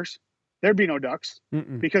duck hunters, there'd be no ducks.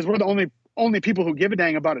 Mm-mm. Because we're the only people who give a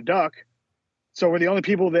dang about a duck. So we're the only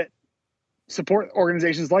people that support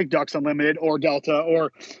organizations like Ducks Unlimited or Delta,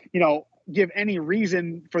 or, give any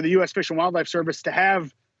reason for the U.S. Fish and Wildlife Service to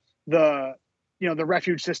have the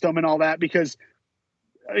refuge system and all that, because,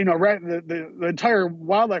 the entire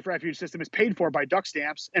wildlife refuge system is paid for by duck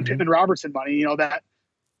stamps and Pittman Robertson money, that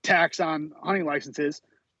tax on hunting licenses.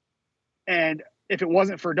 And if it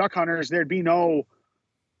wasn't for duck hunters, there'd be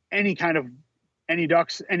any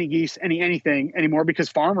ducks, any geese, anything anymore, because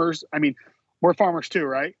farmers, we're farmers too,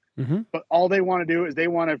 right? Mm-hmm. But all they want to do is they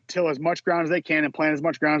want to till as much ground as they can and plant as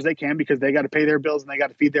much ground as they can, because they got to pay their bills and they got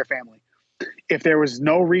to feed their family. If there was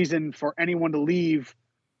no reason for anyone to leave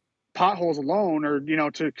potholes alone, or,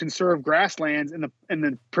 to conserve grasslands in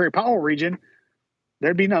the prairie pothole region,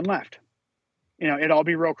 there'd be none left. It'd all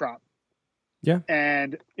be row crop. Yeah.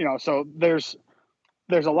 And, so there's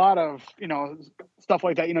a lot of, stuff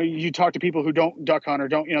like that. You talk to people who don't duck hunt or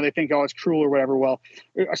don't, they think, oh, it's cruel or whatever. Well,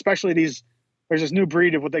 especially there's this new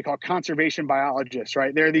breed of what they call conservation biologists,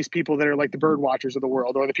 right? They're these people that are like the bird watchers of the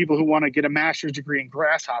world, or the people who want to get a master's degree in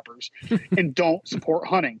grasshoppers and don't support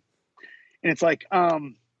hunting. And it's like,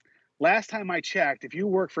 last time I checked, if you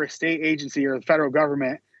work for a state agency or the federal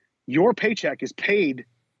government, your paycheck is paid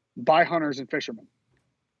by hunters and fishermen.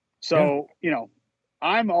 So,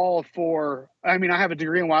 I'm all for, I have a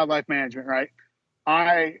degree in wildlife management, right?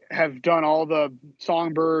 I have done all the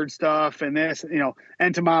songbird stuff and this,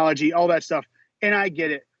 entomology, all that stuff. And I get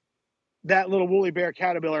it. That little woolly bear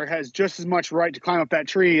caterpillar has just as much right to climb up that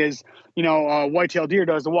tree as, a white-tailed deer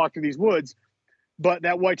does to walk through these woods. But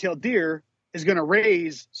that white-tailed deer is going to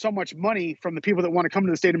raise so much money from the people that want to come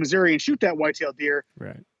to the state of Missouri and shoot that white-tailed deer.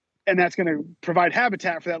 Right. And that's going to provide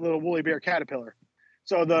habitat for that little woolly bear caterpillar.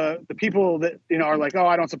 So the people that, are like, oh,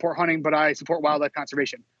 I don't support hunting, but I support wildlife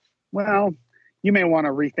conservation. Well, you may want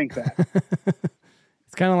to rethink that.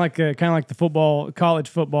 It's kind of like the college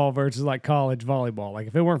football versus like college volleyball. Like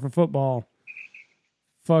if it weren't for football,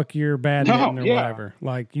 fuck your badminton or yeah. whatever.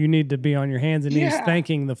 Like, you need to be on your hands and knees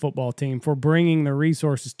thanking the football team for bringing the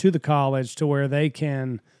resources to the college to where they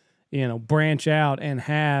can, branch out and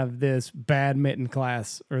have this badminton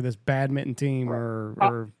class or this badminton team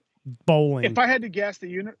or bowling. If I had to guess, the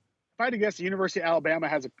University of Alabama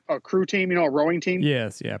has a crew team, a rowing team.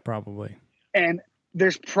 Yes, yeah, probably. And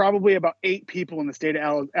there's probably about 8 people in the state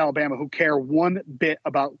of Alabama who care one bit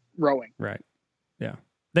about rowing. Right. Yeah.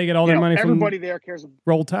 They get all their money from everybody there cares.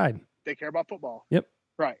 Roll Tide. They care about football. Yep.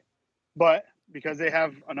 Right. But because they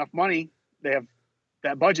have enough money, they have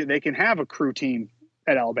that budget, they can have a crew team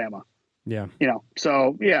at Alabama. Yeah.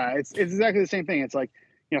 So yeah, it's exactly the same thing. It's like,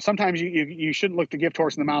 sometimes you shouldn't look the gift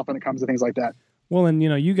horse in the mouth when it comes to things like that. Well, and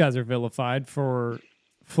you guys are vilified for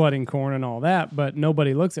flooding corn and all that, but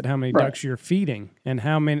nobody looks at how many ducks you're feeding and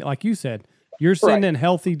how many, like you said, you're sending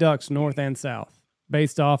healthy ducks north and south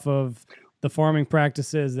based off of the farming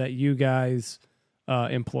practices that you guys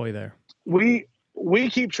employ there. We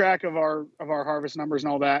keep track of our harvest numbers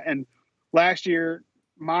and all that. And last year,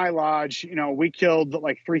 my lodge, we killed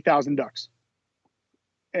like 3,000 ducks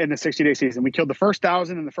in the 60-day season. We killed the first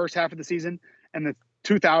 1,000 in the first half of the season and the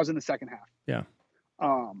 2,000 the second half. Yeah.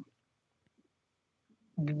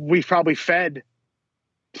 We've probably fed,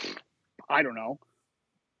 I don't know,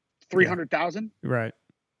 300,000. Right.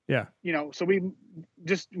 Yeah. So we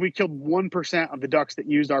killed 1% of the ducks that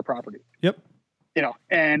used our property. Yep.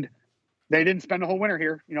 And they didn't spend the whole winter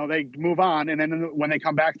here. They move on. And then when they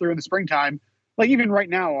come back through in the springtime, like even right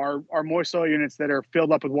now, our moist soil units that are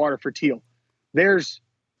filled up with water for teal,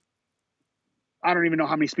 I don't even know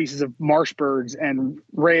how many species of marsh birds and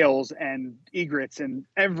rails and egrets and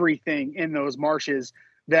everything in those marshes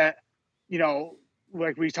that,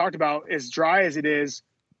 like we talked about, as dry as it is,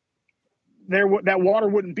 that water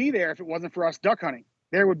wouldn't be there if it wasn't for us duck hunting.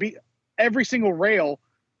 There would be every single rail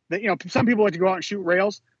that, some people like to go out and shoot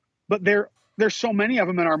rails, but there's so many of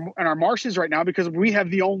them in our marshes right now because we have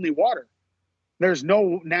the only water. There's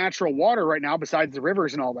no natural water right now besides the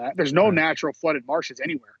rivers and all that. There's no natural flooded marshes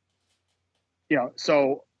anywhere.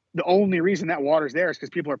 So the only reason that water's there is because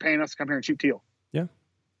people are paying us to come here and shoot teal. Yeah,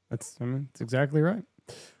 that's exactly right.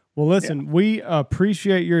 Well, listen, we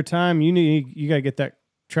appreciate your time. You got to get that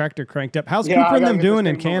tractor cranked up. How's Cooper and them doing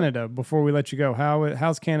in Canada before we let you go?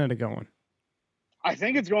 How's Canada going? I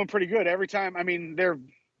think it's going pretty good every time. I mean, they're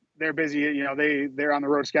busy, they're on the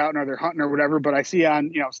road scouting or they're hunting or whatever, but I see on,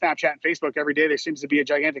 Snapchat and Facebook every day, there seems to be a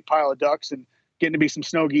gigantic pile of ducks and getting to be some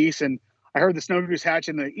snow geese. And I heard the snow goose hatch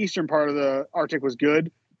in the eastern part of the Arctic was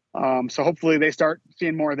good. So hopefully they start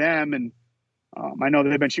seeing more of them. And I know that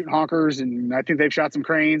they've been shooting honkers and I think they've shot some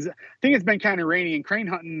cranes. I think it's been kind of rainy, and crane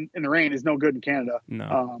hunting in the rain is no good in Canada. No,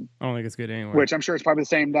 I don't think it's good anywhere. Which I'm sure it's probably the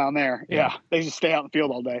same down there. Yeah. They just stay out in the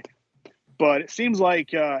field all day. But it seems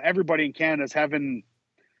like everybody in Canada is having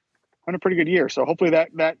a pretty good year. So hopefully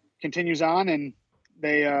that continues on and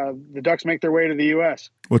the ducks make their way to the U.S.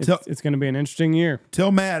 Well, it's going to be an interesting year.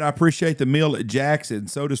 Tell Matt I appreciate the meal at Jack's and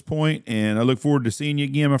Sodas Point, and I look forward to seeing you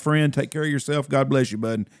again, my friend. Take care of yourself. God bless you,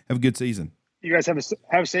 bud. Have a good season. You guys have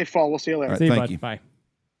a safe fall. We'll see you later. Right, see you, thank bud. you. Bye.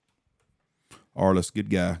 Arliss, good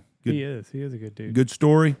guy. Good. He is a good dude. Good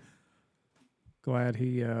story. Glad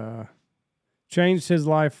he changed his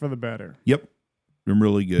life for the better. Yep. Been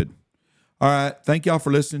really good. All right. Thank y'all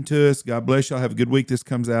for listening to us. God bless y'all. Have a good week. This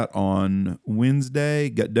comes out on Wednesday.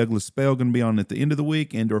 Got Douglas Spell going to be on at the end of the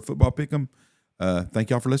week, and our football pick'em. Thank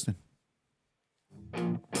y'all for listening.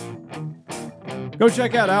 Go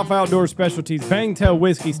check out Alpha Outdoor Specialties, Bangtail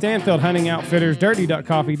Whiskey, Stanfield Hunting Outfitters, Dirty Duck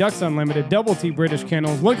Coffee, Ducks Unlimited, Double T British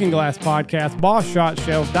Kennels, Looking Glass Podcast, Boss Shot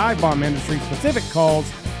Shells, Dive Bomb Industries, Pacific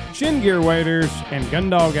Calls, Shin Gear Waders, and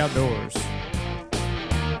Gundog Outdoors.